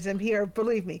veganism here.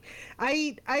 Believe me,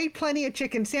 I eat plenty of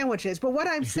chicken sandwiches. But what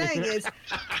I'm saying is,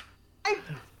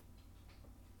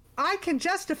 I can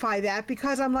justify that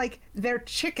because I'm like, they're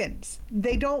chickens.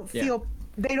 They don't feel.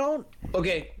 They don't.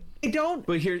 Okay. They don't.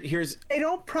 But here's. They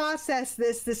don't process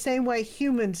this the same way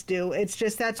humans do. It's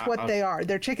just that's what they are.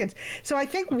 They're chickens. So I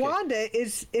think Wanda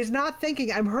is not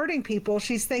thinking I'm hurting people.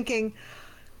 She's thinking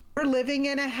we're living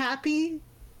in a happy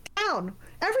town.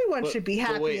 Everyone should be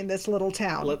happy in this little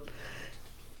town.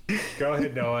 Go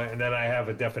ahead, Noah, and then I have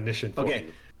a definition for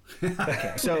you.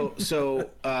 So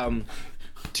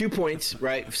 2 points,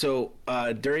 right? So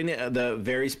during the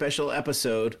very special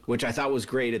episode, which I thought was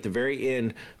great, at the very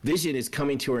end, Vision is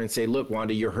coming to her and say, "Look,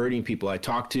 Wanda, you're hurting people." I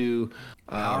talked to,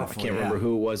 I can't remember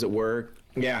who it was at work.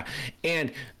 Yeah,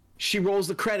 and she rolls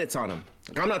the credits on him.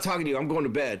 I'm not talking to you. I'm going to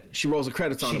bed. She rolls the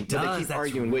credits on him. Does, but they keep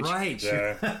arguing,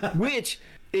 right. which,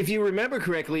 if you remember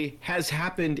correctly, has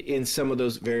happened in some of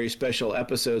those very special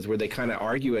episodes where they kind of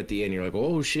argue at the end. You're like,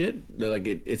 "Oh shit!" They're like,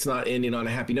 it's not ending on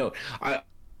a happy note.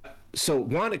 So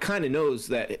Wanda kind of knows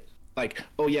that, like,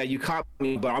 oh yeah, you caught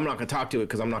me, but I'm not gonna talk to it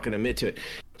because I'm not gonna admit to it.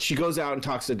 She goes out and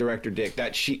talks to Director Dick.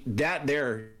 That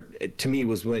there to me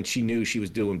was when she knew she was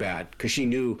doing bad, because she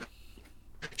knew,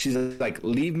 she's like,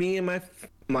 leave me in my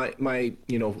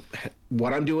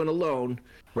what I'm doing alone,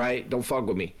 right? Don't fuck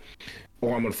with me,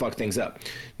 or I'm gonna fuck things up.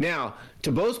 Now,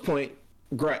 to Bo's point,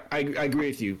 I agree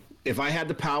with you. If I had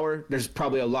the power, there's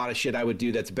probably a lot of shit I would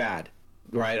do that's bad.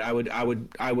 Right,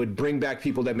 I would bring back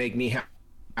people that make me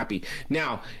happy.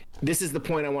 Now, this is the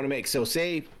point I want to make. So,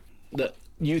 say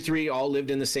you three all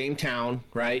lived in the same town,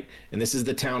 right? And this is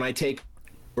the town I take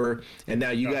over, and now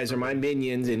you guys are my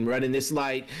minions and running this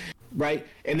light, right?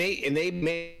 And they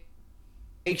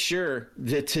make sure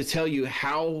to tell you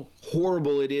how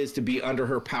horrible it is to be under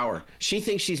her power. She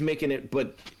thinks she's making it,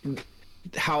 but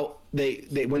how they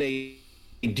when they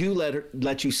do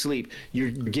let you sleep,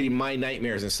 you're getting my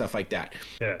nightmares and stuff like that.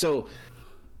 Yeah. So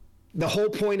the whole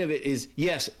point of it is,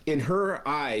 yes, in her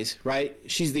eyes, right,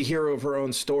 she's the hero of her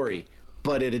own story,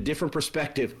 but at a different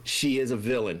perspective, she is a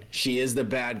villain. She is the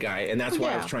bad guy, and that's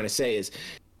what I was trying to say is,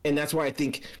 and that's why I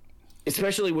think,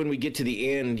 especially when we get to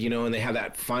the end, and they have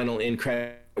that final end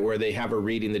credit where they have her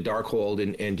reading the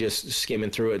Darkhold and just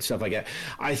skimming through it and stuff like that.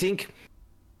 I think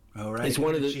it's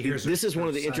one of the. This is one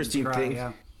of the interesting things.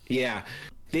 Yeah.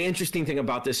 The interesting thing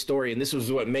about this story, and this was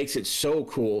what makes it so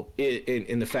cool,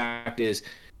 in the fact is,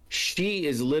 she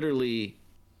is literally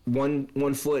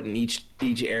one foot in each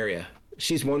area.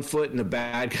 She's 1 foot in the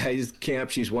bad guys'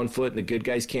 camp. She's 1 foot in the good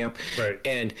guys' camp. Right.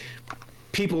 And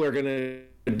people are going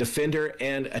to defend her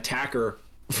and attack her.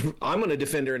 I'm going to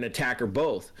defend her and attack her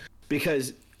both,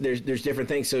 because there's different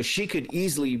things. So she could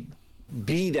easily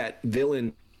be that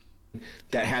villain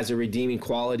that has a redeeming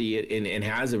quality and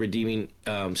has a redeeming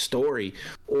story,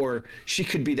 or she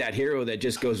could be that hero that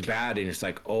just goes bad and it's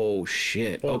like, oh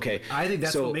shit. Well, okay, I think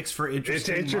that's what makes for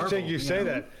interesting. It's interesting Marvel, you say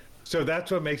that. So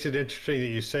that's what makes it interesting that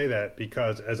you say that,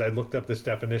 because as I looked up this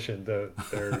definition,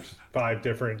 there's five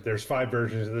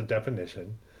versions of the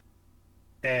definition,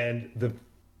 and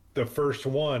the first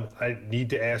one, I need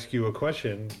to ask you a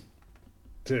question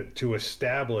to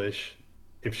establish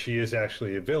if she is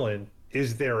actually a villain.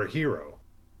 Is there a hero?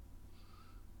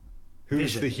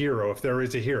 Who's the hero? If there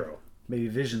is a hero, maybe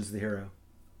Vision's the hero.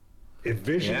 If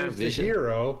Vision is the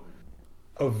hero,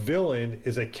 a villain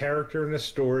is a character in a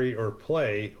story or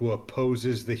play who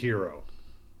opposes the hero.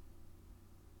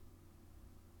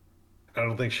 I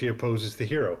don't think she opposes the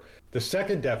hero. The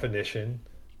second definition,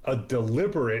 a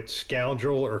deliberate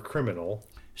scoundrel or criminal.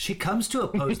 She comes to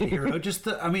oppose the hero.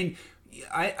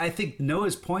 I think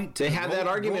Noah's point. They had that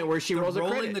argument where she rolls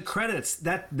rolling the credits.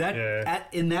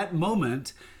 In that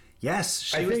moment, yes,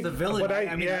 she was the villain. But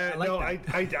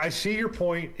I see your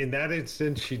point. In that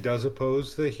instance, she does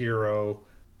oppose the hero.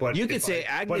 But you could say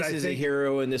Agnes is a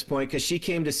hero in this point because she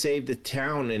came to save the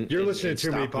town. And you're listening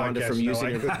to me podcast. From no,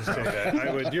 I couldn't say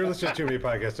that. You're listening to me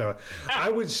podcast. No,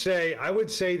 I would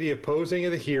say the opposing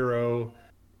of the hero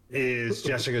is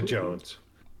Jessica Jones.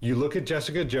 You look at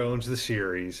Jessica Jones, the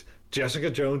series.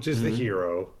 Jessica Jones is the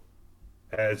hero,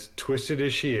 as twisted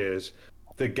as she is.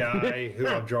 The guy who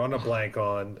I'm drawing a blank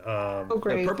on,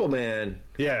 the Purple Man.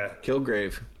 Yeah,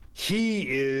 Kilgrave. He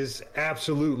is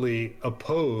absolutely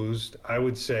opposed, I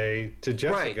would say, to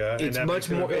Jessica. Right. It's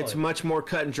much more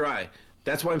cut and dry.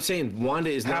 That's why I'm saying Wanda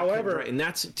is not. However, and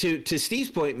that's to Steve's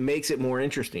point, makes it more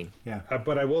interesting. Yeah.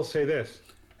 But I will say this: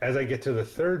 as I get to the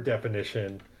third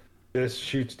definition, this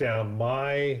shoots down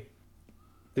my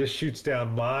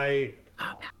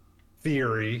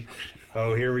theory.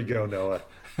 Oh, here we go, Noah.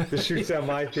 This shoots down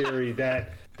my theory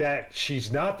that she's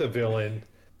not the villain,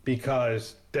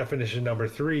 because definition number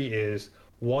 3 is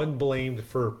one blamed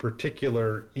for a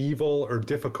particular evil or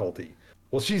difficulty.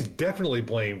 Well, she's definitely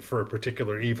blamed for a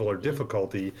particular evil or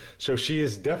difficulty, so she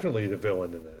is definitely the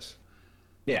villain in this.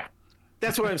 Yeah.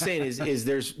 That's what I'm saying is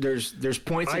there's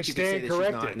points that you can say that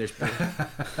she's not, and there's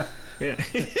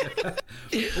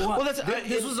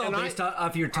this was all based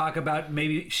off your talk about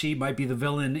maybe she might be the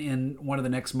villain in one of the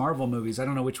next Marvel movies. I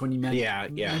don't know which one you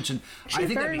mentioned. I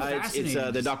think that'd be fascinating.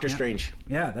 It's the Doctor Strange.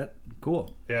 Yeah, that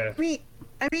cool. Yeah. I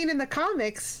mean, in the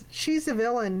comics, she's a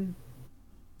villain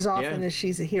as often as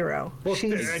she's a hero. Well,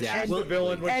 she's the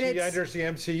villain when she enters the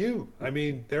MCU. I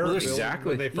mean, they're villains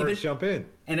when they first jump in.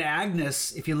 And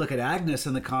Agnes, if you look at Agnes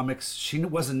in the comics, she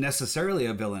wasn't necessarily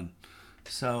a villain.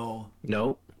 So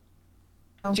no.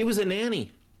 She was a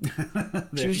nanny.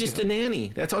 She was just a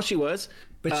nanny. That's all she was.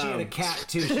 But she had a cat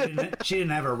too. She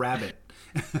didn't have a rabbit.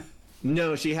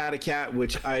 No, she had a cat,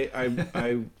 which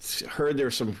I heard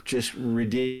there's some just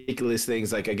ridiculous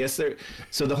things. Like I guess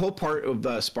so the whole part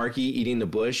of Sparky eating the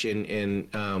bush and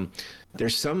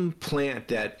there's some plant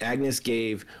that Agnes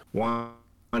gave Wanda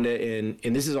and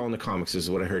this is all in the comics. This is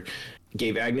what I heard.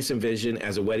 Gave Agnes and Vision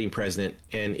as a wedding present,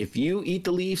 and if you eat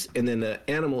the leaves and then the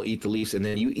animal eat the leaves and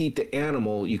then you eat the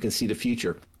animal, you can see the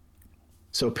future.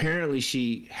 So apparently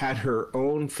she had her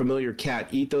own familiar cat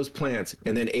eat those plants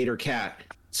and then ate her cat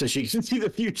so she can see the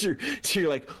future. So you're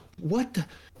like, what the?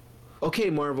 Okay,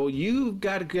 Marvel, you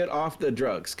got to get off the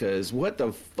drugs, because what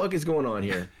the fuck is going on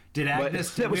here? Did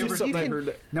Agnes? Did we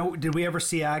ever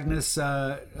see Agnes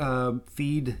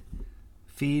feed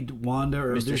Wanda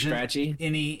or Mr. Vision Scratchy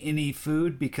any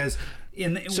food? Because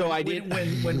when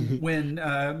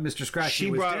Mr. Scratchy she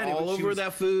brought dead, all over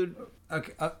that food.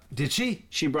 Okay, did she?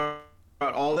 She brought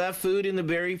all that food in the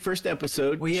very first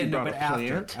episode. Well, yeah, she no, but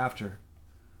after.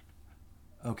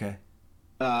 Okay.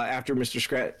 After Mr.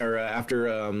 Scratch or after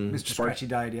Mr. Scratchy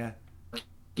died, yeah.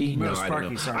 No, I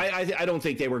don't know. Sorry. I don't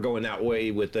think they were going that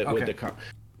way with the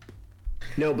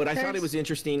No, but I thought it was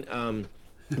interesting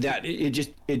that it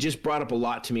just brought up a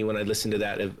lot to me when I listened to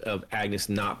that of Agnes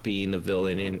not being the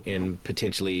villain and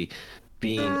potentially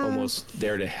being almost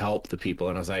there to help the people,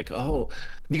 and I was like, oh,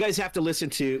 you guys have to listen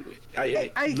to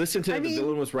the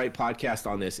Villain Was Right podcast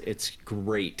on this. It's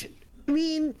great. I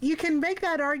mean, you can make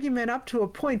that argument up to a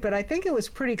point, but I think it was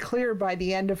pretty clear by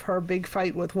the end of her big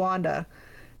fight with Wanda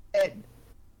that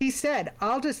he said,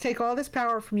 I'll just take all this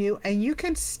power from you and you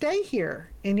can stay here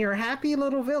in your happy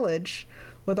little village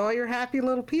with all your happy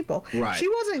little people. Right. She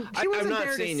wasn't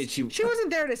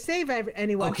there to save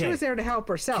anyone. Okay. She was there to help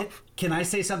herself. Can I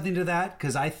say something to that?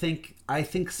 Because I think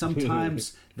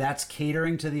sometimes that's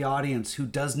catering to the audience who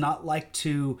does not like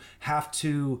to have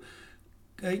to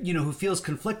who feels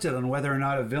conflicted on whether or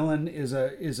not a villain is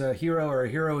a hero or a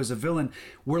hero is a villain.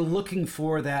 We're looking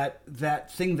for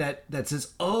that thing that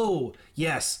says, oh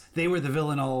yes, they were the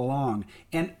villain all along.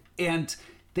 And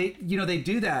they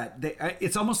do that.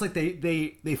 It's almost like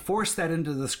they force that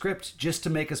into the script just to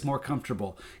make us more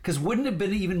comfortable. Because wouldn't it have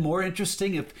been even more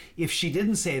interesting if she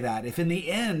didn't say that? If in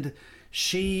the end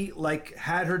she like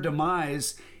had her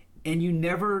demise, and you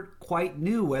never quite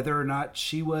knew whether or not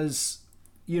she was,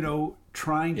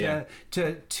 trying to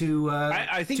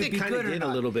I think they kind of did a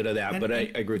little bit of that, but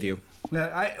I agree with you.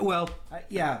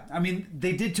 Yeah. I mean,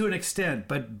 they did to an extent,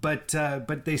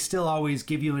 but they still always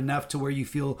give you enough to where you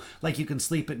feel like you can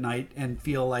sleep at night and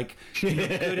feel like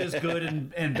good is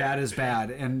good and bad is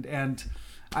bad. And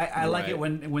I like it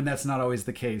when that's not always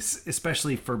the case,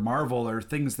 especially for Marvel or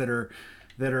things that are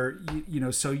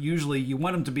so usually you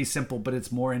want them to be simple, but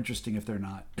it's more interesting if they're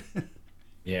not.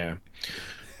 Yeah.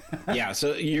 Yeah,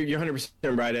 so you're 100%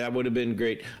 right. That would have been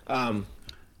great.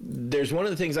 There's one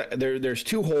of the things there's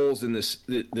two holes in this,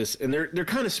 and they're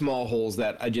kind of small holes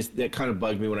that kind of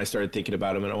bugged me when I started thinking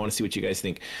about them, and I want to see what you guys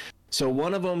think. So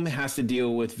one of them has to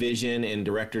deal with Vision and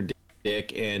director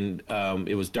Dick, and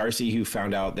it was Darcy who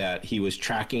found out that he was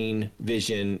tracking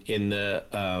Vision in the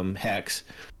Hex,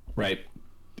 right?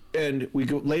 And we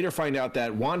later find out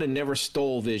that Wanda never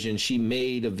stole Vision. She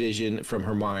made a Vision from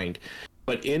her mind.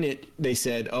 But in it, they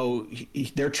said,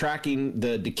 they're tracking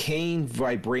the decaying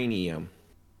vibranium.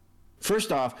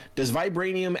 First off, does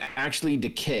vibranium actually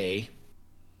decay?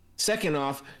 Second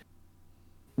off,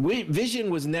 Vision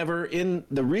was never in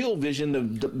the real Vision.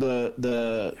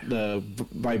 The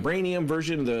vibranium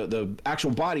version, the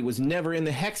actual body was never in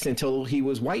the Hex until he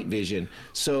was White Vision.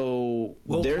 So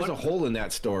there's a hole in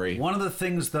that story. One of the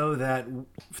things, though, that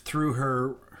through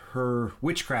her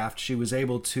witchcraft, she was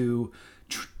able to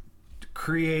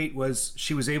create was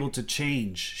she was able to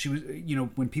change. She was,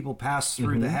 when people pass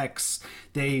through the Hex,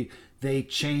 they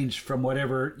changed from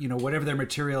whatever their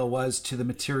material was to the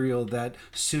material that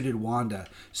suited Wanda.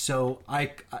 So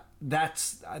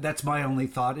that's my only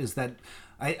thought, is that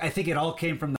I think it all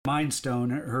came from the Mind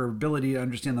Stone, her ability to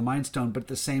understand the Mind Stone. But at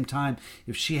the same time,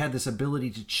 if she had this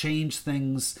ability to change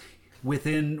things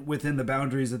within the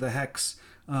boundaries of the Hex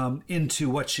into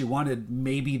what she wanted,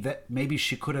 maybe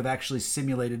she could have actually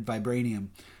simulated vibranium.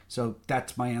 So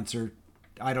that's my answer.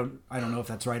 I don't know if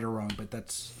that's right or wrong, but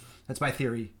that's my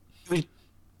theory.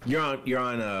 You're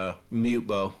on mute,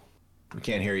 Bo. We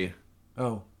can't hear you.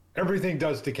 Oh, everything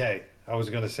does decay. I was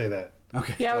going to say that.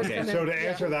 Okay. Yeah. So to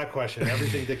answer that question,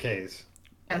 everything decays.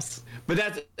 Yes.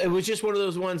 But it was just one of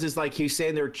those ones. Is like he was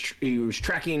saying he was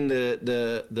tracking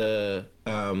the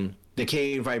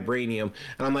decaying vibranium,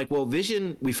 and I'm like, well,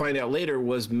 Vision, we find out later,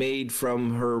 was made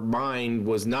from her mind,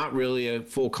 was not really a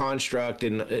full construct,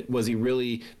 and was he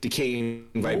really decaying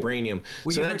vibranium?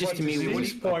 So that just to me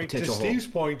was a potential hole. Steve's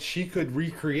point, she could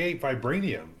recreate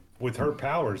vibranium with her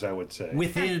powers, I would say.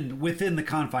 Within the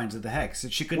confines of the Hex.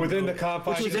 She couldn't within the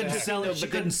confines of the Hex. She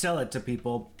couldn't sell it to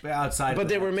people outside. But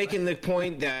they were making the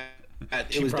point that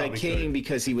it was decaying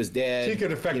because he was dead. She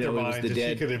could affect their minds, and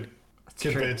she could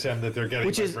convince them that they're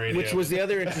getting vibranium. Which was the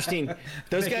other interesting.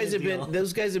 Those guys have been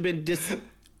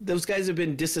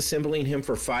disassembling him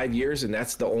for 5 years, and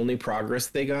that's the only progress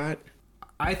they got.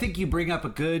 I think you bring up a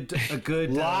good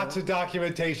lots of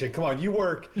documentation. Come on, you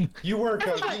work in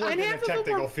the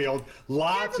technical field.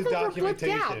 Lots of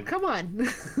documentation. Come on.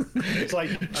 It's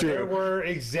like there were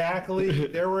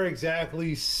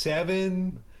exactly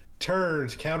 7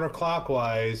 turns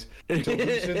counterclockwise to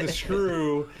loosen the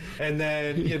screw, and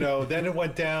then then it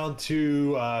went down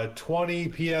to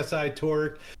 20 psi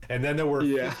torque, and then there were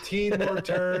 15 more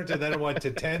turns, and then it went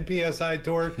to 10 psi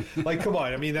torque. Like, come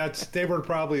on, I mean, they were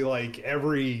probably like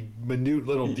every minute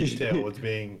little detail was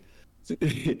being.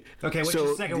 Okay, what's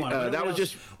your second one?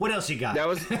 What else you got? That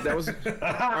was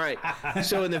all right.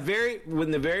 So in the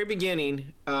very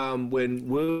beginning, when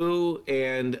Wu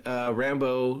and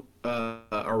Rambo,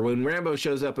 or when Rambo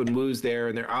shows up and Wu's there,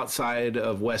 and they're outside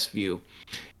of Westview,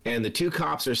 and the two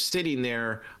cops are sitting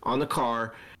there on the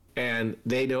car, and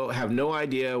they have no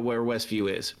idea where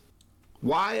Westview is.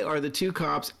 Why are the two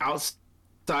cops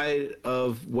outside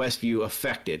of Westview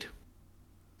affected?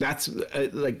 That's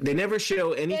they never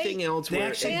show anything else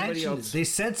where anybody else. They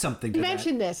said something. They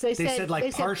mentioned this. They said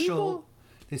partial.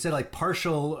 They said like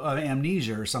partial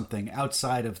amnesia or something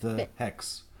outside of the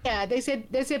Hex. Yeah, they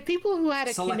said people who had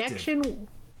a connection.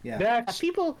 Yeah.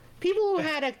 People who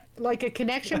had a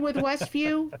connection with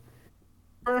Westview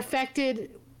were affected,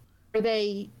 or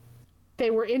they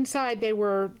were inside. They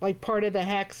were like part of the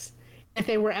Hex. If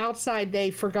they were outside,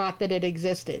 they forgot that it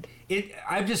existed.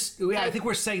 I think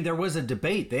we're saying there was a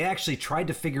debate. They actually tried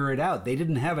to figure it out. They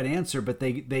didn't have an answer, but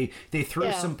they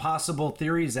threw some possible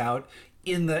theories out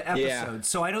in the episode. Yeah.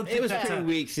 So I don't think it was that's pretty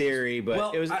weak theory,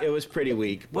 but it was pretty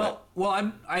weak. But.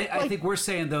 I think we're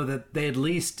saying though that they at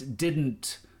least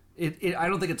didn't. I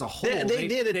don't think it's a whole. They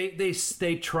did it.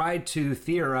 They tried to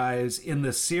theorize in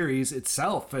the series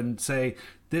itself and say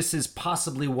this is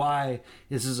possibly why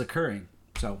this is occurring.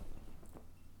 So.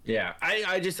 Yeah,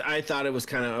 I thought it was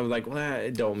kind of like, well,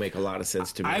 it don't make a lot of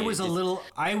sense to me. I was a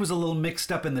little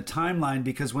mixed up in the timeline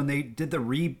because when they did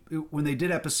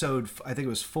episode, I think it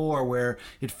was 4, where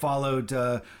it followed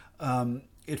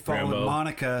Rambo.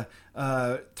 Monica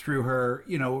through her,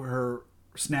 her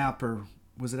snap, or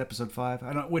was it episode 5?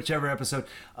 I don't, whichever episode.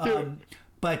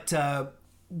 But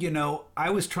I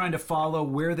was trying to follow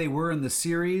where they were in the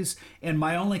series, and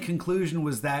my only conclusion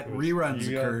was that reruns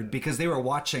occurred because they were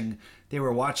watching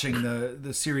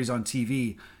the series on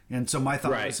TV. And so my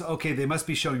thought was, okay, they must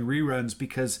be showing reruns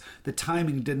because the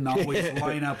timing didn't always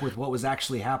line up with what was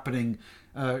actually happening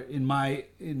in my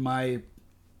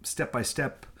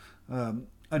step-by-step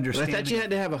understanding. I thought you had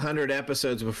to have 100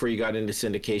 episodes before you got into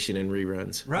syndication and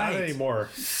reruns. Right. Not anymore.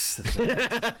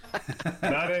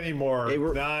 Not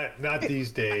anymore. Not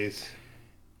these days.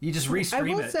 You just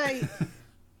restream it.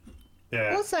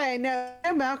 I will say, I know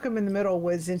Malcolm in the Middle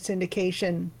was in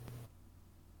syndication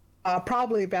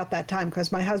probably about that time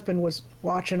because my husband was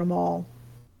watching them all.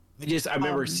 I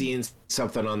remember seeing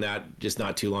something on that just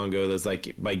not too long ago. That's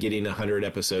like by getting 100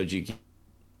 episodes, you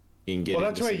can get. Well,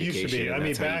 that's what it used to be. I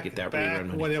mean, back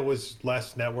rerun when it was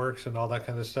less networks and all that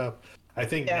kind of stuff. I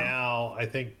think now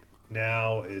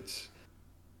it's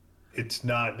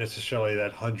not necessarily that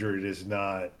 100 is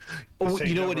not.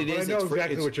 You know what it is? I know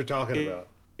exactly what you're talking about.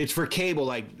 It's for cable.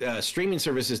 Like streaming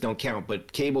services don't count,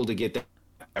 but cable, to get that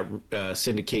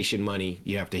syndication money,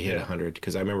 you have to hit 100.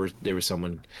 Because I remember there was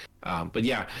someone. But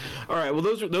yeah, all right. Well,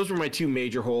 those were my two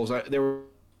major holes. There were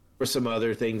some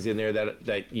other things in there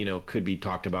that could be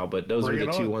talked about, but those are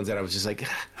the two ones that I was just like,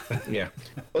 yeah.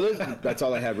 Well, that's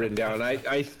all I had written down.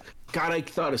 I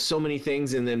thought of so many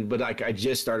things, but I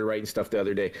just started writing stuff the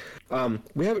other day.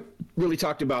 We haven't really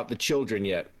talked about the children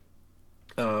yet.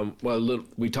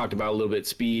 We talked about a little bit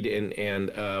Speed and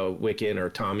Wiccan, or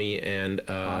Tommy and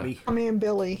Tommy and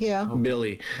Billy, yeah.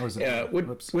 Billy,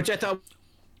 which I thought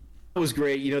was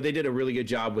great. They did a really good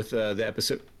job with the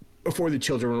episode before the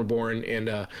children were born,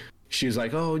 and she was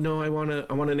like, "Oh no, I want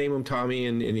to name him Tommy,"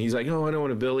 and he's like, "Oh, I don't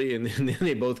want a Billy," and then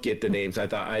they both get the names.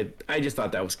 I just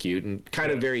thought that was cute and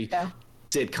kind of very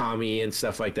sitcom-y and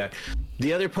stuff like that.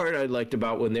 The other part I liked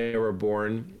about when they were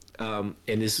born. And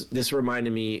this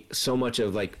reminded me so much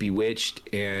of like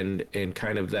Bewitched and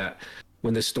kind of that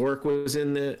when the stork was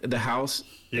in the house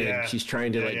and she's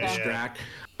trying to distract.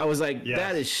 I was like,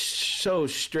 that is so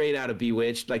straight out of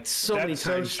Bewitched. Like many times.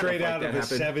 So straight out of a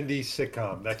 70s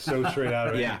sitcom. That's so straight out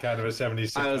of any kind of a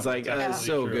 70s sitcom. I was like, that's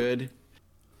so good.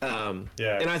 And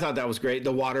I thought that was great.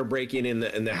 The water breaking in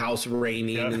the house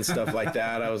raining and stuff like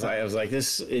that. I was like,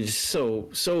 this is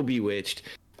so Bewitched.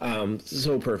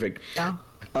 So perfect. Yeah.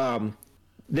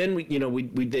 Then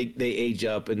they age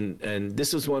up, and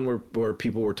this was one where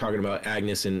people were talking about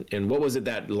Agnes and what was it,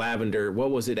 that lavender?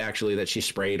 What was it actually that she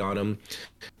sprayed on him?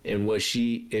 And was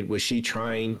she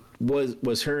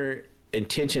her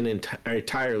intention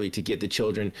entirely to get the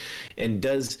children? And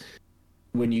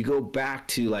when you go back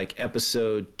to like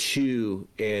episode 2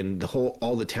 and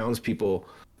all the townspeople,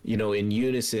 in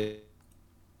unison,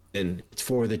 and it's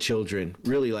for the children,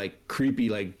 really like creepy,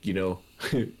 like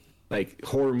like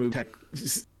horror movie,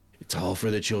 it's all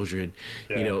for the children,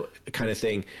 kind of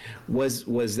thing. Was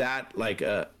that like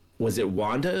was it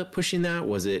Wanda pushing that?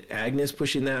 Was it Agnes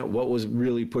pushing that? What was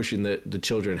really pushing the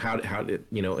children? How did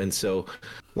and so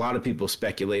a lot of people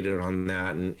speculated on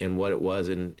that and what it was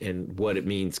and what it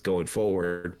means going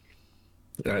forward.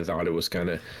 And I thought it was kind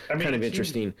of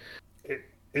interesting.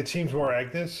 It seems more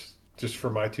Agnes, just for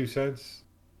my 2 cents,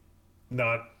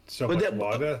 not so much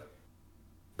Wanda.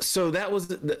 So that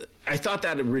was I thought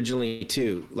that originally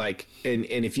too. Like, and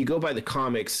if you go by the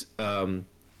comics, the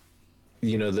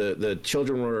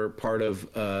children were part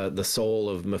of the soul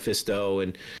of Mephisto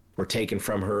and were taken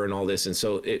from her and all this, and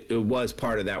so it was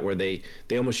part of that where they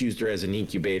almost used her as an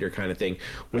incubator kind of thing.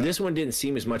 Where this one didn't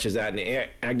seem as much as that, and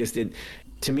Agnes did.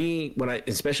 To me,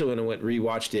 especially when I went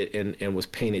rewatched it and was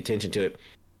paying attention to it,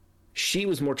 she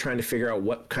was more trying to figure out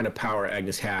what kind of power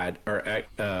Agnes had, or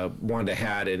Wanda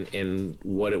had, and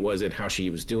what it was and how she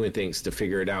was doing things to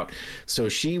figure it out. So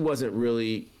she wasn't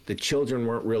really, the children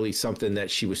weren't really something that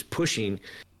she was pushing,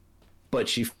 but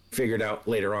she figured out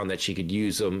later on that she could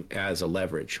use them as a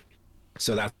leverage.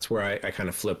 So that's where I kind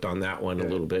of flipped on that one a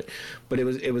little bit. But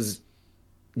it was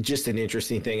just an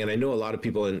interesting thing. And I know a lot of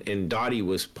people, and Dottie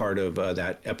was part of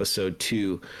that episode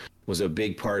 2, was a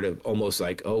big part of, almost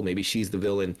like, oh, maybe she's the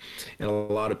villain, and a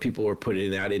lot of people were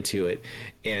putting that into it,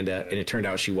 and it turned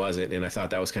out she wasn't, and I thought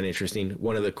that was kind of interesting.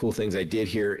 One of the cool things I did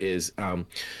here is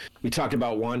we talked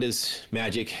about Wanda's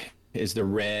magic is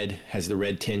has the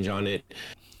red tinge on it,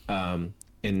 and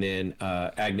then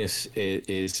Agnes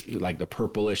is like the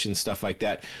purplish and stuff like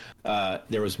that.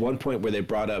 There was one point where they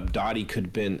brought up Dottie could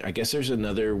have been, I guess there's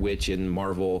another witch in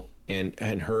Marvel, and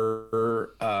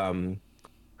her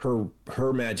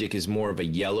magic is more of a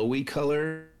yellowy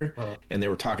color. And they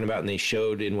were talking about, and they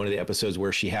showed in one of the episodes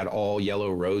where she had all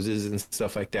yellow roses and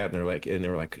stuff like that, and they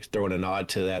were like throwing a nod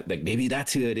to that, like maybe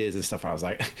that's who it is and stuff. I was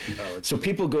like, so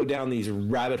people go down these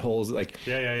rabbit holes, like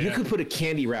you could put a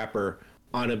candy wrapper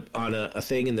on a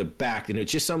thing in the back, and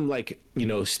it's just some, like,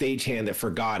 stagehand that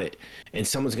forgot it, and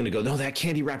someone's gonna go, no, that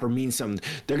candy wrapper means something.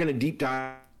 They're gonna deep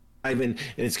dive in, and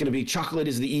it's gonna be chocolate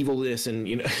is the evilness, and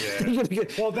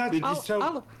well, that's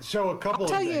so a couple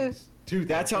of things.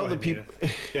 That's how the people.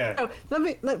 Yeah.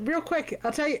 Oh, real quick.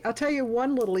 I'll tell you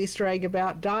one little Easter egg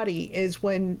about Dottie is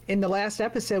when in the last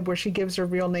episode where she gives her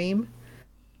real name,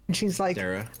 and she's like,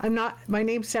 Sarah. My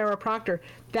name's Sarah Proctor.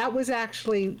 That was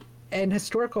actually an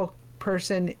historical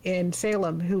person in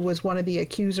Salem who was one of the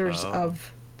accusers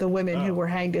of the women who were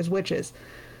hanged as witches.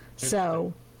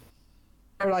 So,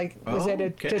 or like, was it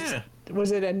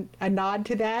a nod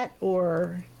to that,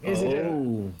 or is it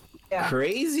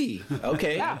crazy?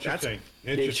 Okay, Yeah.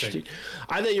 Interesting.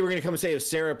 I thought you were gonna come and say it was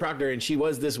Sarah Proctor and she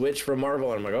was this witch from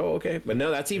Marvel, and I'm like, oh, okay, but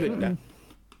no, that's even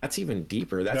that's even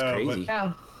deeper. That's crazy.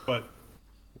 But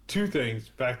two things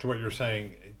back to what you're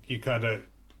saying. You kind of,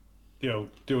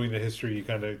 doing the history, you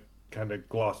kind of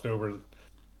glossed over,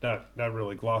 not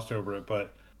really glossed over it,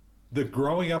 but the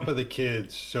growing up of the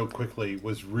kids so quickly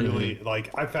was really like,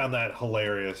 I found that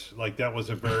hilarious. Like, that was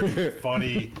a very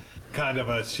funny kind of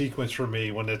a sequence for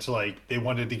me, when it's like they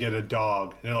wanted to get a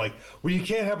dog, and they're like, well, you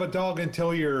can't have a dog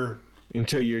until you're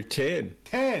 10.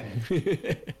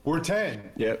 10. We're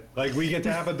 10. Yep. Like, we get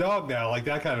to have a dog now, like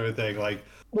that kind of a thing. Like,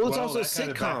 well, it's also that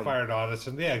sitcom. kind of backfired on us,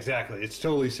 and yeah, exactly. It's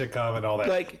totally sitcom and all that.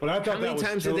 Like, but I thought how many that was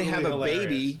times totally did they have hilarious. a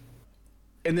baby?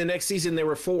 And the next season there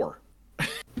were 4.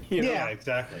 Yeah,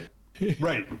 exactly.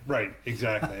 Right,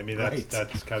 exactly. I mean,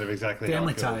 that's kind of exactly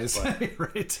family how it goes, ties,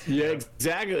 right? Yeah,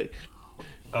 exactly.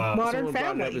 Modern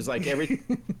Family? It was like every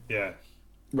yeah.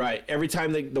 right. Every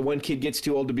time the one kid gets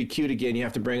too old to be cute again, you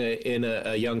have to bring in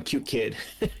a young cute kid.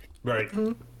 Right.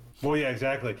 Well, yeah,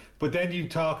 exactly. But then you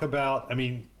talk about, I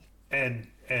mean, and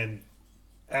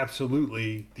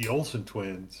absolutely the Olsen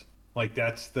twins. Like,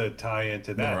 that's the tie-in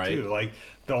to that too. Like,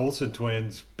 the Olsen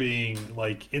twins being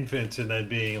like infants and then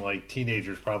being like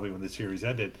teenagers probably when the series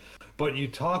ended. But you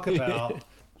talk about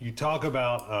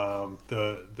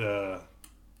the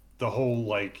whole,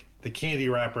 like, the candy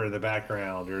wrapper in the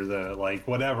background, or the, like,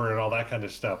 whatever, and all that kind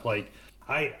of stuff. Like,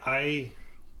 I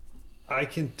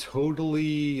can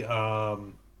totally I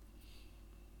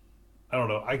don't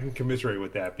know, I can commiserate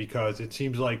with that, because it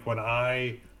seems like when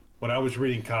I was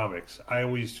reading comics, I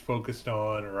always focused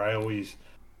on, or I always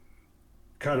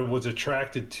kind of was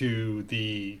attracted to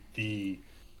the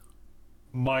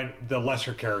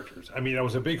lesser characters. I mean, I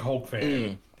was a big Hulk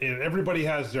fan, and everybody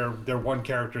has their one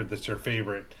character that's their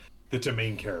favorite, that's a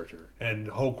main character, and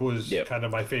Hulk was kind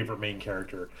of my favorite main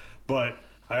character. But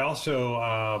I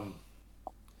also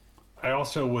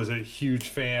was a huge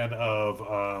fan of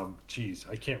I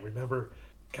can't remember.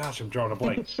 Gosh, I'm drawing a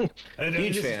blank. And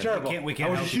Huge this fan. is terrible. We can't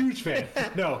I was a help you. huge fan.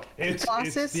 No, it's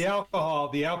the alcohol.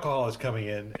 The alcohol is coming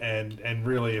in and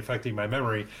really affecting my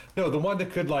memory. No, the one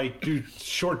that could, like, do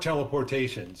short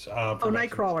teleportations.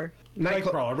 Nightcrawler.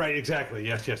 Nightcrawler, right? Exactly.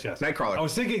 Yes. Nightcrawler. I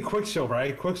was thinking Quicksilver. I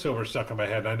had Quicksilver stuck in my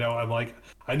head. I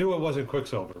knew it wasn't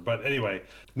Quicksilver, but anyway,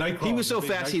 Nightcrawler. He was so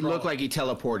fast he Nightcrawler. looked like he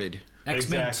teleported.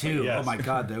 X-Men Exactly, 2. yes. Oh my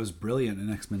God, that was brilliant in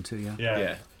X-Men 2. Yeah.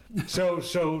 Yeah. So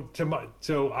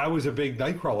I was a big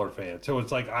Nightcrawler fan. So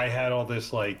it's like I had all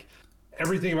this, like,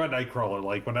 everything about Nightcrawler.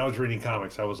 Like, when I was reading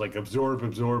comics, I was like absorb.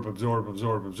 Yep.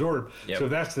 So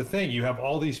that's the thing. You have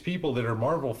all these people that are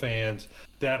Marvel fans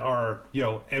that are,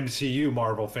 MCU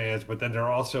Marvel fans, but then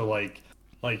they're also like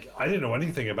I didn't know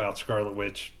anything about Scarlet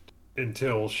Witch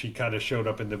until she kind of showed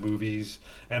up in the movies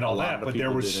and all that. But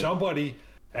there was somebody,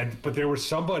 and there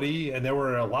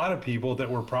were a lot of people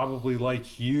that were probably like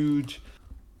huge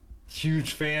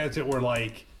fans that were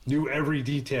like, knew every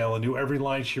detail and knew every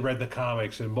line she read in the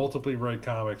comics and multiply read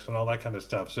comics and all that kind of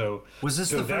stuff. So Was this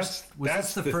the first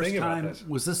time? This.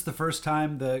 Was this the first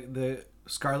time the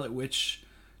Scarlet Witch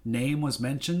name was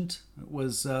mentioned?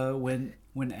 Was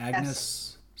when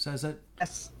Agnes says it?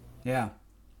 Yes. Yeah.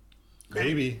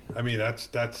 Maybe. I mean,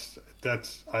 that's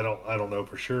I don't know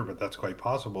for sure, but that's quite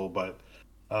possible. But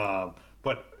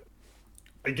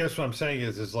I guess what I'm saying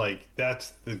is like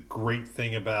that's the great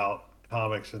thing about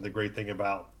comics and the great thing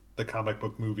about the comic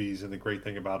book movies and the great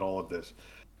thing about all of this.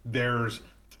 There's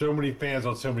so many fans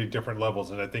on so many different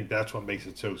levels, and I think that's what makes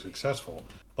it so successful.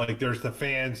 Like there's the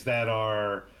fans that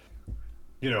are,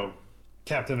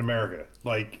 Captain America.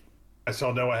 Like I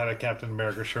saw Noah had a Captain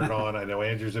America shirt on. I know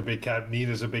Andrew's a big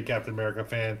Nina's a big Captain America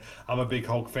fan. I'm a big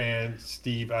Hulk fan.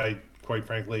 Steve, I quite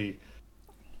frankly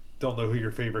don't know who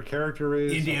your favorite character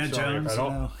is. Indiana Jones.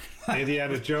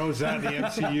 Indiana Jones, not in the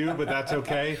MCU, but that's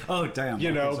okay. Oh damn!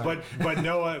 But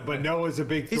Noah's a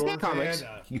big Thor fan.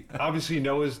 Obviously,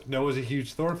 Noah's a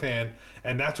huge Thor fan,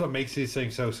 and that's what makes these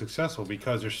things so successful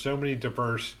because there's so many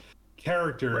diverse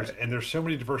characters, right. And there's so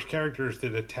many diverse characters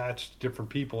that attach to different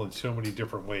people in so many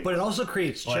different ways. But it also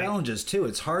creates challenges too.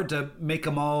 It's hard to make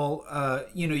them all.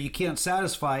 You can't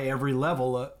satisfy every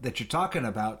level that you're talking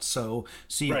about. So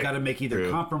you've got to make either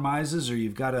compromises or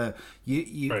you've got to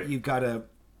you've got to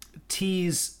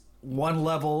tease one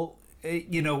level.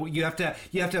 You have to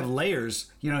have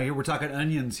layers. Here we're talking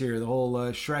onions here. The whole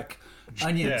Shrek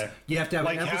onions. Yeah. You have to have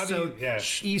an episode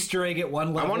Easter egg at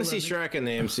one level. I want to see Shrek in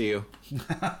the MCU.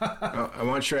 I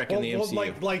want Shrek in the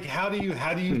MCU. Like how do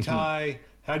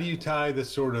you tie the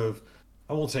sort of,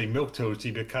 I won't say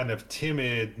milquetoasty, but kind of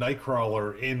timid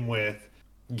Nightcrawler in with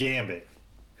Gambit,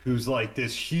 who's like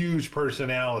this huge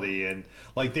personality, and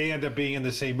like they end up being in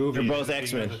the same movie. They're both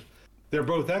X-Men. They're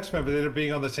both X-Men, but they end up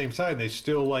being on the same side. And they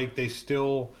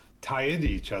still tie into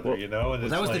each other, And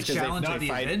that was the challenge of the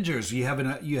Avengers. You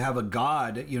have a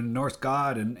god, Norse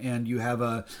god, and you have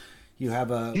a.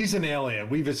 He's an alien.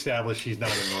 We've established he's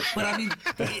not a Norse god. But I mean,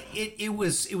 it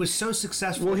was so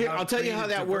successful. Well, here I'll tell you how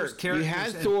that worked. You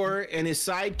had Thor and his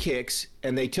sidekicks,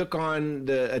 and they took on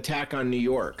the attack on New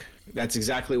York. That's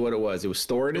exactly what it was. It was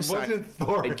Thor and his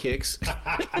sidekicks.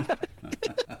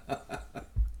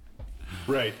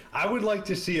 Right. I would like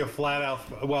to see a flat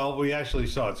out. Well, we actually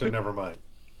saw it, so never mind.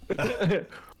 A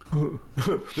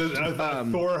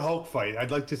Thor Hulk fight. I'd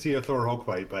like to see a Thor Hulk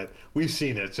fight, but we've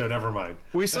seen it, so never mind.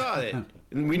 We saw it.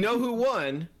 And we know who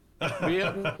won. We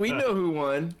know who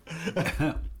won.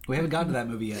 We haven't gotten to that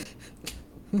movie yet.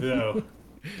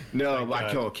 No,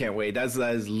 I can't wait. That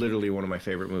is literally one of my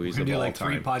favorite movies of all time. We do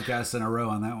 3 podcasts in a row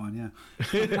on that one,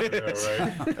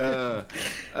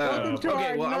 Welcome to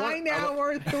our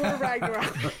 9-hour Thor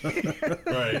Ragnarok.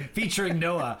 Right. Featuring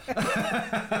Noah.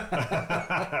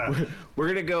 We're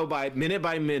going to go by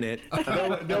minute.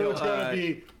 Noah's going to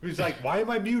be, he's like, why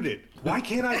am I muted? Why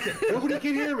can't I? Nobody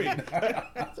can hear me.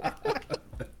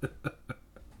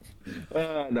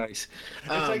 Nice. It's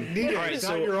like, Nina, it's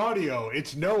not your audio.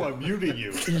 It's Noah muting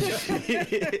you.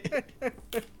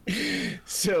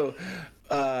 So,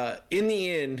 in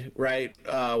the end, right,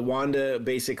 Wanda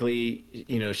basically,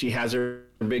 she has her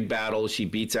big battle. She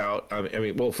beats out,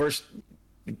 first,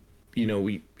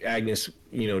 Agnes,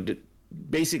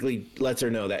 basically lets her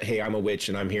know that, hey, I'm a witch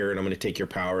and I'm here and I'm going to take your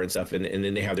power and stuff. And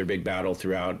then they have their big battle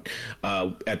throughout.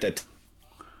 At that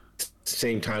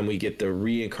same time, we get the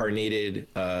reincarnated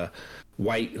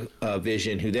white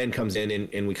Vision, who then comes in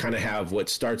and we kind of have what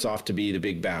starts off to be the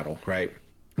big battle, right?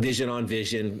 Vision on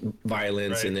Vision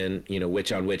violence, right. And then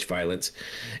witch on witch violence,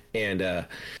 and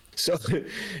so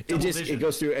it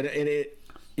goes through and it.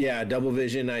 Yeah, double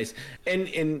vision, nice. And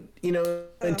in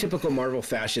typical Marvel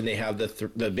fashion, they have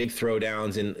the big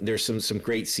throwdowns, and there's some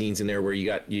great scenes in there where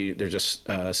there's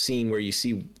a scene where you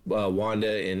see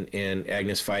Wanda and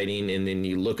Agnes fighting, and then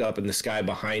you look up in the sky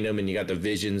behind them, and you got the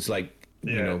visions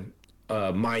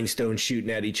Mind Stone shooting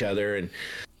at each other, and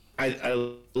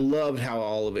I loved how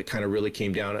all of it kind of really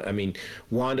came down. I mean,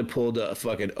 Wanda pulled a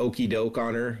fucking okey doke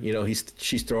on her.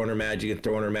 She's throwing her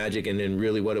magic, and then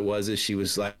really what it was is she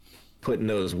was like putting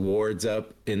those wards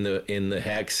up in the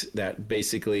hex that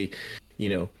basically,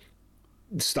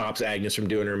 stops Agnes from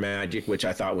doing her magic, which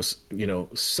I thought was,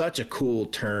 such a cool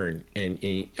turn. And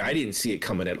I didn't see it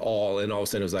coming at all. And all of a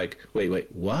sudden it was like,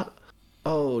 wait, what?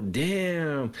 Oh,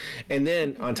 damn. And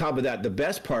then on top of that, the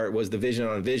best part was the Vision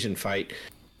on Vision fight.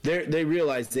 They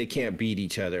realized they can't beat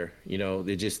each other.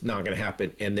 They're just not going to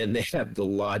happen. And then they have the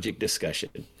logic discussion.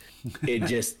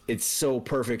 It's so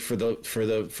perfect for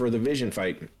the Vision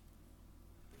fight.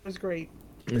 It was great.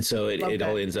 And so it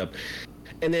all ends up,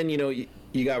 and then you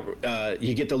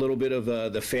get the little bit of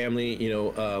the family.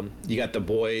 You got the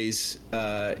boys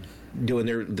doing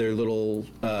their little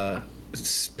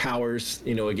powers.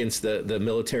 Against the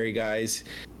military guys.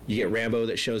 You get Rambo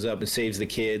that shows up and saves the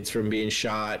kids from being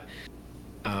shot.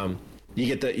 you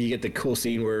get the cool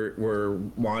scene where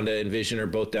Wanda and Vision are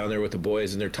both down there with the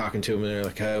boys, and they're talking to him, and they're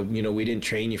like, we didn't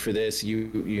train you for this,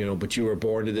 but you were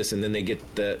born to this, and then they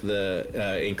get the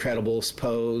Incredibles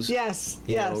pose. Yes.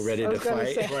 Ready to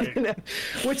fight. Right.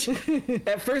 Which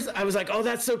at first I was like, oh,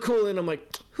 that's so cool, and I'm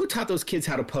like, who taught those kids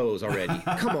how to pose already?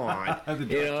 Come on,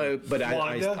 But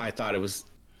I thought it was.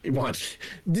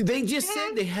 They just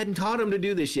said they hadn't taught him to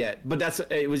do this yet, but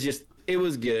it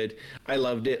was good. I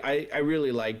loved it. I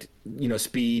really liked,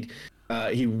 Speed.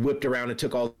 He whipped around and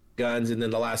took all the guns, and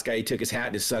then the last guy, he took his hat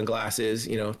and his sunglasses.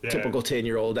 Typical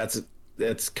 10-year-old.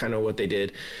 That's kind of what they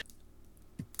did.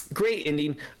 Great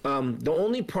ending. The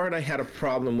only part I had a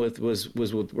problem with was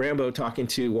with Rambo talking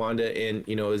to Wanda, and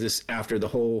is this after the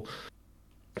whole.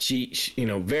 She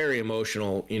very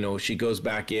emotional. She goes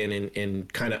back in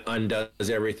and kind of undoes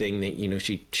everything that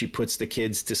she puts the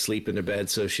kids to sleep in their bed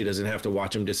so she doesn't have to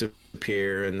watch them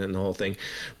disappear, and then the whole thing.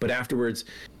 But afterwards,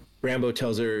 Rambo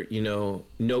tells her,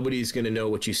 nobody's going to know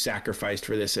what you sacrificed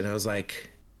for this. And I was like,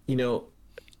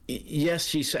 yes,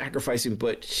 she's sacrificing,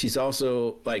 but she's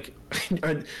also like,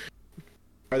 are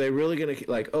they really going to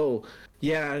like, oh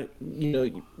yeah,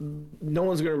 no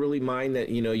one's going to really mind that,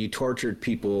 you tortured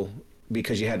people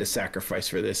because you had to sacrifice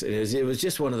for this. And it was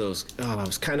just one of those, it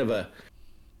was kind of a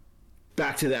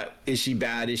back to that, is she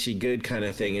bad, is she good kind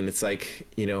of thing. And it's like,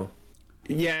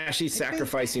 yeah, she's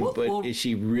sacrificing, but is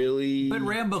she really? But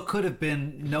Rambo could have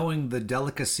been knowing the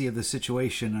delicacy of the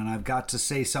situation, and I've got to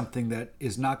say something that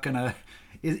is not gonna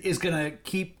is gonna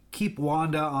keep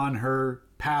Wanda on her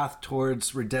path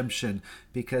towards redemption,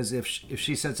 because if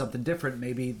she said something different,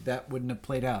 maybe that wouldn't have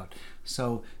played out.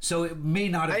 So it may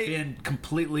not have been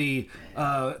completely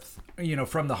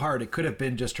from the heart. It could have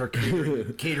been just her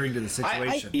catering to the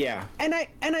situation. And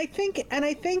I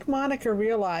think Monica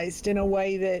realized in a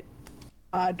way that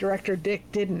director Dick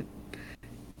didn't,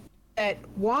 that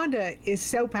Wanda is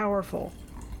so powerful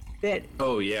that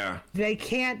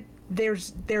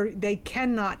they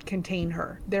cannot contain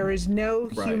her. There is no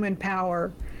human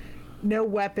power, no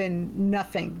weapon,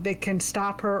 nothing that can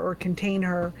stop her or contain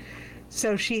her.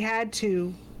 So she had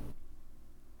to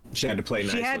play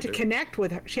nice. She had to connect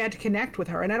with her. She had to connect with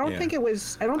her, and I don't think it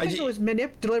was. I don't think it was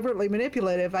deliberately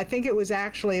manipulative. I think it was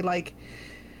actually like.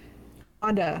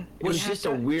 Wanda. It was just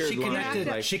a weird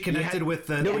line. She connected with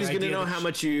the. Nobody's going to know how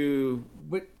much you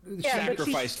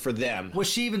sacrificed for them. Well,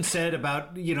 she even said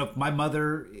about my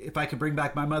mother. If I could bring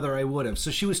back my mother, I would have.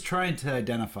 So she was trying to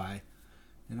identify.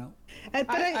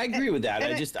 I agree with that.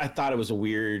 I thought it was a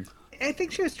weird. I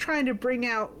think she was trying to bring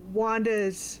out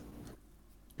Wanda's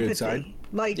good side.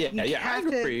 Like, I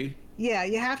agree. Yeah,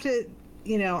 you have to.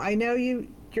 I know you're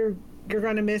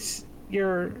going to miss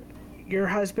your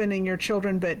husband and your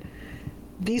children, but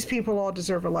these people all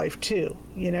deserve a life too.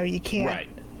 You can't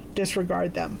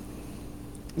disregard them.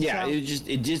 Yeah, so, it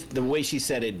just the way she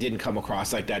said it didn't come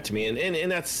across like that to me,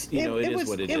 and that's it is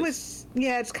what it is. It was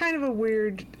it's kind of a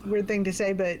weird thing to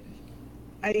say, but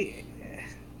I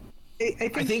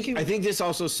think this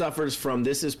also suffers from,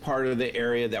 this is part of the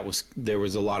area there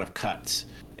was a lot of cuts,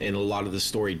 and a lot of the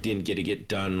story didn't get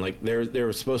done. Like there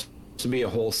was supposed to be a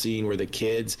whole scene where the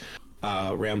kids,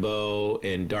 Rambo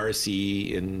and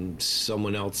Darcy and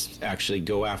someone else actually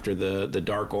go after the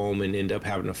Dark Omen and end up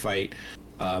having to fight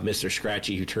Mr.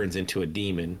 Scratchy, who turns into a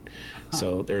demon.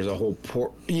 So there's a whole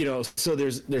so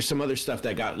there's some other stuff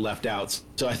that got left out.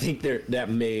 So I think that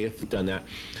may have done that.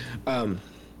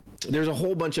 There's a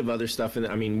whole bunch of other stuff, and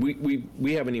I mean,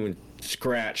 we haven't even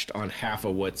scratched on half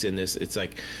of what's in this. It's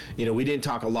like, we didn't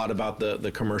talk a lot about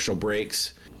the commercial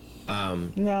breaks,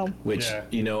 which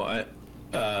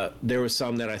there was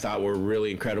some that I thought were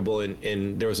really incredible,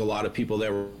 and there was a lot of people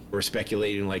that were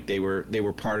speculating like they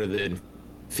were part of the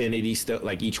Infinity Stone,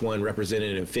 like each one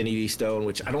represented an Infinity Stone,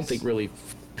 which I don't think really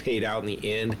paid out in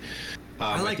the end.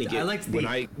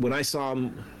 When I saw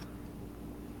them.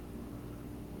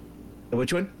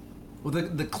 Which one? Well,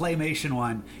 the claymation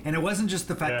one, and it wasn't just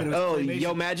the fact that it was claymation,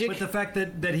 Yo Magic, but the fact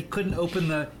that he couldn't open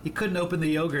the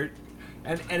yogurt,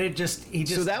 and he just.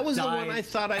 So that was died. The one I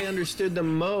thought I understood the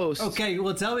most. Okay,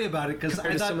 well, tell me about it, because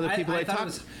I thought some of the people I thought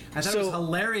it was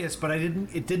hilarious, but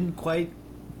it didn't quite.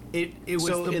 It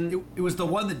was the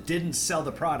one that didn't sell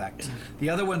the product.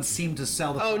 The other one seemed to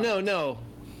sell the product. No.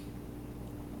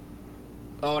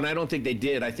 Oh, and I don't think they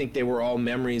did. I think they were all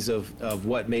memories of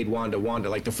what made Wanda Wanda.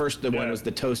 Like the one was the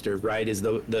toaster, right? Is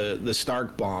the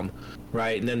Stark bomb,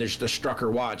 right? And then there's the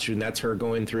Strucker watch, and that's her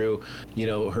going through,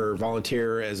 her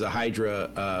volunteer as a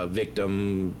Hydra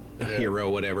victim, hero,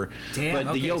 whatever. Damn,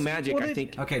 but the Yo Magic, I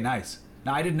think. Okay, nice.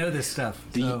 Now I didn't know this stuff.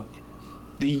 The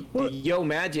Yo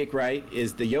Magic, right,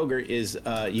 is the yogurt is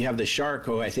you have the shark,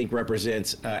 who I think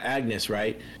represents Agnes,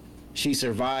 right? she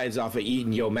survives off of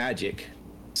eating Yo Magic.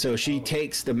 So she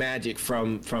takes the magic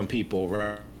from people,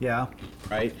 right? Yeah.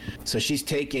 Right. So she's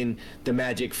taking the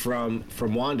magic from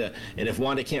Wanda, and if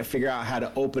Wanda can't figure out how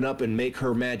to open up and make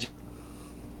her magic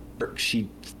work, she's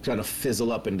gonna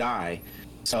fizzle up and die.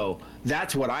 So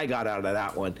that's what I got out of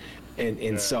that one.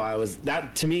 And so I was,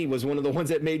 that to me was one of the ones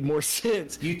that made more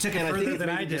sense. You took it further than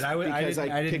I did.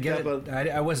 I didn't get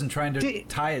it. I wasn't trying to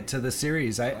tie it to the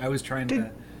series. I was trying to.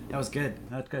 That was good.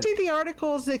 That's good. See the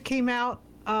articles that came out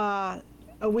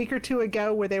a week or two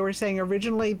ago where they were saying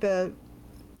originally the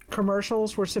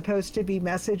commercials were supposed to be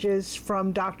messages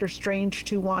from Doctor Strange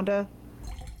to Wanda.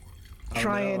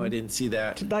 I didn't see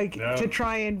that. To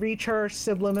try and reach her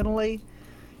subliminally,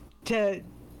 to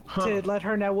let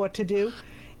her know what to do.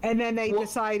 And then they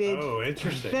decided. Oh,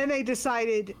 interesting. Then they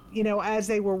decided, as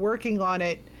they were working on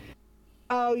it,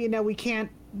 we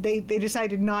can't. They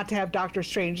decided not to have Doctor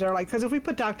Strange. They're like, because if we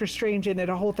put Doctor Strange in it,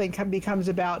 a whole thing becomes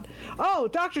about,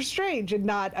 Doctor Strange, and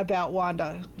not about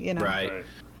Wanda. Right.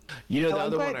 The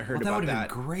other one I heard about that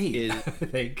great. Is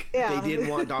they didn't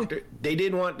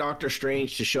want Doctor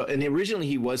Strange to show, and originally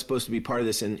he was supposed to be part of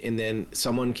this, and then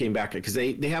someone came back because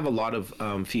they have a lot of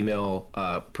female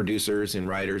producers and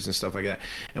writers and stuff like that,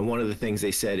 and one of the things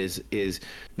they said is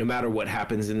no matter what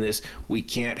happens in this, we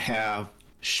can't have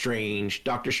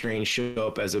Doctor Strange show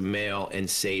up as a male and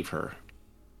save her.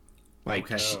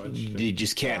 You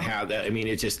just can't have that. I mean,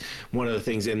 it's just one of the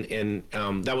things, and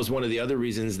that was one of the other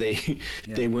reasons they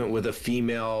went with a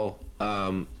female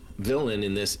villain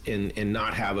in this, and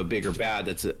not have a bigger bad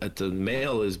that's a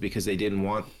male, is because they didn't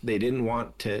want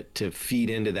to feed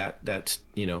into that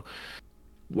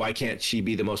why can't she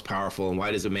be the most powerful, and why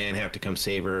does a man have to come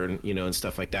save her, and and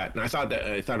stuff like that. And I thought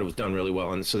it was done really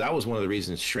well, and so that was one of the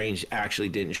reasons Strange actually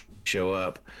didn't show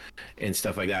up and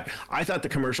stuff like that. I thought the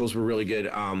commercials were really good,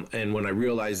 and when I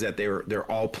realized that they're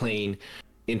all playing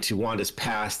into Wanda's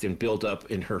past and built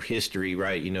up in her history,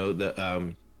 right? They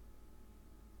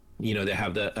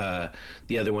have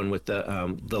the other one with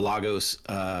the Lagos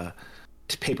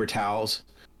paper towels,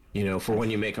 for when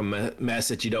you make a mess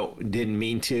that you didn't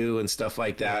mean to, and stuff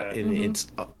like that. And it's,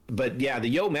 but yeah, the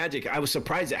Yo Magic, I was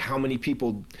surprised at how many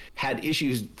people had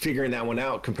issues figuring that one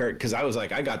out because I was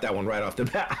like, I got that one right off the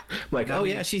bat. I'm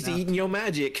like, she's eating Yo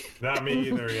Magic. Not me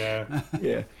either. Yeah.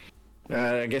 Yeah.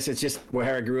 I guess it's just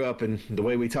where I grew up and the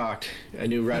way we talked. I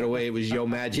knew right away it was Yo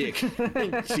Magic.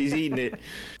 She's eating it.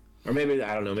 Or maybe,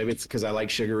 I don't know, maybe it's because I like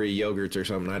sugary yogurts or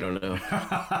something. I don't know.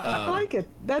 I like it.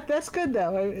 That's good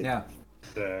though. Yeah.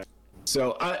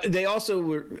 So they also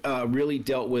were really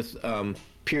dealt with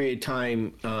period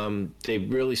time. They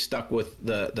really stuck with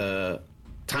the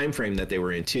time frame that they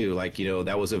were in too.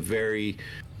 That was a very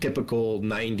typical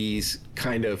 90s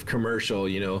kind of commercial.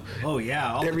 Oh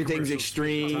yeah. Everything's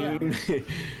extreme.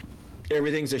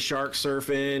 Everything's a shark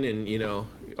surfing,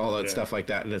 and all that stuff like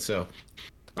that. And so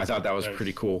I thought that was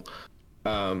pretty cool.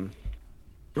 I'm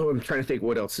trying to think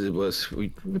what else it was. We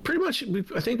pretty much,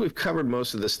 I think we've covered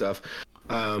most of the stuff.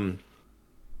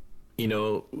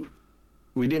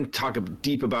 We didn't talk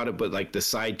deep about it, but like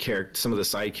some of the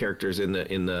side characters in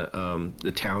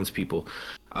the townspeople,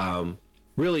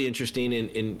 really interesting,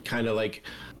 and kind of like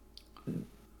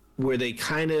where they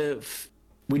kind of,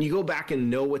 when you go back and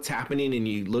know what's happening and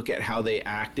you look at how they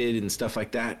acted and stuff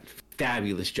like that,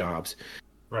 fabulous jobs.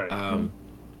 Right.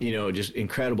 Just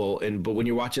incredible. But when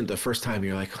you're watching it the first time,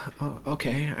 you're like, oh,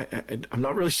 okay, I'm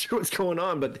not really sure what's going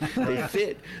on, but they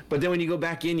fit. But then when you go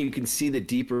back in, you can see the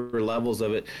deeper levels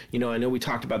of it. I know we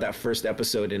talked about that first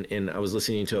episode, and I was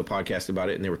listening to a podcast about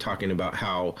it, and they were talking about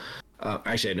how,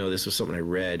 actually, I know this was something I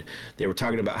read. They were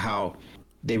talking about how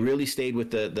they really stayed with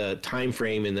the time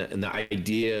frame and the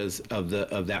ideas of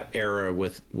that era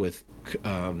with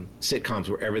sitcoms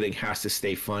where everything has to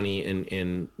stay funny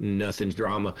and nothing's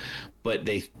drama, but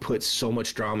they put so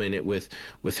much drama in it with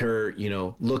her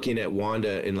looking at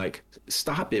Wanda and like,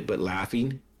 stop it, but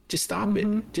laughing, just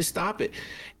stop it.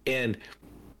 And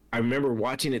I remember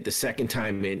watching it the second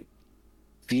time and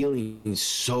feeling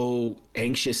so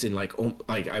anxious and like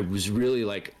I was really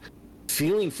like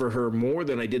feeling for her more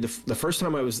than I did the first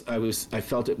time. I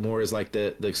felt it more as like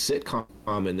the sitcom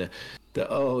and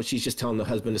the she's just telling the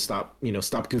husband to stop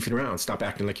goofing around, stop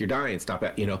acting like you're dying,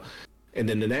 and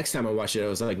then the next time I watched it, I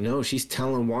was like, no, she's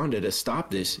telling Wanda to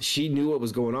stop this. She knew what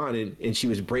was going on, and she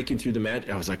was breaking through the magic.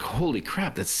 I was like, holy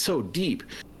crap, that's so deep.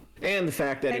 And the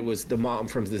fact that it was the mom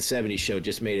from the 70s show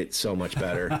just made it so much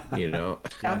better.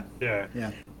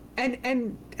 Yeah.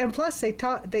 And plus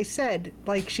they said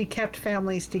like she kept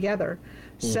families together,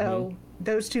 so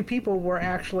those two people were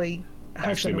actually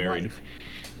married. Wife.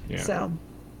 Yeah. So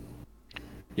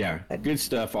yeah, good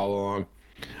stuff all along.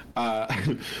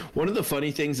 One of the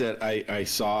funny things that I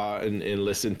saw and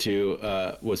listened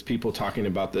to was people talking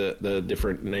about the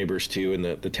different neighbors too and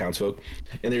the townsfolk.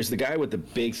 And there's the guy with the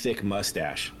big thick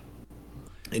mustache.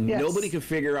 And nobody could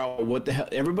figure out what the hell.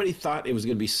 Everybody thought it was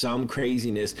going to be some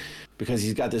craziness because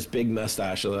he's got this big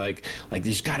mustache. Like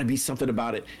there's got to be something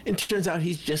about it. And it turns out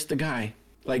he's just the guy.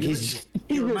 Like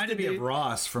he reminded me of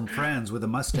Ross from Friends with a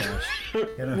mustache.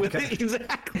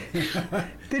 Exactly.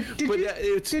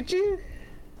 Did you?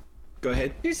 Go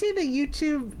ahead. Did you see the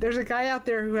YouTube? There's a guy out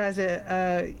there who has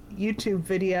a YouTube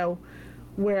video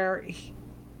where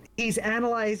he's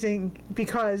analyzing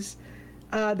because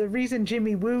the reason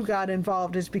Jimmy Woo got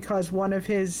involved is because one of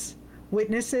his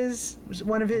witnesses,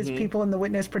 one of his people in the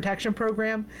witness protection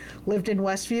program, lived in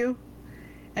Westview.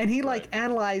 And he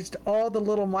analyzed all the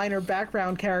little minor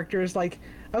background characters. Like,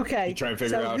 okay, try and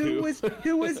figure out who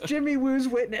was Jimmy Woo's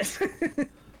witness, and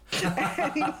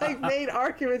he made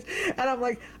arguments. And I'm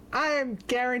like, I am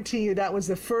guarantee you that was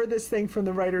the furthest thing from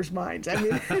the writers' minds. I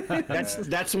mean,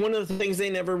 that's one of the things they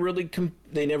never really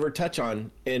they never touch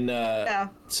on. And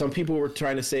some people were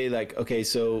trying to say okay,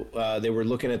 so they were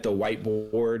looking at the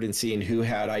whiteboard and seeing who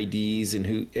had IDs and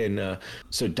who. And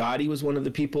so Dottie was one of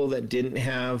the people that didn't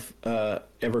have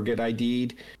ever get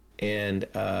ID'd, and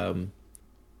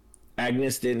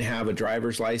Agnes didn't have a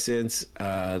driver's license.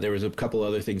 There was a couple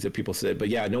other things that people said, but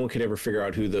yeah, no one could ever figure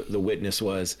out who the witness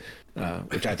was,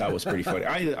 which I thought was pretty funny.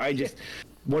 I just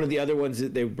one of the other ones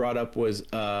that they brought up was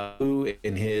Who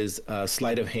in his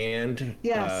sleight of hand.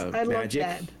 Yes, I love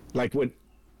that. Like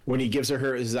when he gives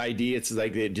her his ID, it's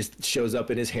like it just shows up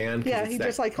in his hand. Yeah, he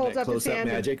just holds up his hand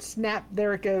magic. And snap,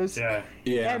 there it goes. Yeah.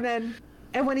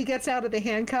 And when he gets out of the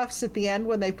handcuffs at the end,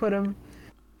 when they put him.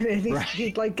 And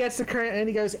he gets the current and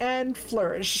he goes and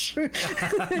flourish.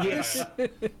 Yes.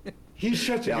 He's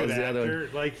such a good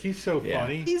actor. He's so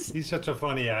funny. He's such a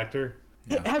funny actor.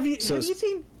 Yeah. Have you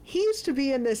seen? He used to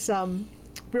be in this.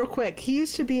 Real quick, he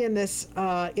used to be in this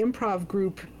improv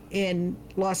group in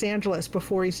Los Angeles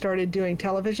before he started doing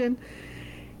television.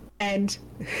 And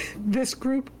this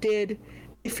group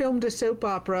filmed a soap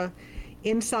opera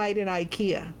inside an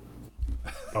IKEA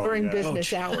during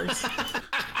business hours.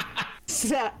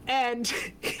 And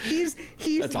he's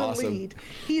That's the awesome. lead.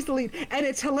 He's the lead, and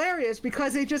it's hilarious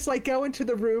because they just go into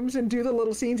the rooms and do the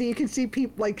little scenes, and you can see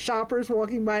people shoppers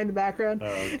walking by in the background.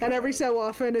 And every so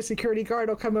often, a security guard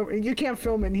will come over. You can't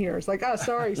film in here. It's like, oh,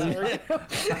 sorry, sir.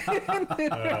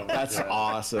 That's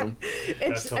awesome.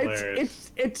 That's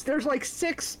hilarious. It's there's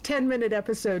 6 10-minute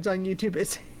episodes on YouTube.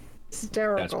 It's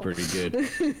hysterical. That's pretty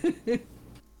good.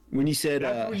 When you said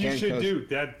you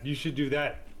should do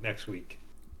that next week.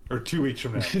 Or 2 weeks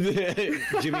from now.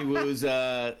 Jimmy Woo's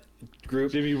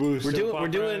group. Jimmy Woo's we're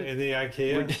doing in the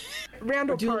IKEA.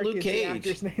 Randall Park Luke is Cage. the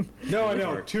actor's name. No, I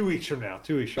know. 2 weeks from now.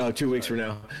 2 weeks from now. 2 weeks from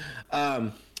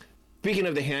now. Speaking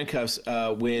of the handcuffs,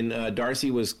 when Darcy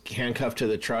was handcuffed to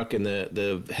the truck and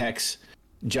the Hex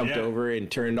jumped over and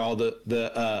turned all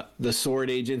the sword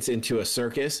agents into a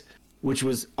circus, which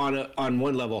was on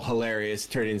one level hilarious,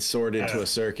 turning sword into a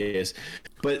circus.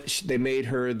 But they made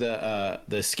her the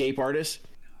escape artist.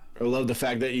 I love the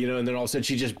fact that, and then all of a sudden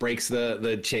she just breaks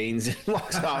the chains and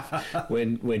walks off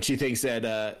when she thinks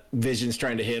that Vision's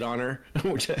trying to hit on her,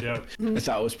 which I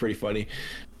thought was pretty funny.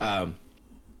 That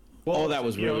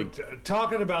was really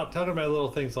talking about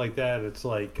little things like that. It's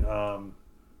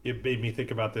it made me think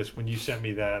about this when you sent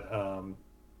me that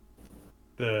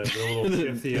the little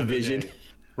GIF the other Vision. day.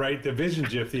 Right, the Vision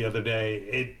GIF the other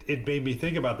day. It made me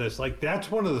think about this.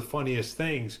 That's one of the funniest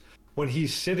things. When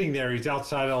he's sitting there, he's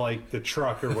outside of the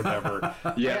truck or whatever.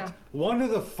 Yeah. One of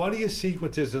the funniest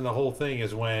sequences in the whole thing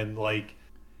is when the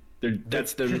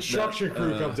construction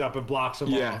crew comes up and blocks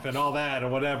him off and all that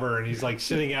and whatever, and he's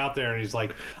sitting out there and he's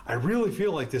like, I really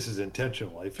feel like this is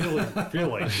intentional. I feel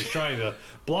like he's trying to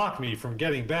block me from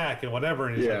getting back and whatever.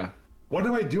 And he's like, what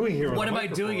am I doing here? What am I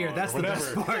doing here? That's the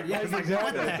best part. Yeah, exactly.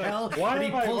 What the hell? And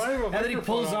then he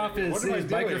pulls off his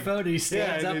microphone and he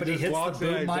stands up and he hits the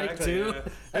boom mic too.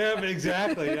 Yeah,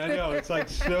 exactly. I know. It's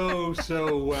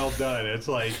so well done. It's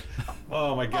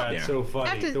oh my God, it's so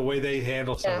funny the way they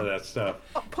handle some of that stuff.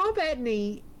 Paul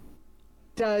Bettany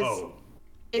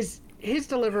his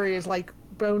delivery is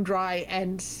bone dry,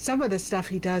 and some of the stuff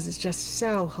he does is just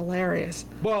so hilarious.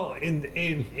 Well, in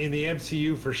the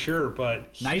MCU for sure,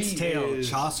 but Knight's Tale,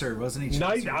 Chaucer, wasn't he?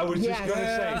 Chaucer? I was just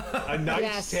gonna say a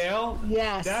Knight's Tale.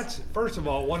 Yes, that's first of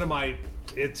all one of my.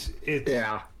 It's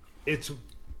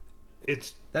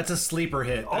That's a sleeper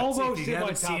hit. Almost if you in my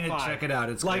haven't top seen five. it, check it out.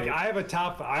 It's like great. I have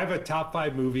a top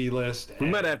 5 movie list. We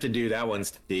might have to do that one,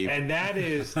 Steve. And that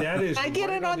is I get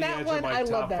right in on the that edge one. of my I love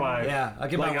top that 5. one. Yeah, I'll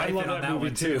get my wife I love in on that that movie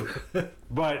one too.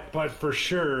 but for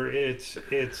sure it's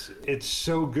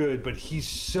so good, but he's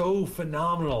so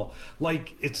phenomenal.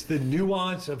 Like, it's the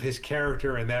nuance of his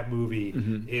character in that movie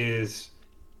is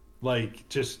like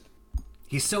just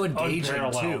He's so engaging too.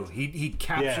 Unparalleled. He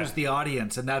captures Yeah. the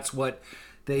audience, and that's what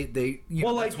they you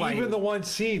know, like that's why even the one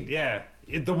scene,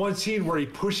 the one scene where he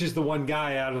pushes the one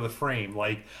guy out of the frame.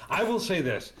 Like, I will say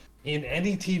this, in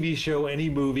any TV show, any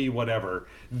movie, whatever,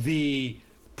 the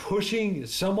pushing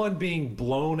someone being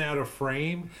blown out of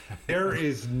frame, there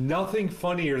is nothing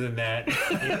funnier than that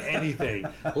in anything.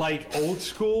 Like Old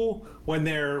School, when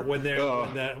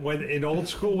in Old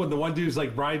School, when the one dude's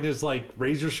like riding his like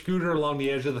razor scooter along the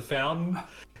edge of the fountain,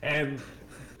 and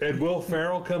Will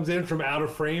Ferrell comes in from out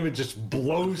of frame and just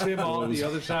blows him on the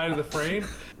other side of the frame.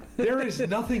 There is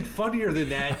nothing funnier than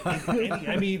that.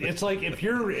 I mean, it's like if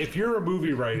you're a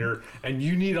movie writer and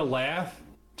you need a laugh,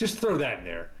 just throw that in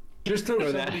there. Just throw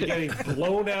somebody getting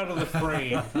blown out of the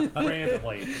frame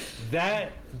randomly.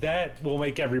 That will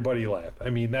make everybody laugh. I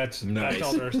mean, that's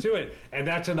all there is to it. And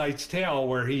that's A Knight's Tale,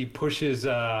 where he pushes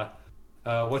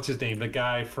what's his name? The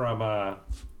guy from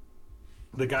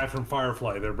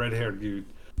Firefly, the red-haired dude.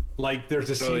 Like,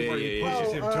 there's a scene where he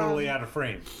pushes him totally out of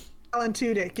frame. Alan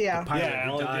Tudyk, yeah.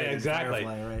 Exactly.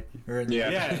 Right?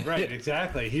 Yeah, right,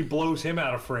 exactly. He blows him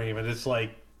out of frame, and it's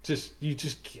like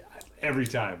every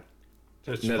time.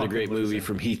 Just Another great lose movie it.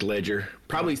 from Heath Ledger.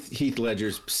 Probably Heath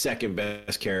Ledger's second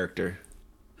best character.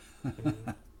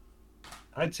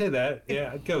 I'd say that. Yeah,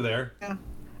 I'd go there. Yeah.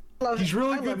 He's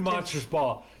really I good in loved it. Monsters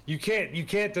Ball. You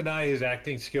can't deny his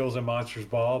acting skills in Monsters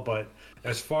Ball, but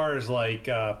as far as like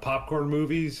popcorn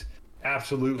movies,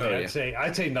 absolutely. Oh, yeah.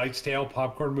 I'd say Knight's Tale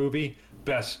popcorn movie,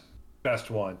 best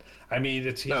one. I mean,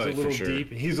 he's a little sure.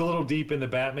 deep. He's a little deep in the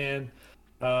Batman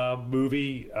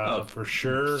movie for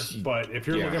sure. But if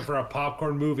you're looking for a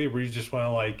popcorn movie where you just want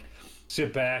to like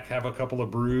sit back, have a couple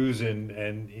of brews, and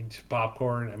eat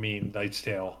popcorn, I mean, Knight's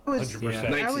Tale, 100%.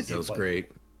 Knight's Tale's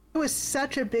great. I was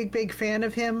such a big fan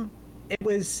of him. It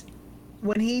was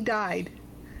when he died.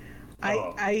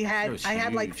 I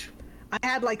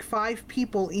had like 5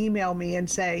 people email me and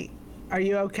say, "Are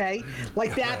you okay?"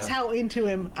 Like, that's how into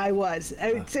him I was.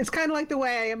 It's kind of like the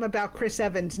way I am about Chris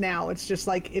Evans now. It's just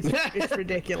like it's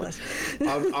ridiculous.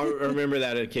 I'll remember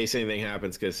that in case anything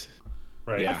happens, because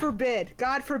Right. Yeah.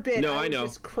 God forbid. No, I would know.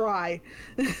 Just cry.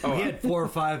 We had 4 or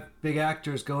 5 big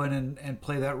actors go in and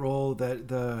play that role.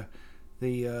 That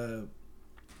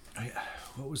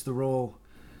what was the role?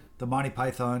 The Monty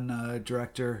Python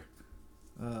director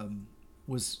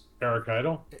was Eric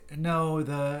Idle. no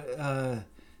the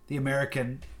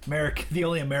American, the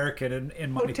only American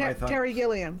in Monty Python. Terry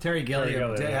Gilliam. Terry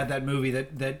Gilliam yeah. had that movie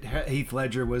that Heath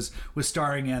Ledger was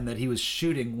starring in, that he was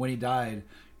shooting when he died.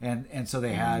 And so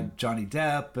they had Johnny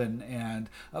Depp and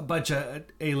a bunch of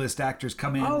A-list actors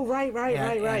come in. Oh, right.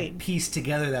 And piece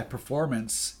together that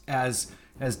performance as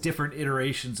different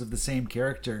iterations of the same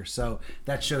character. So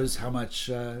that shows how much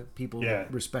people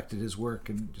respected his work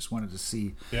and just wanted to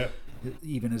see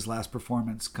even his last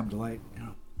performance come to light. You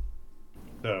know.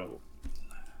 So,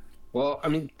 Well, I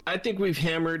mean, I think we've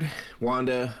hammered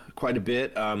Wanda quite a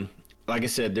bit. Like I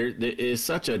said, there is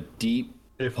such a deep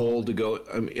hole to go.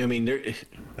 I mean,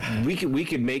 we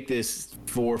could make this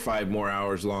 4 or 5 more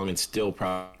hours long and still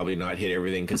probably not hit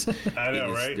everything, because I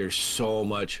know, right? There's so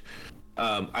much.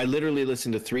 I literally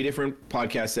listened to 3 different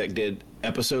podcasts that did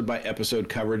episode by episode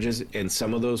coverages, and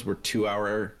some of those were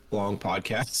 2-hour long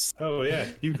podcasts. oh yeah,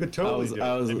 you could totally do it.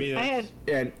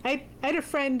 I had a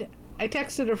friend. I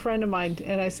texted a friend of mine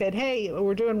and I said, "Hey,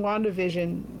 we're doing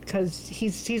WandaVision," because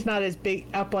he's not as big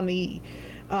up on the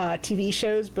TV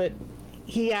shows, but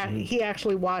he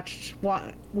actually watched.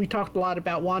 We talked a lot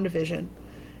about WandaVision,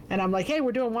 and I'm like, "Hey,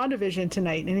 we're doing WandaVision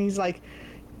tonight," and he's like,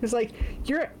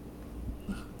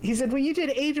 He said, when you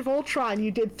did Age of Ultron, you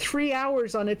did 3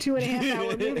 hours on a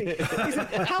 2.5-hour movie. He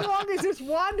said, how long is this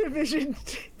WandaVision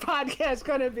podcast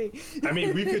going to be? I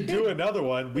mean, we could do another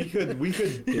one. We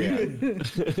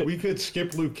could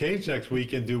skip Luke Cage next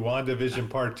week and do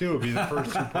WandaVision Part 2. It'd be the first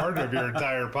 2-part of your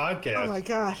entire podcast. Oh my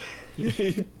God.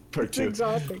 Part 2. It's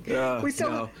exhausting. Well,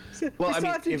 I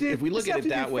mean, if we look at it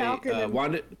that way,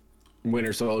 Wanda...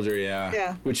 Winter Soldier,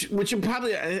 yeah. Which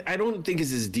probably I don't think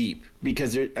is as deep,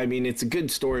 because it's a good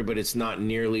story, but it's not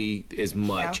nearly as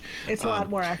much. Yeah, it's a lot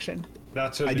more action.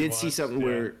 I did see something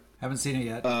where haven't seen it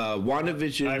yet.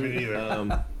 WandaVision. I haven't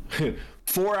either.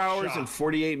 4 hours and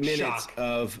 48 minutes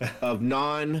of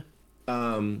non.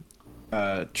 What's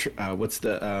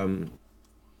the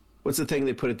what's the thing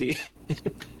they put at the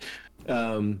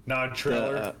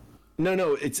non-trailer.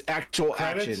 No, it's actual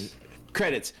Credits? action.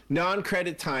 Credits.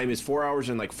 Non-credit time is 4 hours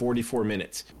and like 44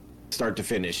 minutes, start to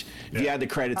finish. If you add the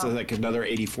credits, it's like another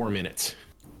 84 minutes.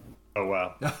 Oh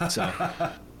wow. So,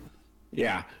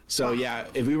 yeah. So yeah,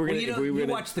 if we were gonna, you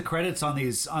watch the credits on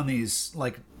these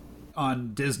like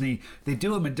on Disney, they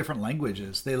do them in different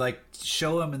languages. They like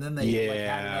show them and then they like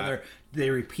add another. They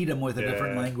repeat them with a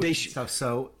different language and stuff.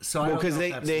 So because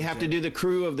they have to do the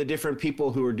crew of the different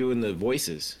people who are doing the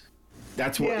voices.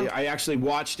 That's what I actually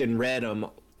watched and read them.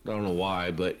 I don't know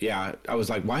why, but yeah, I was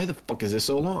like, why the fuck is this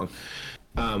so long?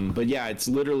 But yeah, it's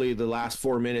literally the last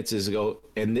 4 minutes is ago,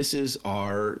 and this is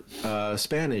our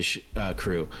Spanish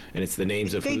crew, and it's the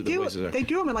names of who the voices are. They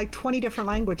do them in like 20 different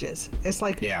languages. It's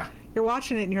like you're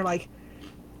watching it and you're like,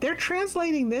 they're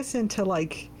translating this into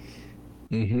like,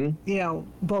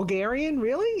 Bulgarian,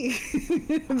 really?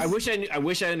 I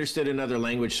wish I understood another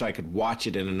language so I could watch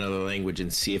it in another language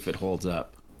and see if it holds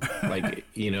up. Like,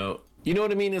 you know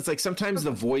what I mean? It's like sometimes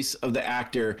the voice of the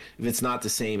actor, if it's not the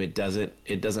same, it doesn't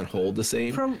hold the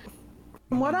same. From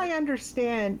what I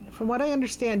understand,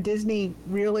 Disney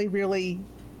really, really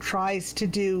tries to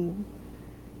get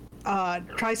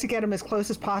them as close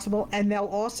as possible, and they'll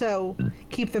also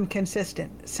keep them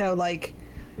consistent. So like,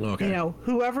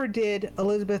 whoever did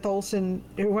Elizabeth Olsen,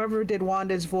 whoever did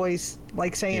Wanda's voice,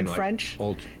 like say in French,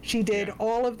 she did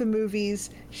all of the movies.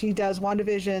 She does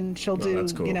WandaVision. She'll do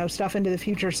stuff into the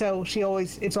future. So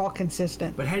it's all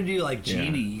consistent. But how do you do like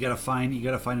Genie? You gotta find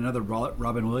another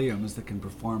Robin Williams that can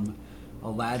perform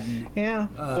Aladdin. Yeah.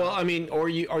 Well, I mean, or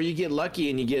you get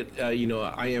lucky and you get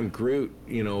I Am Groot.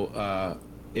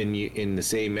 In the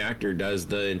same actor does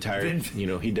the entire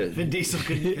he does Vin Diesel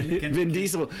Vin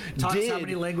Diesel talks how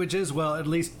many languages? Well, at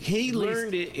least he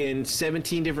learned it in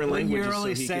 17 different languages. You're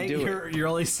only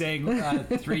saying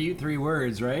three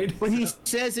words, right? But he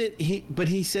says it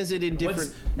in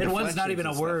different. And one's not even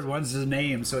a word. One's his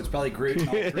name, so it's probably Groot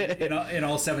in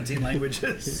all 17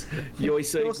 languages. You always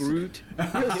say Groot.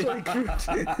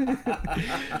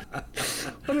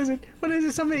 What is it?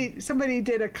 Somebody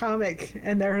did a comic,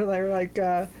 and they're like.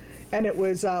 And it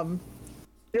was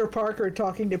Peter Parker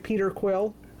talking to Peter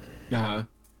Quill. Uh-huh.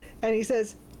 And he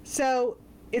says, so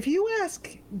if you ask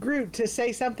Groot to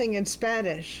say something in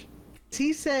Spanish, does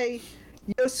he say,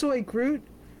 yo soy Groot?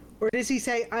 Or does he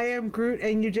say, I am Groot,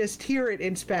 and you just hear it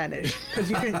in Spanish?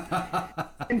 Because you can.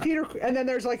 And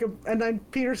then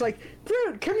Peter's like,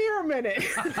 Groot, come here a minute.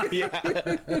 Yeah,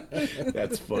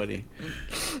 that's funny.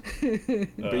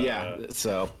 But yeah,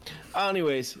 so.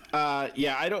 Anyways, I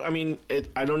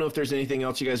don't know if there's anything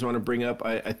else you guys want to bring up.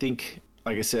 I think,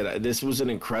 like I said, this was an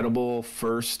incredible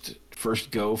first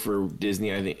go for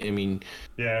Disney. I mean.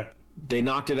 Yeah. They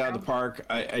knocked it out of the park.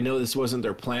 I know this wasn't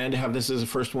their plan to have this as the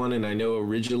first one, and I know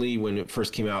originally when it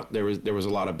first came out, there was a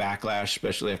lot of backlash,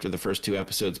 especially after the first 2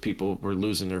 episodes. People were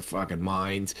losing their fucking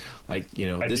minds, like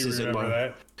this isn't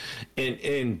that.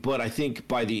 But I think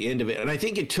by the end of it, and I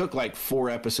think it took like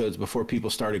 4 episodes before people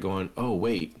started going, oh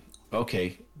wait,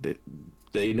 okay,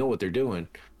 they know what they're doing.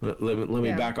 Let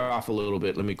me back off a little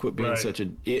bit. Let me quit being such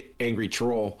an angry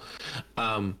troll.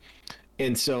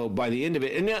 And so by the end of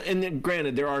it, and then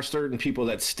granted, there are certain people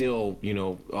that still,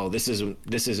 oh, this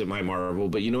isn't my Marvel,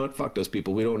 but you know what? Fuck those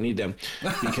people. We don't need them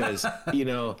because,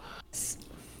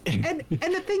 And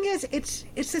the thing is,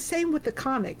 it's the same with the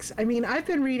comics. I mean, I've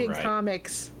been reading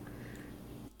comics,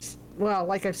 well,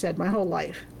 like I've said, my whole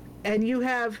life. And you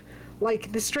have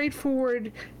like the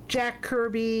straightforward Jack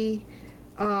Kirby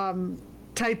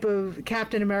type of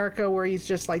Captain America where he's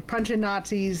just like punching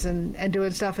Nazis and doing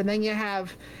stuff. And then you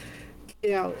have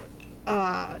Ed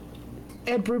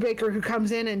Brubaker, who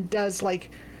comes in and does like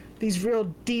these real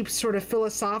deep sort of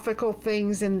philosophical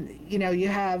things, and you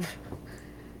have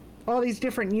all these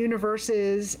different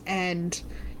universes, and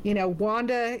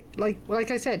Wanda,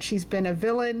 like I said, she's been a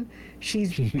villain,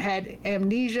 she's had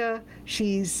amnesia,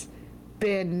 she's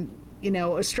been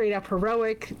a straight up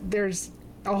heroic. There's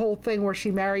a whole thing where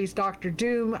she marries Doctor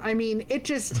Doom. I mean, it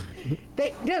just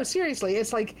seriously,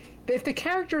 it's like if the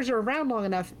characters are around long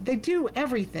enough, they do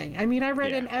everything. I mean, I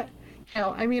read an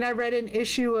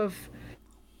issue of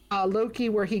Loki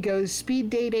where he goes speed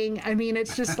dating. I mean,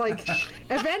 it's just like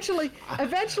eventually.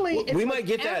 We might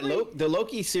get that. The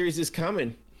Loki series is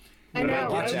coming. I know.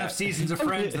 Watch enough seasons of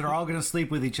Friends that are all going to sleep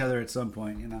with each other at some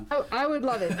point. Oh, I would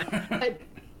love it. But,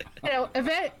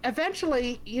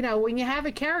 eventually, when you have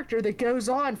a character that goes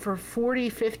on for 40,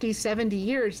 50, 70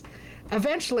 years,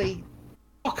 eventually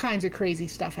all kinds of crazy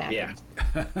stuff happens.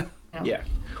 Yeah.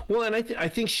 Well, and I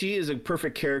think she is a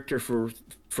perfect character for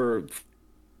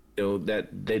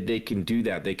that they can do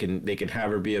that. They can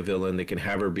have her be a villain. They can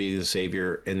have her be the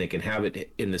savior, and they can have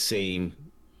it in the same,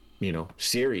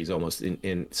 series almost.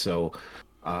 So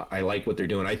I like what they're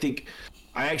doing.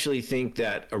 I actually think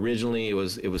that originally it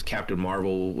was Captain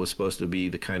Marvel was supposed to be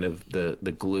the kind of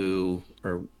the glue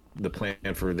or the plan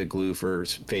for the glue for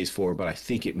Phase 4, but I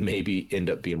think it maybe end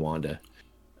up being Wanda,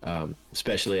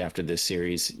 especially after this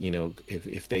series.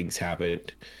 If things happen,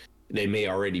 they may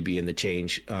already be in the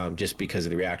change just because of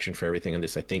the reaction for everything on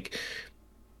this. I think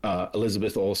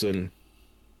Elizabeth Olsen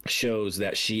shows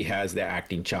that she has the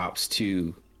acting chops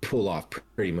to pull off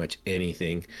pretty much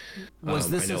anything.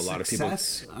 Was this a lot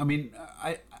success? Of people, I mean,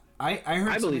 I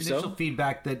heard some initial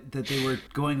feedback that they were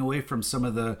going away from some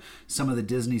of the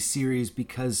Disney series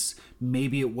because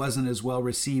maybe it wasn't as well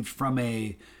received from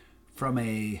a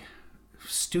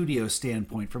studio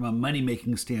standpoint, from a money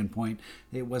making standpoint.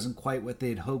 It wasn't quite what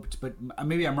they'd hoped, but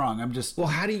maybe I'm wrong. I'm just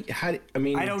how do I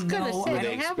mean, I don't know.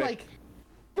 They have like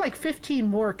 15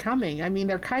 more coming. I mean,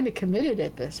 they're kind of committed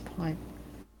at this point.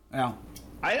 Yeah.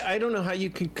 I don't know how you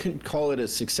can call it a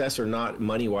success or not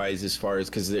money wise, as far as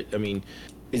because I mean,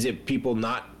 is it people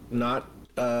not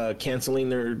canceling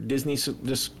their Disney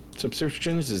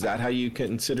subscriptions? Is that how you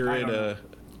consider it?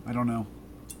 I don't know.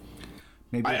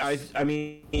 Maybe I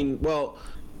mean, well,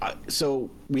 so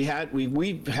we've had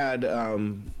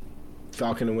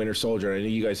Falcon and Winter Soldier. I know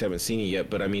you guys haven't seen it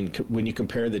yet, but I mean, when you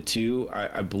compare the two,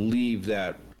 I believe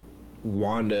that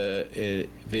Wanda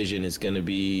Vision is going to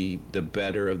be the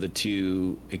better of the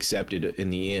two accepted in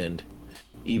the end,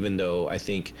 even though I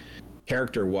think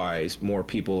character-wise more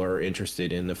people are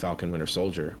interested in the Falcon Winter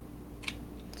Soldier,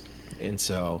 and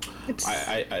so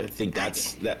I think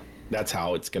that's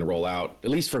how it's going to roll out. At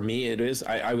least for me, it is.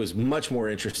 I was much more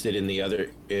interested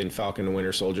in Falcon and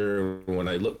Winter Soldier. When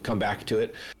I come back to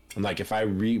it, I'm like, if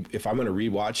I'm going to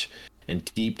rewatch and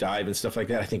deep dive and stuff like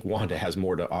that, I think Wanda has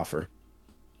more to offer.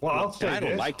 Well, I'll say I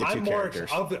don't like the two characters.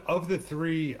 Of the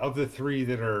three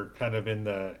that are kind of in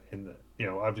the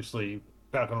obviously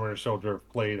Falcon and Winter Soldier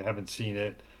played, haven't seen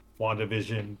it.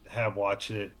 WandaVision, have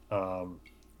watched it. And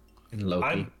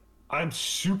Loki. I'm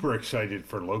super excited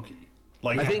for Loki.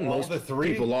 Like, I think most the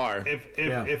three people are.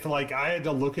 If like I had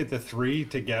to look at the three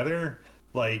together,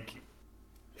 like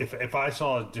if I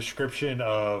saw a description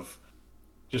of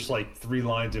just like 3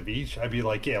 lines of each, I'd be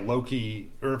like, yeah, Loki.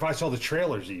 Or if I saw the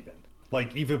trailers, even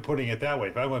putting it that way,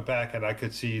 if I went back and I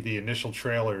could see the initial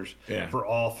trailers for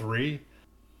all 3,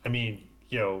 I mean,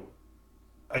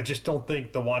 I just don't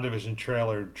think the WandaVision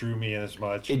trailer drew me in as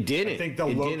much. It didn't. I think the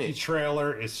Loki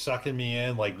trailer is sucking me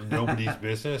in like nobody's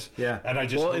business. Yeah. And I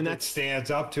just think that stands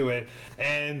up to it.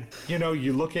 And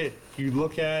you look at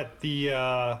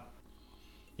the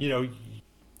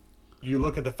you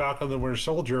look at the Falcon and the Winter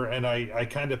Soldier, and I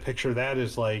kind of picture that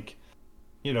as like,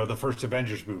 the first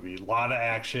Avengers movie. A lot of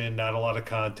action, not a lot of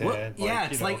content. Well,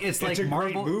 it's like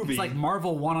Marvel. It's like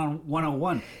Marvel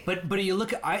 101. But you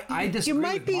look at I disagree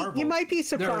with Marvel. You might be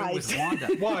surprised. With Wanda.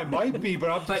 Well, I might be,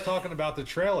 but I'm just talking about the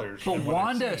trailers. But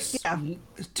Wanda,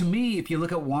 to me, if you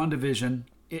look at WandaVision,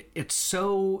 it's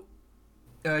so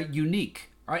unique.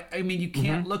 I mean, you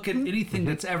can't look at anything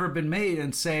that's ever been made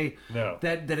and say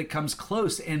that it comes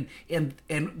close. And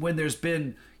when there's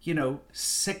been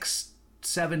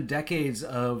 6-7 decades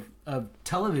of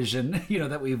television,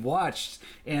 that we've watched,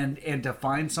 and to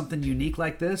find something unique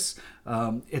like this,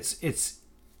 it's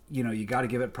you got to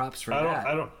give it props for that.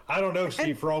 I don't know,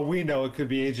 Steve. For all we know, it could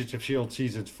be Agents of S.H.I.E.L.D.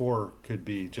 season 4 could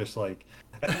be just like.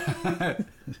 But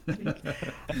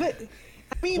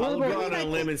I mean, I'll go out on a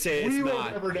limb and say it's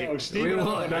not. Never know. Steve, we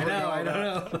will. I don't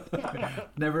know.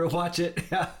 Never watch it.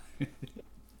 I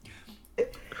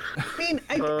mean,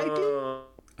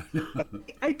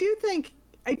 I do think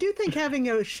having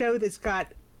a show that's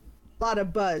got a lot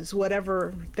of buzz,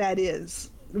 whatever that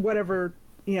is, whatever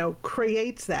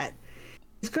creates that,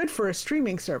 is good for a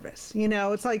streaming service.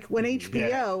 It's like when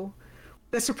HBO,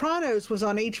 The Sopranos was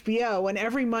on HBO, and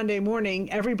every Monday morning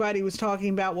everybody was talking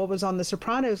about what was on The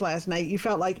Sopranos last night. You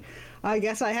felt like, I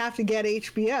guess I have to get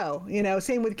HBO.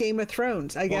 Same with Game of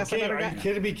Thrones. Are you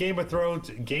kidding me? Game of Thrones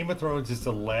is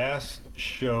the last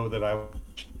show that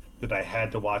I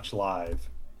had to watch live.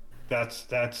 That's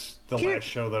the last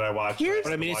show that I watched.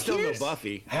 But I mean, it's still no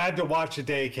Buffy. Had to watch the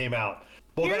day it came out.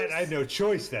 Well, I had no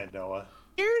choice then, Noah.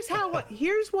 Here's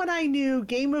what I knew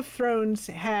Game of Thrones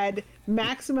had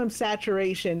maximum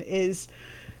saturation is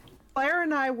Claire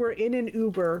and I were in an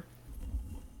Uber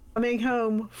coming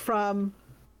home from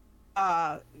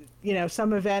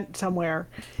some event somewhere.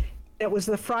 It was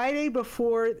the Friday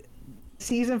before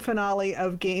season finale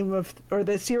of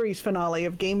the series finale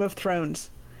of Game of Thrones.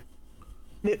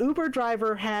 The Uber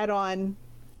driver had on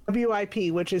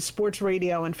WIP, which is sports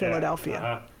radio in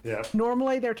Philadelphia. Yeah.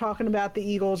 Normally they're talking about the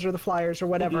Eagles or the Flyers or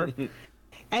whatever.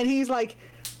 And he's like,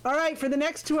 all right, for the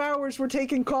next 2 hours, we're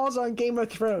taking calls on Game of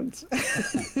Thrones.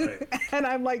 Right. And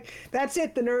I'm like, that's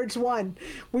it. The nerds won.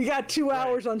 We got 2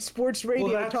 hours on sports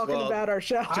radio talking about our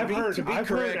show. To be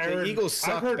correct, the Eagles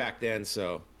sucked back then,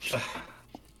 so.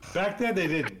 Back then they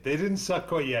didn't. They didn't suck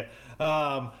quite yet.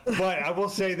 But I will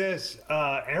say this: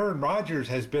 Aaron Rodgers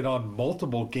has been on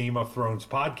multiple Game of Thrones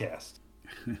podcasts.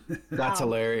 That's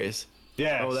hilarious.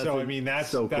 Yeah. So I mean, that's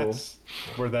so cool. That's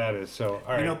where that is. So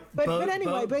all right. But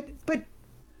anyway, but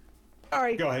all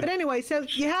right. Go ahead. But anyway, so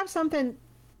you have something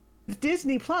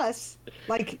Disney Plus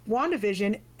like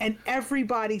WandaVision, and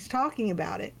everybody's talking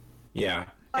about it. Yeah,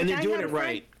 Like, and they're doing it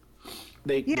right.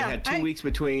 They had 2 weeks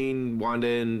between Wanda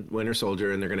and Winter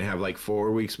Soldier, and they're going to have like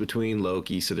 4 weeks between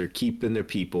Loki, so they're keeping their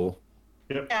people.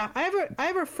 Yep. Yeah, I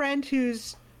have a friend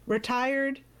who's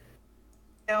retired,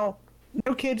 no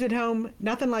kids at home,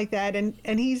 nothing like that, and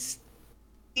he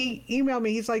emailed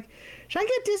me. He's like, "Should I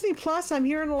get Disney Plus? I'm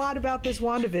hearing a lot about this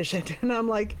WandaVision," and I'm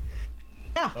like,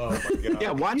 "Yeah, Oh my god.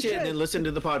 Yeah, watch it and then listen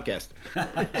to the podcast.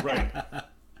 Right.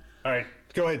 All right.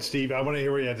 Go ahead, Steve. I want to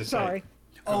hear what you had to say. sorry."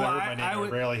 I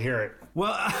rarely hear it.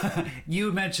 Well,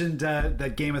 you mentioned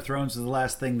that Game of Thrones was the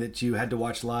last thing that you had to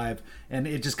watch live, and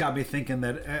it just got me thinking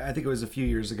that I think it was a few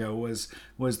years ago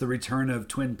was the return of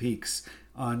Twin Peaks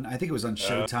on, I think it was on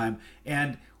Showtime,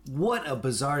 and what a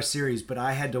bizarre series, but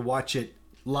I had to watch it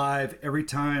live every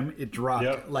time it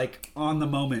dropped, like on the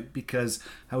moment, because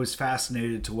I was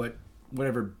fascinated to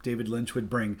whatever David Lynch would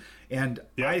bring, and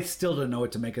I still don't know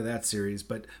what to make of that series,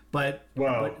 but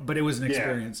it was an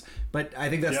experience. But I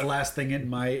think that's the last thing in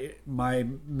my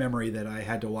memory that I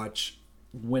had to watch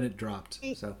when it dropped.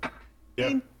 So,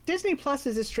 And Disney Plus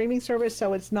is a streaming service,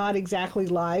 so it's not exactly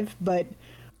live, but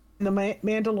the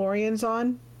Mandalorian's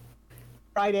on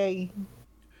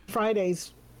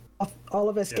Fridays. All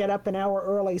of us get up an hour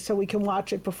early so we can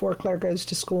watch it before Claire goes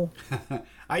to school.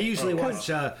 I usually watch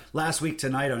Last Week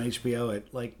Tonight on HBO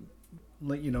at like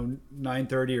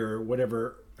 9:30 or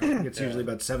whatever. I think it's usually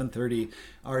about 7:30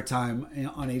 our time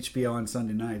on HBO on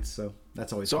Sunday nights. So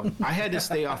that's always fun. I had to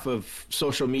stay off of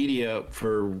social media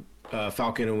for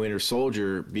Falcon and Winter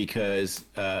Soldier because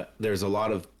there's a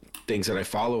lot of things that I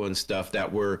follow and stuff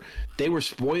that were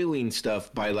spoiling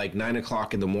stuff by like 9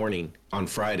 o'clock in the morning on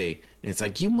Friday. And it's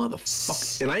like, you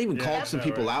motherfucker. And I even called some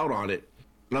people out on it.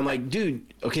 And I'm like,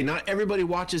 dude, okay, not everybody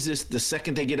watches this the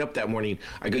second they get up that morning.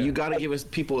 I go, you got to give us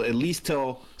people at least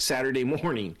till Saturday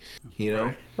morning, you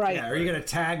know? Right. Yeah, or you got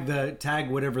to tag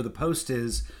whatever the post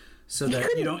is so that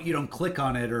you don't click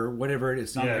on it or whatever.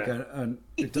 It's not like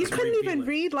you couldn't even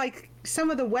read like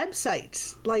some of the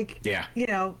websites, like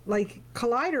like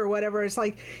Collider or whatever. It's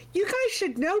like, you guys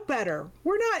should know better.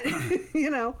 We're not,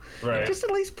 Right. Just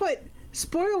at least put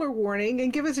spoiler warning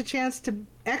and give us a chance to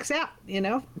X out,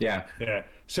 Yeah. Yeah.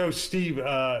 So, Steve,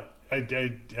 I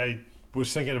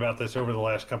was thinking about this over the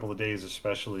last couple of days,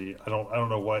 especially. I don't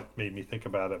know what made me think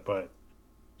about it, but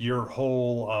your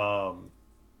whole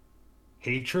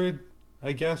hatred,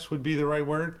 I guess, would be the right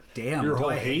word. Damn. Your whole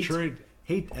hate? hatred.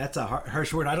 Hate, that's a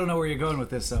harsh word. I don't know where you're going with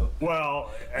this, though.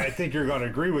 Well, I think you're going to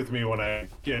agree with me when I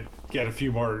get a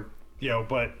few more,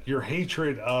 but your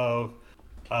hatred of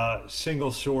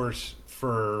single source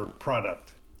for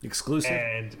product. Exclusive.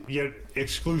 And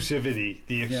exclusivity,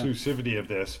 the exclusivity of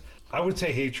this. I would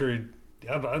say hatred,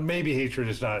 maybe hatred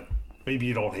is not, maybe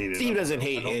you don't hate it. Steve doesn't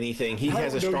hate anything. He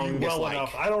has a strong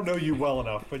dislike. I don't know you well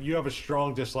enough, but you have a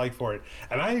strong dislike for it.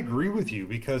 And I agree with you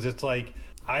because it's like,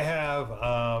 I have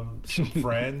some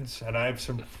friends and I have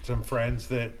some friends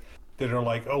that are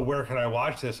like, oh, where can I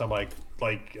watch this? I'm like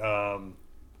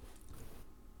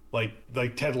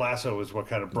Ted Lasso is what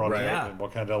kind of brought it up and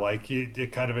what kind of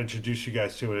it kind of introduced you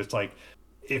guys to it. It's like,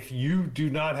 if you do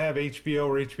not have HBO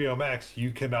or HBO Max,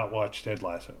 you cannot watch Ted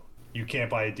Lasso. You can't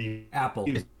buy a DVD. Apple.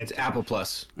 It's Apple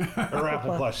Plus. Or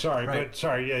Apple Plus, sorry. Right. But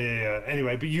sorry, yeah.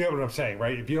 Anyway, but you have what I'm saying,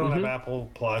 right? If you don't have Apple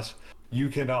Plus, you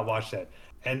cannot watch that.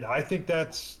 And I think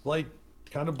that's like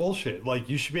kind of bullshit. Like,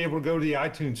 you should be able to go to the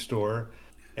iTunes store,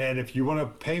 and if you want to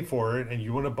pay for it and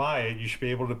you want to buy it, you should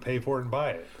be able to pay for it and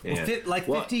buy it.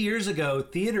 Well, 50 years ago,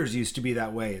 theaters used to be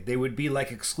that way. They would be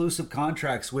like exclusive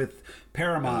contracts with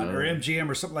Paramount or MGM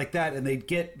or something like that, and they'd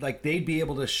be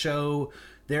able to show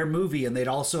their movie, and they'd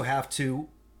also have to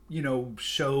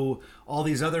show all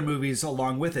these other movies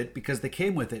along with it because they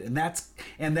came with it, and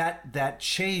that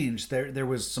changed. There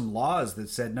was some laws that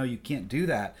said no, you can't do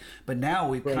that. But now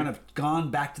we've kind of gone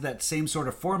back to that same sort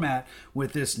of format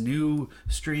with this new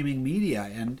streaming media,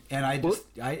 and I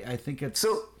think it's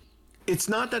so. It's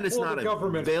not that it's not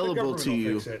available to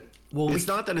you. Well, it's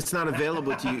not that it's not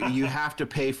available to you. You have to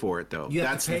pay for it, though.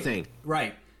 That's the thing.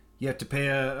 Right. You have to pay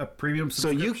a premium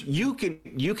subscription. So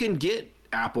you can get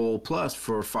Apple Plus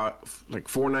for like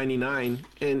 $4.99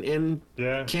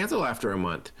 and cancel after a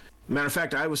month. Matter of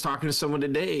fact, I was talking to someone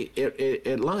today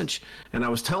at lunch, and I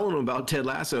was telling them about Ted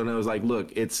Lasso, and I was like,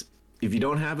 "Look, if you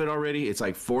don't have it already, it's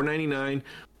like $4.99.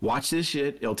 Watch this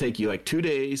shit. It'll take you like 2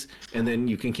 days, and then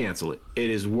you can cancel it. It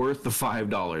is worth the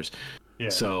 $5." Yeah.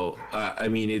 So, I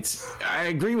mean, I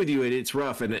agree with you. It's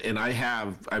rough, and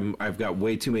I've got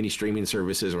way too many streaming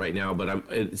services right now. But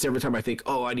it's every time I think,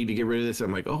 oh, I need to get rid of this,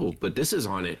 I'm like, oh, but this is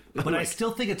on it. But I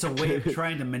still think it's a way of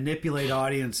trying to manipulate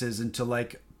audiences into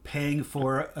like paying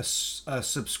for a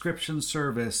subscription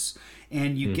service,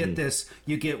 and you get this.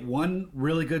 You get one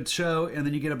really good show, and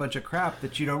then you get a bunch of crap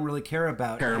that you don't really care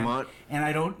about. Paramount. And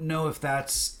I don't know if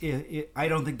that's. I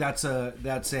don't think that's a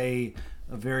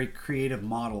very creative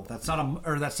model. That's not a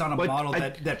model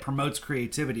that promotes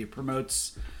creativity. It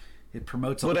promotes.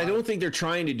 But I don't think they're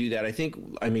trying to do that.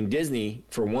 I mean, Disney,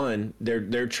 for one,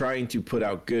 they're trying to put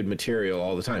out good material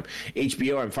all the time.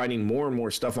 HBO, I'm finding more and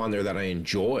more stuff on there that I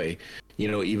enjoy. You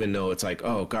know, even though it's like,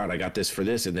 oh God, I got this for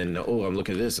this, and then I'm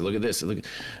looking at this, and look at this, and look.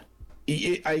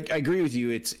 I agree with you.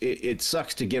 It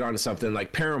sucks to get onto something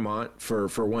like Paramount for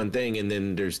one thing, and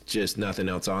then there's just nothing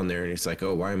else on there, and it's like,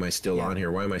 oh, why am I still on here?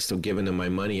 Why am I still giving them my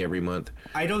money every month?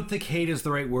 I don't think hate is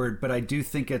the right word, but I do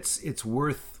think it's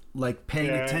worth like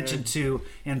paying attention to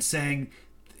and saying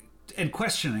and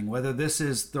questioning whether this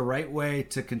is the right way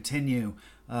to continue.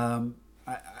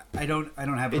 I don't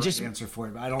have an answer for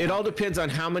it. But it all depends on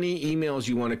how many emails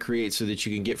you want to create so that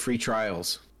you can get free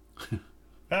trials.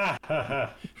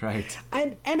 Right.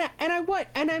 And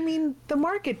I mean, the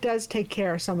market does take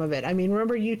care of some of it. I mean,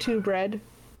 remember YouTube Red?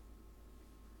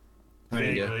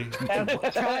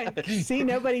 See,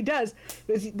 nobody does.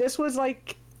 This was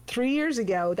like 3 years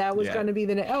ago. That was going to be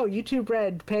YouTube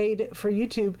Red paid for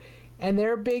YouTube, and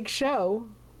their big show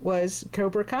was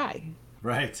Cobra Kai.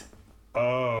 Right.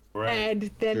 Oh, right.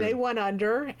 And then they went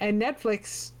under, and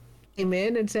Netflix came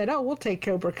in and said, "Oh, we'll take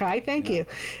Cobra Kai, thank you."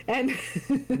 And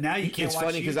now you can't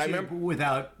watch YouTube I remember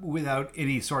without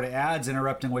any sort of ads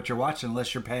interrupting what you're watching,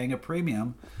 unless you're paying a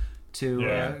premium to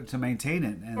maintain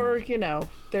it. And, or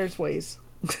there's ways.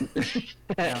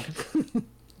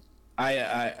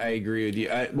 I agree with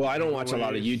you. I don't watch a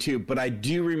lot of YouTube, but I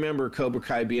do remember Cobra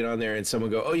Kai being on there, and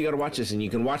someone go, "Oh, you got to watch this," and you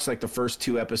can watch like the first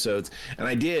 2 episodes, and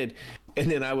I did, and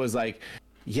then I was like,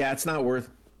 "Yeah, it's not worth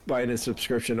buying a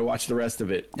subscription to watch the rest of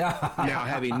it." Now,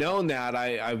 having known that,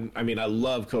 I mean, I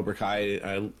love Cobra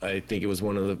Kai. I think it was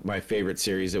one of my favorite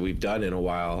series that we've done in a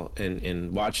while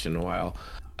and watched in a while.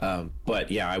 But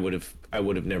yeah, I would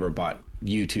have never bought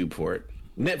YouTube for it.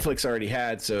 Netflix already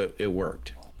had, so it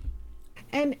worked.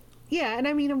 And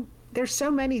I mean, there's so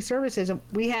many services.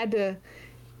 We had to,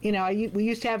 we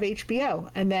used to have HBO,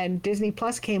 and then Disney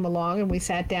Plus came along, and we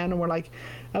sat down and we're like,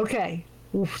 okay,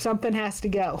 something has to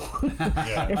go.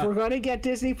 If we're going to get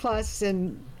Disney Plus,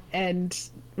 and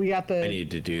we got I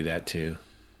need to do that too.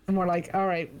 And we're like, all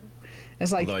right,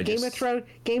 it's like Game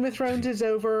of Thrones is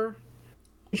over.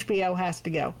 HBO has to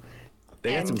go.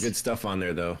 They got some good stuff on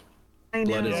there, though. I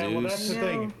know. Well, that's the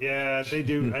thing. Yeah, they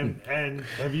do. And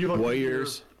have you looked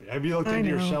Warriors? Into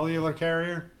your cellular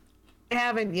carrier? I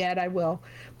haven't yet. I will.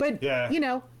 But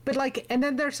but like, and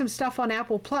then there's some stuff on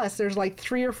Apple Plus. There's like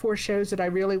 3 or 4 shows that I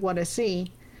really want to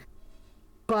see.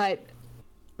 But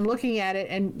I'm looking at it,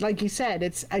 and like you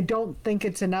said, I don't think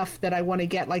it's enough that I want to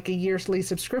get like a yearly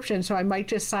subscription. So I might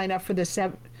just sign up for the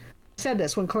said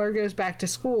this when Claire goes back to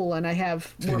school and I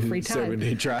have more free time.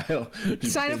 7-day trial.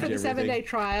 Sign up for the 7-day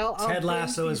trial. Ted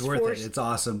Lasso is worth it. It's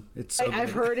awesome. It's so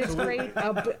I've heard it's great.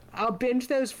 I'll binge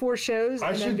those 4 shows.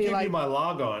 I should give you my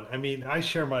log on. I mean, I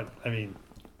share my. I mean,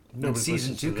 nobody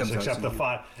listens to us except the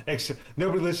 5.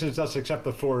 Nobody listens to us except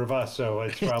the 4 of us, so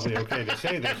it's probably okay to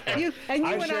say this. You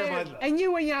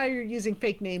and I are using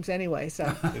fake names anyway,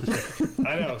 so.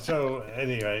 I know. So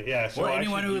anyway, yeah. So well,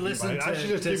 anyone who listened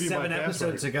to 7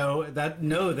 episodes ago that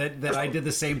I did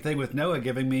the same thing with Noah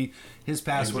giving me his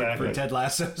password for Ted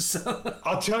Lasso. So.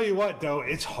 I'll tell you what, though,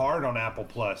 it's hard on Apple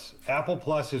Plus. Apple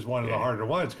Plus is one of the harder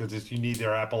ones because you need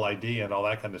their Apple ID and all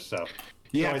that kind of stuff.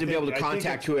 You have to be able to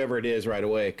contact whoever it is right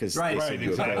away because exactly.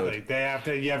 They have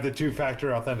to. You have the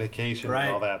 2-factor authentication and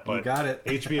all that. But you got it.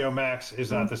 HBO Max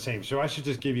is not the same. So I should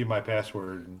just give you my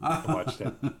password and watch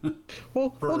that.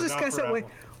 We'll discuss it.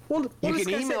 You can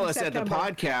email us at the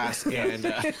podcast and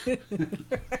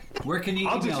where can you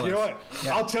email us? You know what?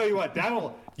 Yeah. I'll tell you what.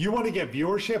 you want to get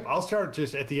viewership? I'll start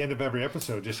just at the end of every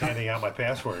episode, just handing out my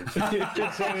passwords.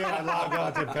 Just handing out my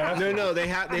logons and passwords. No, they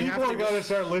have People to are going to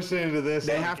start listening to this.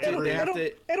 They have to.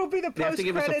 It'll be the They have to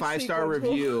give us a 5-star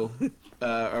review,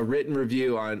 a written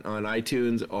review on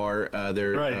iTunes or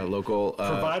their local.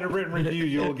 Provide a written review,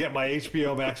 you'll get my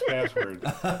HBO Max password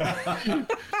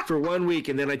for 1 week,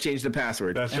 and then I change the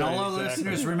password. That's and right, all our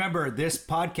listeners, remember, this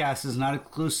podcast is not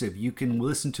exclusive. You can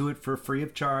listen to it for free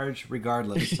of charge,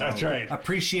 regardless. So that's right.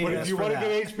 Appreciate it. But if you want to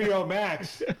get HBO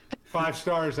Max, 5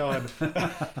 stars on.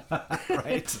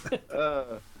 Right.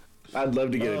 I'd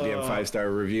love to get a damn 5-star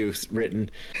review written.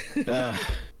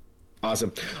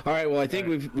 Awesome. All right. Well, I think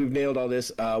we've nailed all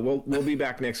this. We'll be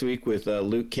back next week with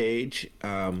Luke Cage.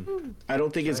 I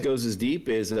don't think it goes as deep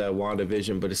as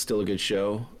WandaVision, but it's still a good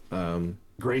show.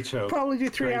 Great show. Probably do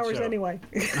 3 hours anyway.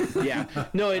 Yeah.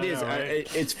 No, it is. Right?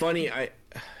 It's funny.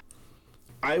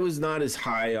 I was not as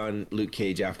high on Luke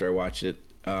Cage after I watched it,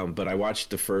 but I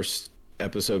watched the first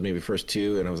episode, maybe first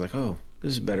 2, and I was like, oh,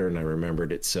 this is better than I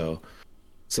remembered it. So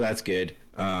that's good.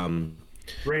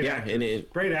 Great actors.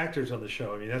 Great actors on the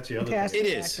show. I mean, that's the other thing. It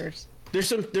is. Actors. There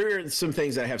are some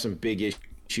things I have some big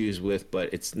issues with,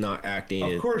 but it's not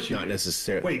acting. Of course, not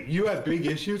necessarily. Wait, you have big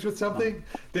issues with something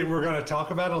that we're going to talk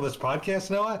about on this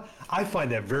podcast, Noah? I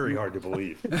find that very hard to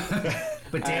believe.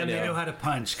 But damn, they know how to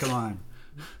punch. Come on.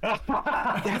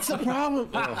 That's the problem.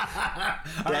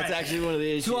 That's actually one of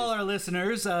the issues. To all our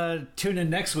listeners, tune in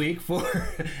next week for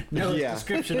Noah's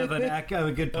description of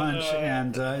a good punch.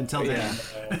 And until then,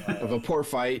 of a poor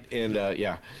fight, and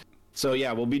So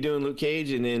we'll be doing Luke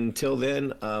Cage, and until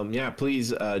then,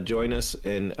 please join us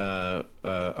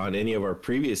on any of our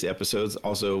previous episodes.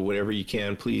 Also, whenever you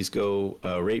can, please go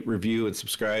rate, review, and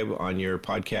subscribe on your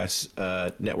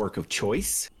podcast network of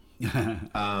choice. You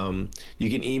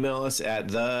can email us at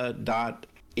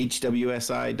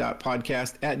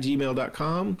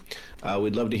the.hwsi.podcast@gmail.com.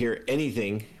 We'd love to hear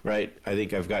anything, right? I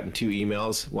think I've gotten 2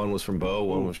 emails. One was from Bo,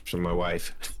 one was from my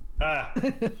wife.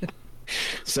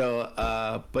 So,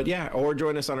 or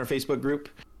join us on our Facebook group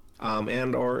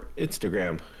and or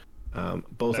Instagram,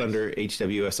 both under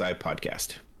HWSI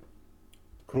Podcast.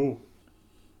 Cool.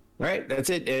 All right,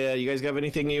 that's it. You guys have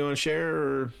anything you want to share?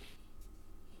 Or?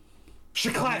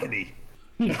 Shaklackety.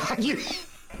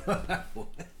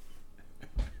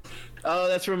 Oh,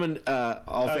 that's from an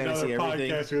All Fantasy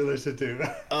Everything podcast we listen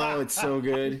to. Oh, it's so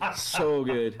good, so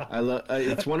good. I love.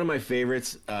 It's one of my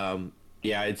favorites.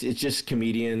 It's just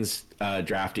comedians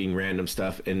drafting random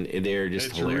stuff, and they're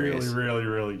just hilarious. It's really, really,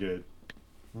 really good.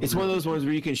 It's one of those ones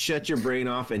where you can shut your brain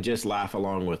off and just laugh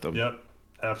along with them. Yep,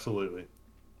 absolutely.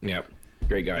 Yep,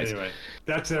 great guys. Anyway,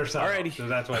 that's their side. Alrighty. So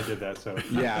that's why I did that. So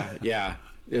yeah.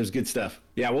 It was good stuff.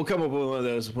 Yeah, we'll come up with one of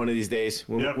those one of these days.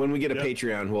 When we get a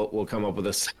Patreon, we'll come up with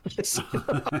this.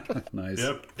 Nice.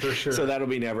 Yep, for sure. So that'll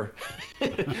be never.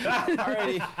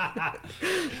 Alrighty.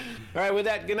 All right, with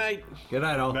that, good night. Good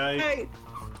night, all. Night. Hey.